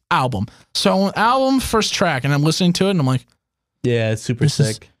know what, album. So album, first track, and I'm listening to it, and I'm like, yeah, it's super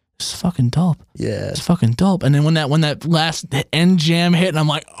sick. It's fucking dope. Yeah, it's fucking dope. And then when that last end jam hit, and I'm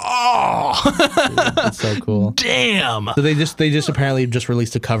like, oh, that's so cool. Damn. So they just apparently just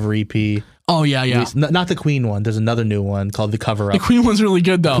released a cover EP. Oh yeah. Not the Queen one. There's another new one called The Cover Up. The Queen one's really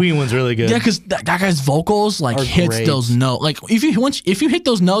good though. The Queen one's really good. Yeah, because that guy's vocals like hits those notes. Like if you hit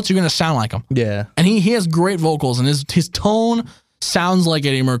those notes, you're gonna sound like him. Yeah. And he has great vocals, and his tone sounds like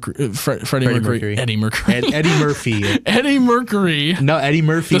Eddie Mercury. Freddie Mercury. Eddie Mercury. Eddie Murphy. Eddie Mercury. No, Eddie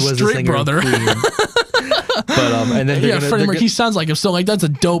Murphy was the singer brother. of Queen. But and then Freddie Mercury. He sounds like him. So like that's a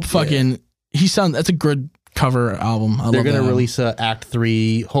dope fucking. Yeah. That's a good cover album. They're gonna release Act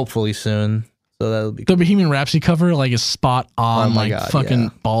 3 hopefully soon. So that'll be the Bohemian Rhapsody cover like is spot on. Oh my God,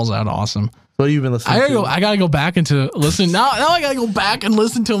 fucking balls out awesome. What have you been listening to? I gotta go back into listen. Now I gotta go back and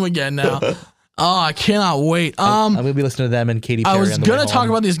listen to them again now. Oh, I cannot wait. I'm gonna be listening to them and Katy Perry. I was gonna talk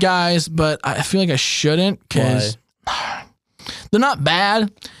about these guys, but I feel like I shouldn't because they're not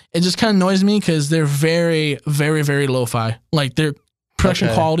bad. It just kind of annoys me because they're very, very, very lo-fi. Like their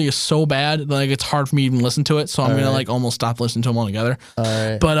production quality is so bad that like it's hard for me to even listen to it. So I'm gonna like almost stop listening to them altogether. All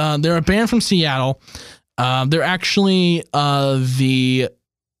right. But they're a band from Seattle. They're actually the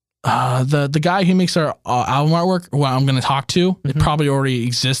guy who makes our album artwork, who I'm going to talk to, it probably already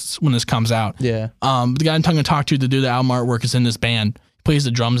exists when this comes out. Yeah. The guy I'm going to talk to do the album artwork is in this band. He plays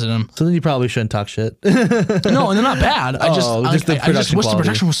the drums in them. So then you probably shouldn't talk shit. No, and they're not bad. I just wish the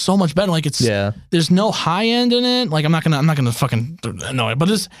production was so much better. Like there's no high end in it. Like I'm not gonna fucking annoy it,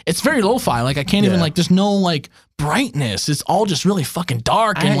 but it's very lo-fi. Like I can't even like there's no like brightness. It's all just really fucking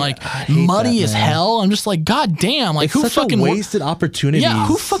dark and like muddy as hell. I'm just like, God damn, like who fucking wasted opportunity? Yeah,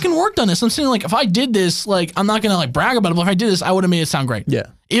 who fucking worked on this? I'm saying like if I did this, like I'm not gonna like brag about it, but if I did this, I would have made it sound great. Yeah.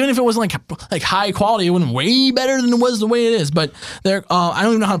 Even if it wasn't like high quality, it wouldn't way better than it was the way it is. But they're I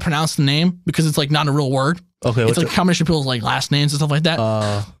don't even know how to pronounce the name because it's like not a real word. Okay. It's like a combination of people's like last names and stuff like that.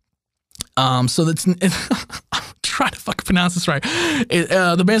 So that's I'm trying to fucking pronounce this right.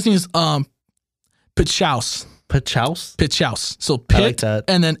 The band's name is Pitchouse. Pitchouse? Pitchouse. So Pit I like that.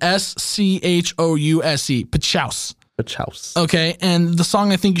 And then SCHOUSE. Pitchouse. Pitchouse. Okay, and the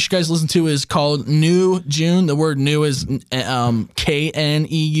song I think you should guys listen to is called New June. The word new is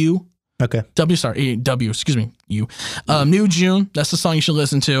KNEU. Okay. U. New June. That's the song you should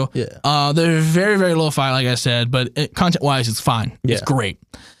listen to. Yeah. They're very, very lo-fi, like I said, but content-wise, it's fine. Yeah. It's great.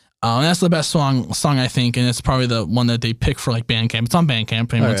 And that's the best song I think, and it's probably the one that they pick for like Bandcamp. It's on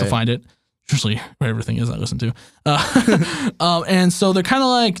Bandcamp. Anyone wants to find it. Usually where everything is I listen to. And so they're kind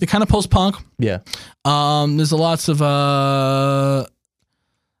of post-punk. Yeah. There's lots of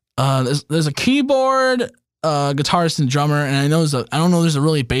there's a keyboard, guitarist and drummer, and I don't know there's a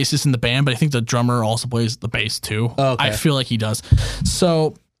really bassist in the band, but I think the drummer also plays the bass too. Oh, okay. I feel like he does.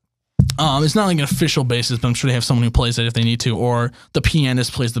 So it's not like an official bassist, but I'm sure they have someone who plays it if they need to, or the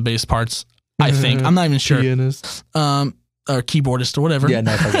pianist plays the bass parts. I think. I'm not even sure. Pianist. Or keyboardist or whatever. Yeah,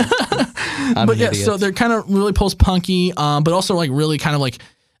 no, but yeah, so they're kind of really post-punky, but also like really kind of like,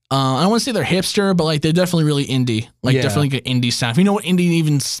 I don't want to say they're hipster, but like they're definitely really indie, like definitely like an indie sound. If you know what indie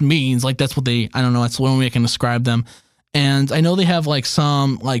even means, like that's what I don't know, that's the one way I can describe them. And I know they have like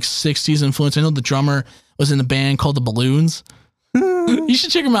some like 60s influence. I know the drummer was in a band called the Balloons. You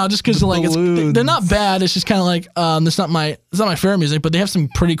should check them out just because like they're not bad. It's just kind of like it's not my favorite music, but they have some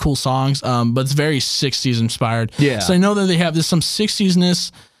pretty cool songs. But it's very 60s inspired. Yeah. So I know that there's some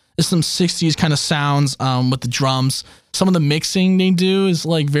 60s-ness, there's some 60s kind of sounds with the drums. Some of the mixing they do is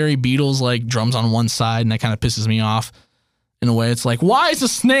like very Beatles, like drums on one side, and that kind of pisses me off. In a way, it's like, why is the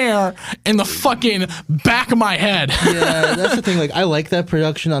snare in the fucking back of my head? Yeah, that's the thing. Like, I like that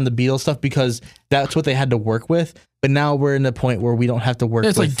production on the Beatles stuff because that's what they had to work with. But now we're in a point where we don't have to work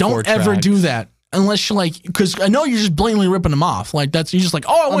with. It's like, don't ever do that unless you're like, because I know you're just blatantly ripping them off. Like you're just like,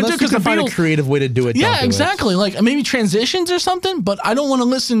 oh, I want to do it because the Beatles. Find a creative way to do it. Yeah, exactly. Like maybe transitions or something. But I don't want to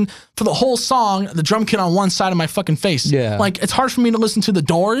listen for the whole song. The drum kit on one side of my fucking face. Yeah, like it's hard for me to listen to the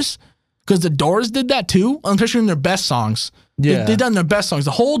Doors because the Doors did that too, especially in their best songs. Yeah. They done their best songs.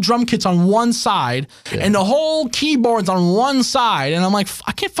 The whole drum kit's on one side and the whole keyboard's on one side. And I'm like,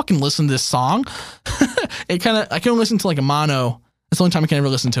 I can't fucking listen to this song. I can listen to like a mono. That's the only time I can ever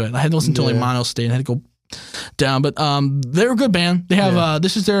listen to it. I had to listen to like mono state. I had to go down. But they're a good band. They have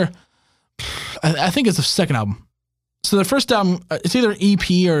this is their I think it's the second album. So the first album, it's either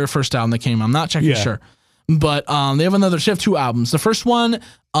EP or first album that came. I'm not checking sure, but they have 2 albums. The first one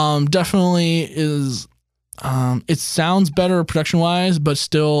definitely is. It sounds better production wise, but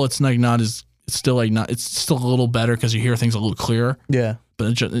still, it's still a little better because you hear things a little clearer. Yeah.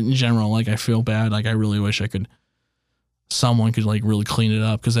 But in general, like I feel bad. Like I really wish someone could like really clean it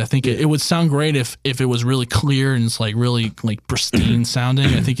up because I think it would sound great if it was really clear and it's like really like pristine sounding.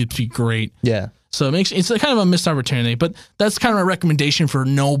 I think it'd be great. Yeah. So it's a kind of a missed opportunity, but that's kind of a recommendation for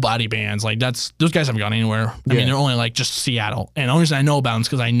nobody bands. Like those guys haven't gone anywhere. I mean, they're only like just Seattle. And the only reason I know about them is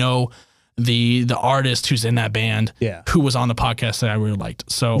because I know the artist who's in that band who was on the podcast that I really liked.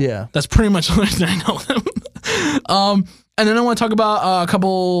 So that's pretty much the reason I know them. And then I want to talk about a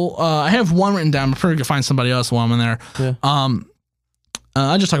couple, I have one written down. I'm sure you can find somebody else while I'm in there. Yeah.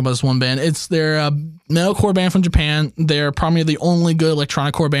 I just talk about this one band. They're a metalcore band from Japan. They're probably the only good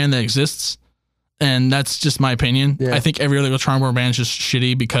electronic core band that exists. And that's just my opinion. Yeah. I think every other electronic core band is just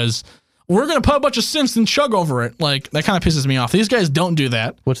shitty because we're going to put a bunch of synths and chug over it. Like, that kind of pisses me off. These guys don't do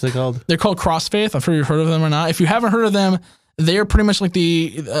that. What's they called? They're called Crossfaith. I'm sure you've heard of them or not. If you haven't heard of them, they're pretty much like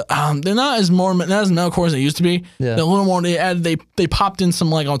they're not as metalcore as they used to be. Yeah. They're a little more, they popped in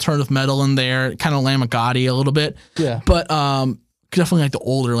some like alternative metal in there, kind of Lamb of God-y a little bit. Yeah. But definitely like the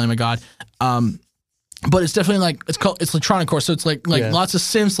older Lamb of God. But it's definitely like it's electronic core, so it's like lots of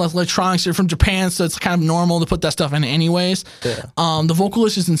synths, lots of electronics. They're from Japan, so it's kind of normal to put that stuff in anyways. Yeah. The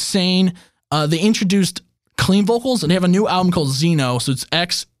vocalist is insane. They introduced clean vocals, and they have a new album called Xeno, so it's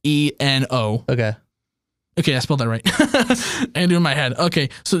Xeno. Okay, I spelled that right. I do in my head. Okay,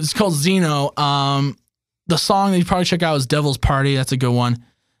 so it's called Xeno. The song that you probably check out is Devil's Party. That's a good one.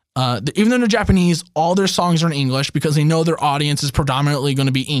 Even though they're Japanese, all their songs are in English because they know their audience is predominantly going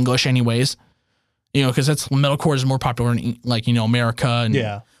to be English anyways. You know, because metalcore is more popular in like, you know, America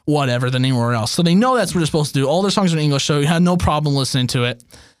and whatever than anywhere else. So they know that's what they're supposed to do. All their songs are in English, so you had no problem listening to it.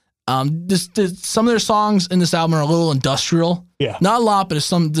 Some of their songs in this album are a little industrial. Yeah. Not a lot, but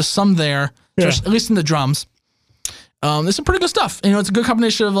there's some there. Yeah. At least in the drums. There's some pretty good stuff. You know, it's a good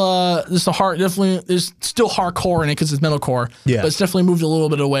combination of there's still hardcore in it because it's metalcore. Yeah. But it's definitely moved a little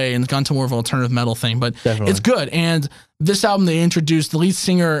bit away and gone to more of an alternative metal thing. But it's good. And this album the lead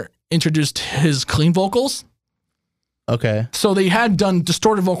singer introduced his clean vocals. Okay. So they had done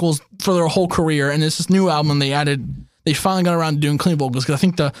distorted vocals for their whole career, and this new album they finally got around to doing clean vocals because I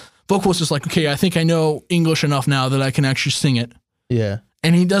think the vocalist is like, okay, I think I know English enough now that I can actually sing it. Yeah.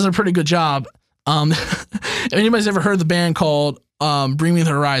 And he does a pretty good job. If anybody's ever heard the band called Bring Me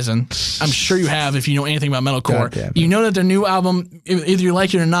the Horizon, I'm sure you have if you know anything about metalcore. You know that their new album, either you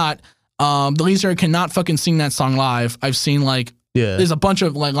like it or not, the lead singer cannot fucking sing that song live. I've seen there's a bunch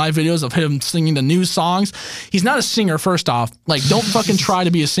of like live videos of him singing the new songs. He's not a singer, first off. Like, don't fucking try to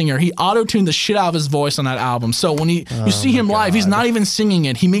be a singer. He auto-tuned the shit out of his voice on that album. So when you see him live, he's not even singing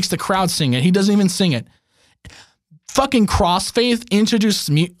it. He makes the crowd sing it. He doesn't even sing it. Fucking Crossfaith introduced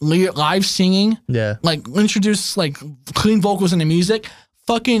live singing. Yeah. Like, introduced like clean vocals into music.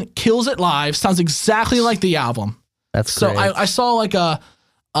 Fucking kills it live. Sounds exactly like the album. That's great. So I saw like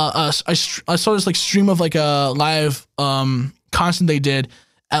I saw this like stream of like a live concert they did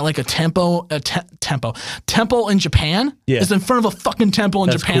at like a temple in Japan. Yeah. It's in front of a fucking temple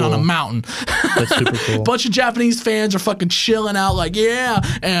in Japan on a mountain. That's super cool. Bunch of Japanese fans are fucking chilling out like, yeah.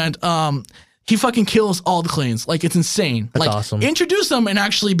 And he fucking kills all the cleans. Like, it's insane. That's like, awesome. Introduce them and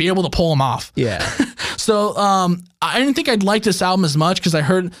actually be able to pull them off. Yeah. So I didn't think I'd like this album as much because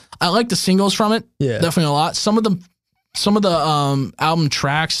I like the singles from it. Yeah. Definitely a lot. Some of the album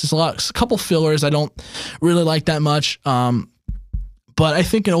tracks, there's a couple fillers I don't really like that much. But I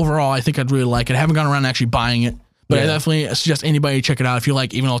think overall, I think I'd really like it. I haven't gone around actually buying it, but I definitely suggest anybody check it out if you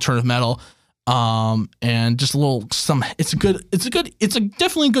like even alternative metal. And just it's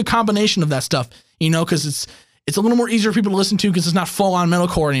definitely a good combination of that stuff, you know, because it's a little more easier for people to listen to because it's not full on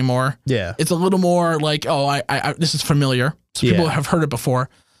metalcore anymore. Yeah. It's a little more like, this is familiar. So people have heard it before.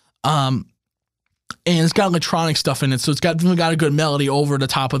 And it's got electronic stuff in it, so it's got a good melody over the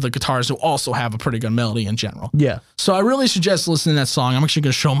top of the guitars, who also have a pretty good melody in general. Yeah. So I really suggest listening to that song. I'm actually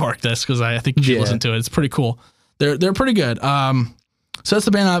going to show Mark this because I think you should listen to it. It's pretty cool. They're pretty good. So that's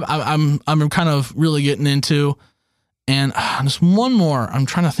the band I'm kind of really getting into. And there's one more. I'm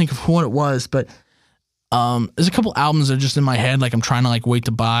trying to think of what it was, but there's a couple albums that are just in my head, like I'm trying to like wait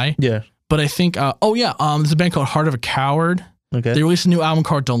to buy. Yeah. But I think there's a band called Heart of a Coward. Okay. They released a new album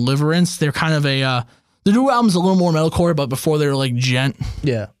called Deliverance. They're kind of the new album's a little more metalcore, but before they were like gent.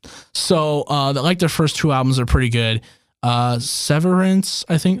 Yeah. So their first two albums are pretty good. Severance,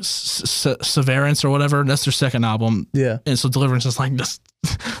 I think, Severance or whatever. That's their second album. Yeah. And so Deliverance is like this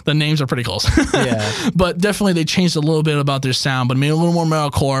the names are pretty close. Yeah. But definitely they changed a little bit about their sound, but made it a little more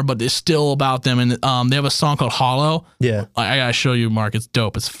metalcore, but it's still about them. And they have a song called Hollow. Yeah. I gotta show you, Mark. It's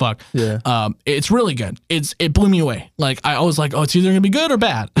dope as fuck. Yeah. It's really good. It blew me away. Like I was like, oh, it's either gonna be good or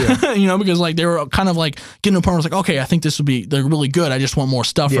bad. Yeah. You know, because like they were kind of like getting to a point where I was like, okay, I think they're really good. I just want more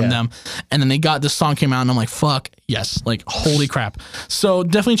stuff from them. And then this song came out and I'm like, fuck, yes. Like holy crap. So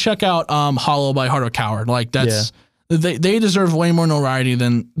definitely check out Hollow by Heart of a Coward. Like that's they deserve way more notoriety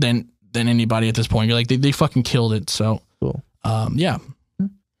than anybody at this point. You're like they fucking killed it. So cool. Yeah.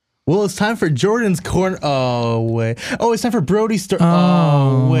 Well, it's time for Jordan's corner. Oh wait. Oh, it's time for Brody's story.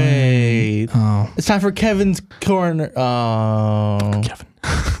 Oh wait. Oh. It's time for Kevin's corner. Oh.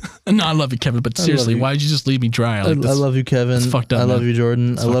 Kevin. No, I love you, Kevin. But seriously, why did you just leave me dry? Like I love you, Kevin. It's fucked up. I love you,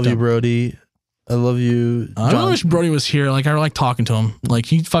 Jordan. I love you, Brody. I love you, John. I really wish Brody was here. Like I like talking to him. Like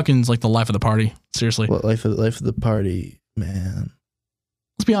he fucking's like the life of the party. Seriously. What life of the party, man.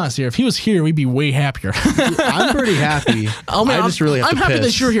 Let's be honest here. If he was here, we'd be way happier. I'm pretty happy. I'm happy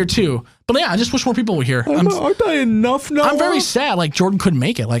that you're here too. But yeah, I just wish more people were here. Aren't I enough now? I'm very sad. Like Jordan couldn't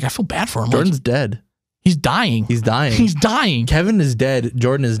make it. Like I feel bad for him. Jordan's dead. He's dying. He's dying. He's dying. Kevin is dead.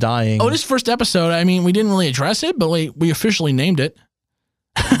 Jordan is dying. Oh, this first episode, I mean, we didn't really address it, but we officially named it.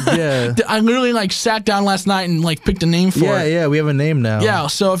 Yeah. I literally like sat down last night and like picked a name for it. Yeah, we have a name now. Yeah,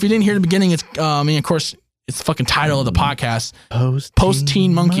 so if you didn't hear the beginning, it's I mean, of course, it's the fucking title of the podcast.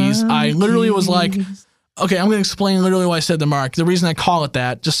 Post-teen monkeys. I literally was like, okay, I'm going to explain literally why I said the Mark. The reason I call it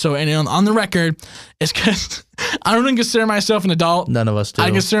that, just so anyone on the record, is because I don't even consider myself an adult. None of us do.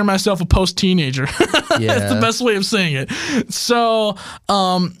 I consider myself a post-teenager. Yeah. That's the best way of saying it. So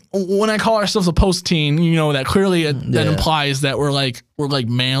when I call ourselves a post-teen, you know, that clearly that implies that we're like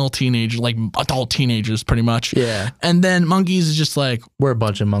male teenagers, like adult teenagers pretty much. Yeah. And then monkeys is just like, we're a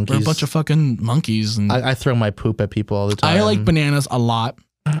bunch of monkeys. We're a bunch of fucking monkeys. And I throw my poop at people all the time. I like bananas a lot.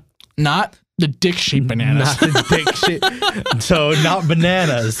 Not the dick-shaped bananas. Not the dick-shaped. So not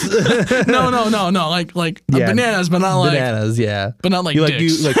bananas. No. Like bananas, but not like bananas. Yeah, but not like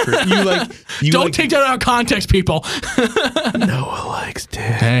dicks. You don't take that out of context, people. Noah likes dicks.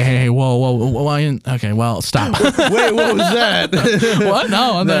 Hey, whoa. Okay, well, stop. Wait, what was that? What?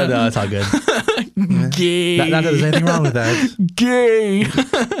 No, it's all good. Gay. Not that there's anything wrong with that. Gay.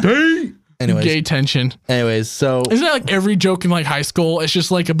 Anyways, gay tension. Anyways, so isn't that like every joke in like high school? It's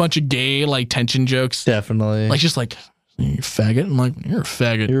just like a bunch of gay like tension jokes. Definitely. Like just like you faggot. I'm like, you're a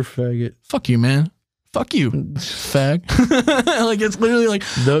faggot. You're a faggot. Fuck you, man. Fuck you, fag. Like it's literally like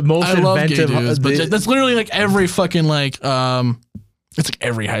the most inventive. Dudes, but that's literally like every fucking like it's like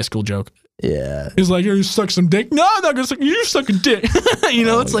every high school joke. Yeah. He's like, you suck some dick. No, I'm not gonna suck. You suck a dick. You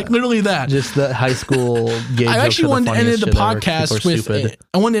know, it's like literally that. Just the high school gay jokes. I actually wanted to end the podcast with.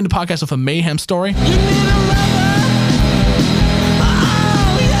 I wanted to end the podcast with a mayhem story.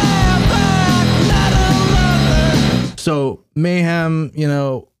 So mayhem, you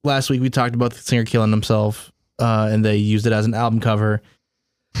know, last week we talked about the singer killing himself, and they used it as an album cover.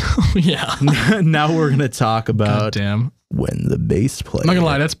 Yeah. Now we're gonna talk about. Goddamn. When the bass player. I'm not gonna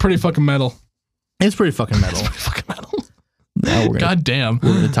lie, that's pretty fucking metal. It's pretty fucking metal. Now we're gonna,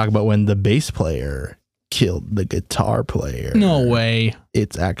 We're gonna talk about when the bass player killed the guitar player. No way.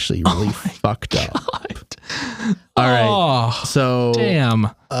 It's actually really fucked up. All right. So damn.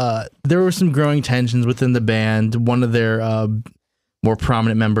 There were some growing tensions within the band. One of their more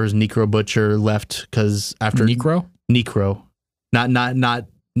prominent members, Necro Butcher, left because after Necro,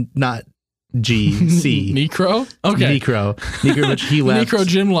 not GC. Necro? Okay. Necro, which he left. Necro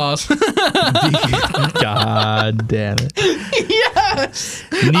gym loss. God damn it. Yes.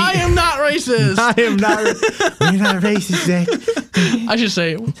 I am not racist. You're not racist, Zach. I should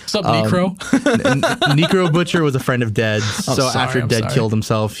say, what's up, Necro? Necro Butcher was a friend of Dead's. After Dead killed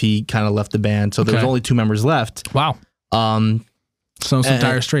himself, he kind of left the band. So there was only 2 members left. Wow. So some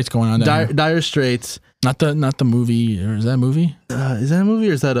Dire Straits going on there. Dire Straits. Not the movie, or is that a movie? Is that a movie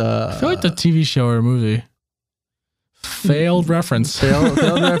or is that a... I feel like the TV show or a movie. Failed reference. Failed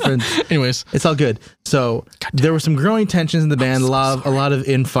reference. Anyways. It's all good. So there were some growing tensions in the band, a lot of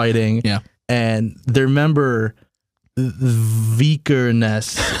infighting. Yeah. And their member,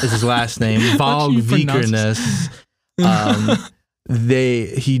 Vikernes is his last name. Vog Vikernes.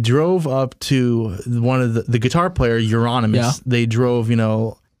 He drove up to one of the guitar player, Euronymous. Yeah. They drove, you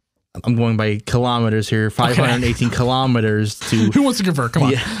know... I'm going by kilometers here. 518 kilometers to... Who wants to convert? Come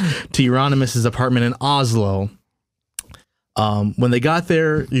on. To Euronymous' apartment in Oslo. When they got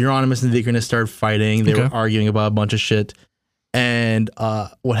there, Euronymous and Vikernes started fighting. They were arguing about a bunch of shit. And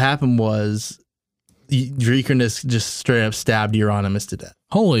what happened was Vikernes just straight up stabbed Euronymous to death.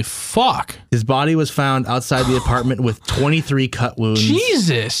 Holy fuck. His body was found outside the apartment with 23 cut wounds.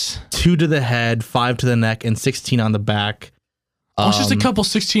 Jesus. 2 to the head, 5 to the neck, and 16 on the back. It's just a couple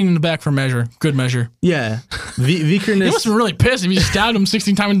 16 in the back for measure. Good measure. Yeah. He must have been really pissed if you stabbed him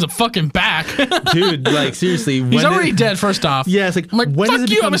 16 times in the fucking back. Dude, like, seriously. He's already dead, first off. Yeah, it's like, when fuck does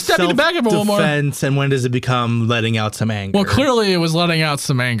it you, I'm gonna stab you in the back of one more. Self-defense, and when does it become letting out some anger? Well, clearly it was letting out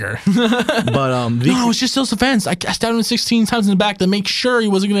some anger. But, no, it was just self-defense. I stabbed him 16 times in the back to make sure he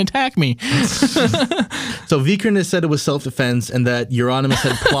wasn't going to attack me. So Vikernes said it was self-defense and that Euronymous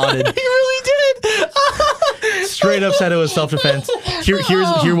had plotted. He really did. Straight up said it was self-defense.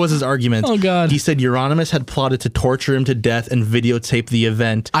 Here was his argument. Oh, God. He said Euronymous had plotted to torture him to death and videotape the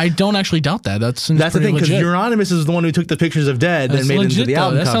event. I don't actually doubt that. That's the thing, because Euronymous is the one who took the pictures of Dead and made it into the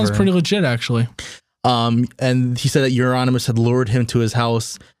album cover. That sounds pretty legit, actually. And he said that Euronymous had lured him to his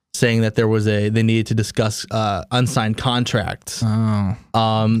house, saying that they needed to discuss unsigned contracts. Oh.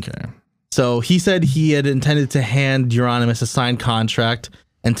 Okay. So he said he had intended to hand Euronymous a signed contract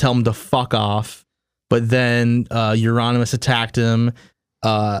and tell him to fuck off. But then Euronymous attacked him,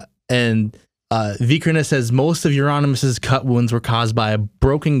 and Vikernes says most of Euronymous' cut wounds were caused by a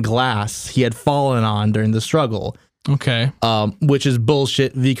broken glass he had fallen on during the struggle. Okay. Which is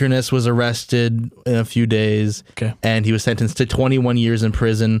bullshit. Vikernes was arrested in a few days, and he was sentenced to 21 years in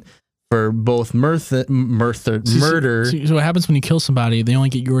prison for both murder. So what happens when you kill somebody? They only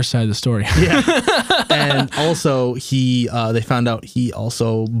get your side of the story. Yeah. And also, they found out he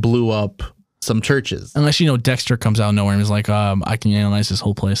also blew up some churches. Unless, Dexter comes out of nowhere and is like, I can analyze this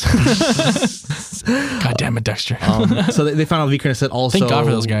whole place. God damn it, Dexter. So they found out Vikernes had also... Thank God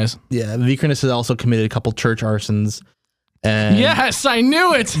for those guys. Yeah, Vikernes had also committed a couple church arsons. And, yes, I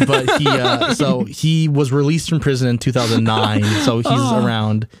knew it! But he was released from prison in 2009, so he's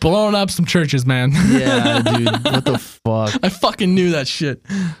around. Blowing up some churches, man. Yeah, dude. What the fuck? I fucking knew that shit.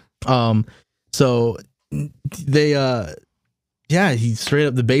 So they... Yeah, he straight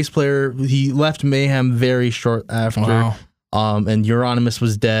up the bass player. He left Mayhem very short after. Wow. And Euronymous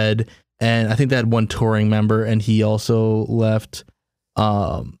was dead. And I think they had one touring member, and he also left.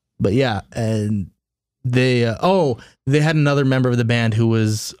 But yeah, and they had another member of the band who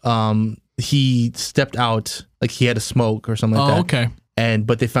was he stepped out, like he had a smoke or something like that. Okay.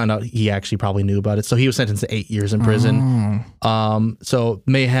 But they found out he actually probably knew about it, so he was sentenced to 8 years in prison. So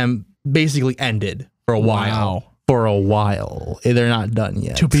Mayhem basically ended for a while. Wow. For a while. They're not done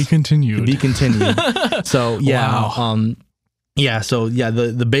yet. To be continued. So yeah. Wow.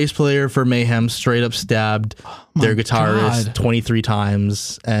 The bass player for Mayhem straight up stabbed their guitarist 23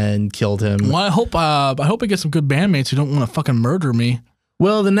 times and killed him. Well, I hope I get some good bandmates who don't want to fucking murder me.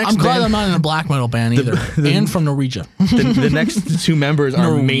 Well, I'm glad I'm not in a black metal band either. And from Norwegia. The next 2 members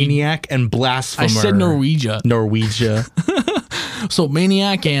are Maniac and Blasphemer. I said Norwegia. So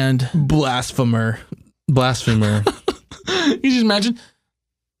Maniac and Blasphemer. You just imagine.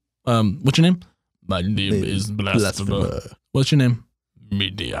 What's your name? My name is Blasphemer. What's your name?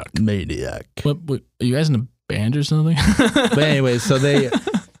 Maniac. What? Are you guys in a band or something? But anyways, so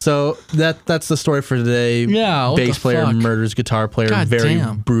that's the story for today. Yeah. Bass player murders guitar player very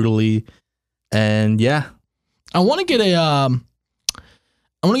brutally, and yeah. I want to get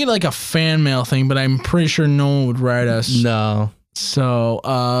like a fan mail thing, but I'm pretty sure no one would write us. No. So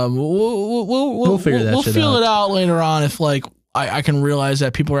we'll figure that shit out. We'll feel it out later on if like I can realize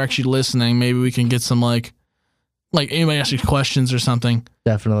that people are actually listening. Maybe we can get some like anybody asks you questions or something.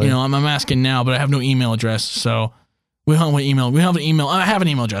 Definitely. I'm asking now, but I have no email address, so we don't have an email. We have an email. I have an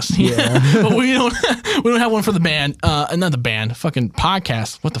email address. Yeah. But we don't have one for the band. Not the band. Fucking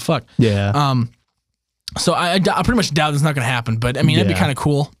podcast. What the fuck? Yeah. So I pretty much doubt it's not gonna happen. But I mean, that'd be kind of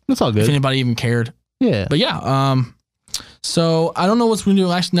cool. That's all good. If anybody even cared. Yeah. But yeah. So I don't know what's going to do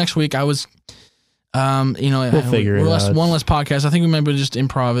next week. I was, we'll figure it out. One less podcast. I think we maybe just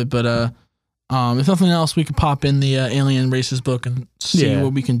improv it, but if nothing else, we can pop in the Alien Races book and see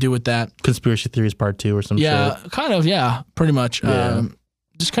what we can do with that. Conspiracy Theories Part 2 or some shit. Yeah, kind of. Yeah, pretty much. Yeah.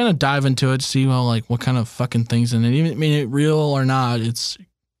 Just kind of dive into it, see what kind of fucking things in it. Even it real or not, it's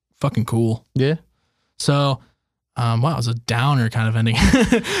fucking cool. Yeah. So. Wow, it was a downer kind of ending.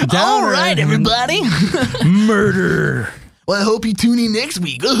 All right, everybody. Murder. Well, I hope you tune in next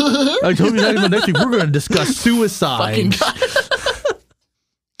week. I told you next week we're going to discuss suicide.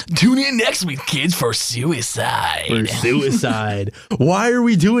 Tune in next week, kids, for suicide. Why are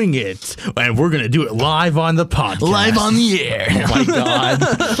we doing it? And we're going to do it live on the podcast. Live on the air. Oh, my God.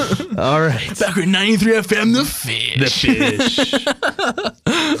 All right. Back with 93 FM, The Fish. The Fish.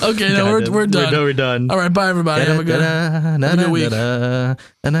 Okay, no, we're done. We're done. All right, bye everybody. Have a good week.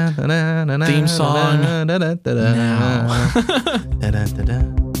 Theme song now.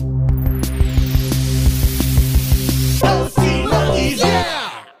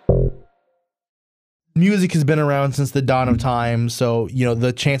 Music has been around since the dawn of time, so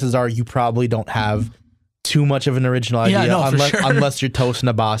the chances are you probably don't have too much of an original idea, unless you're Toast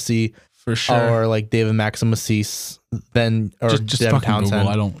Nabasi, for sure, or like David Maximus, then or just Devin Townsend.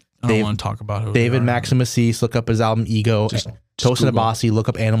 Google. I don't want to talk about who David Maximus. Look up his album Ego. Toast Nabasi. Look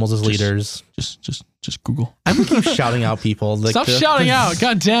up Animals as Leaders. Just Google. I'm gonna keep shouting out people. Like Stop shouting out!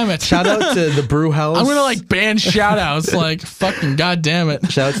 God damn it! Shout out to the Brew House. I'm gonna ban shout outs. Fucking god damn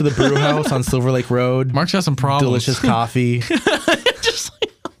it! Shout out to the Brew House on Silver Lake Road. Mark's got some problems. Delicious coffee. Just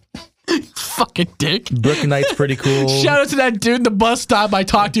fucking dick. Brook Knight's pretty cool. Shout out to that dude in the bus stop I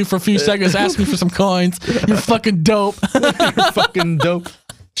talked to for a few seconds, asked me for some coins. You're fucking dope. You're fucking dope.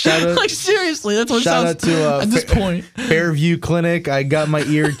 Shout out, seriously, that's what it sounds out to at this point. Fairview Clinic. I got my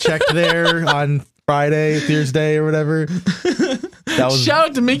ear checked there on Thursday or whatever. Shout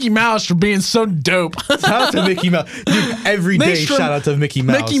out to Mickey Mouse for being so dope. Shout out to Mickey Mouse. Dude, every day shout out to Mickey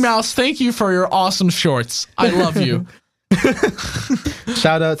Mouse. Mickey Mouse, thank you for your awesome shorts. I love you.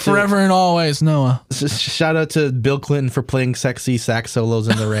 Shout out to forever and always, Noah. Shout out to Bill Clinton for playing sexy sax solos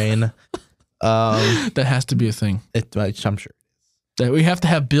in the rain. That has to be a thing. I'm sure. That we have to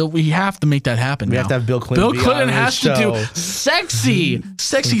have Bill. We have to make that happen. We have to have Bill Clinton. Bill Clinton has to do sexy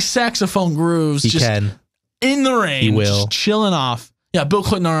saxophone grooves. He can in the rain. He will just chilling off. Yeah, Bill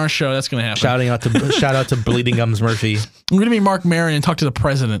Clinton on our show. That's gonna happen. Shout out to Bleeding Gums Murphy. I'm gonna be Mark Maron and talk to the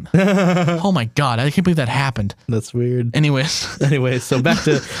president. Oh my god, I can't believe that happened. That's weird. Anyways, so back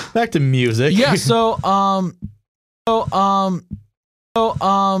to music. Yeah. So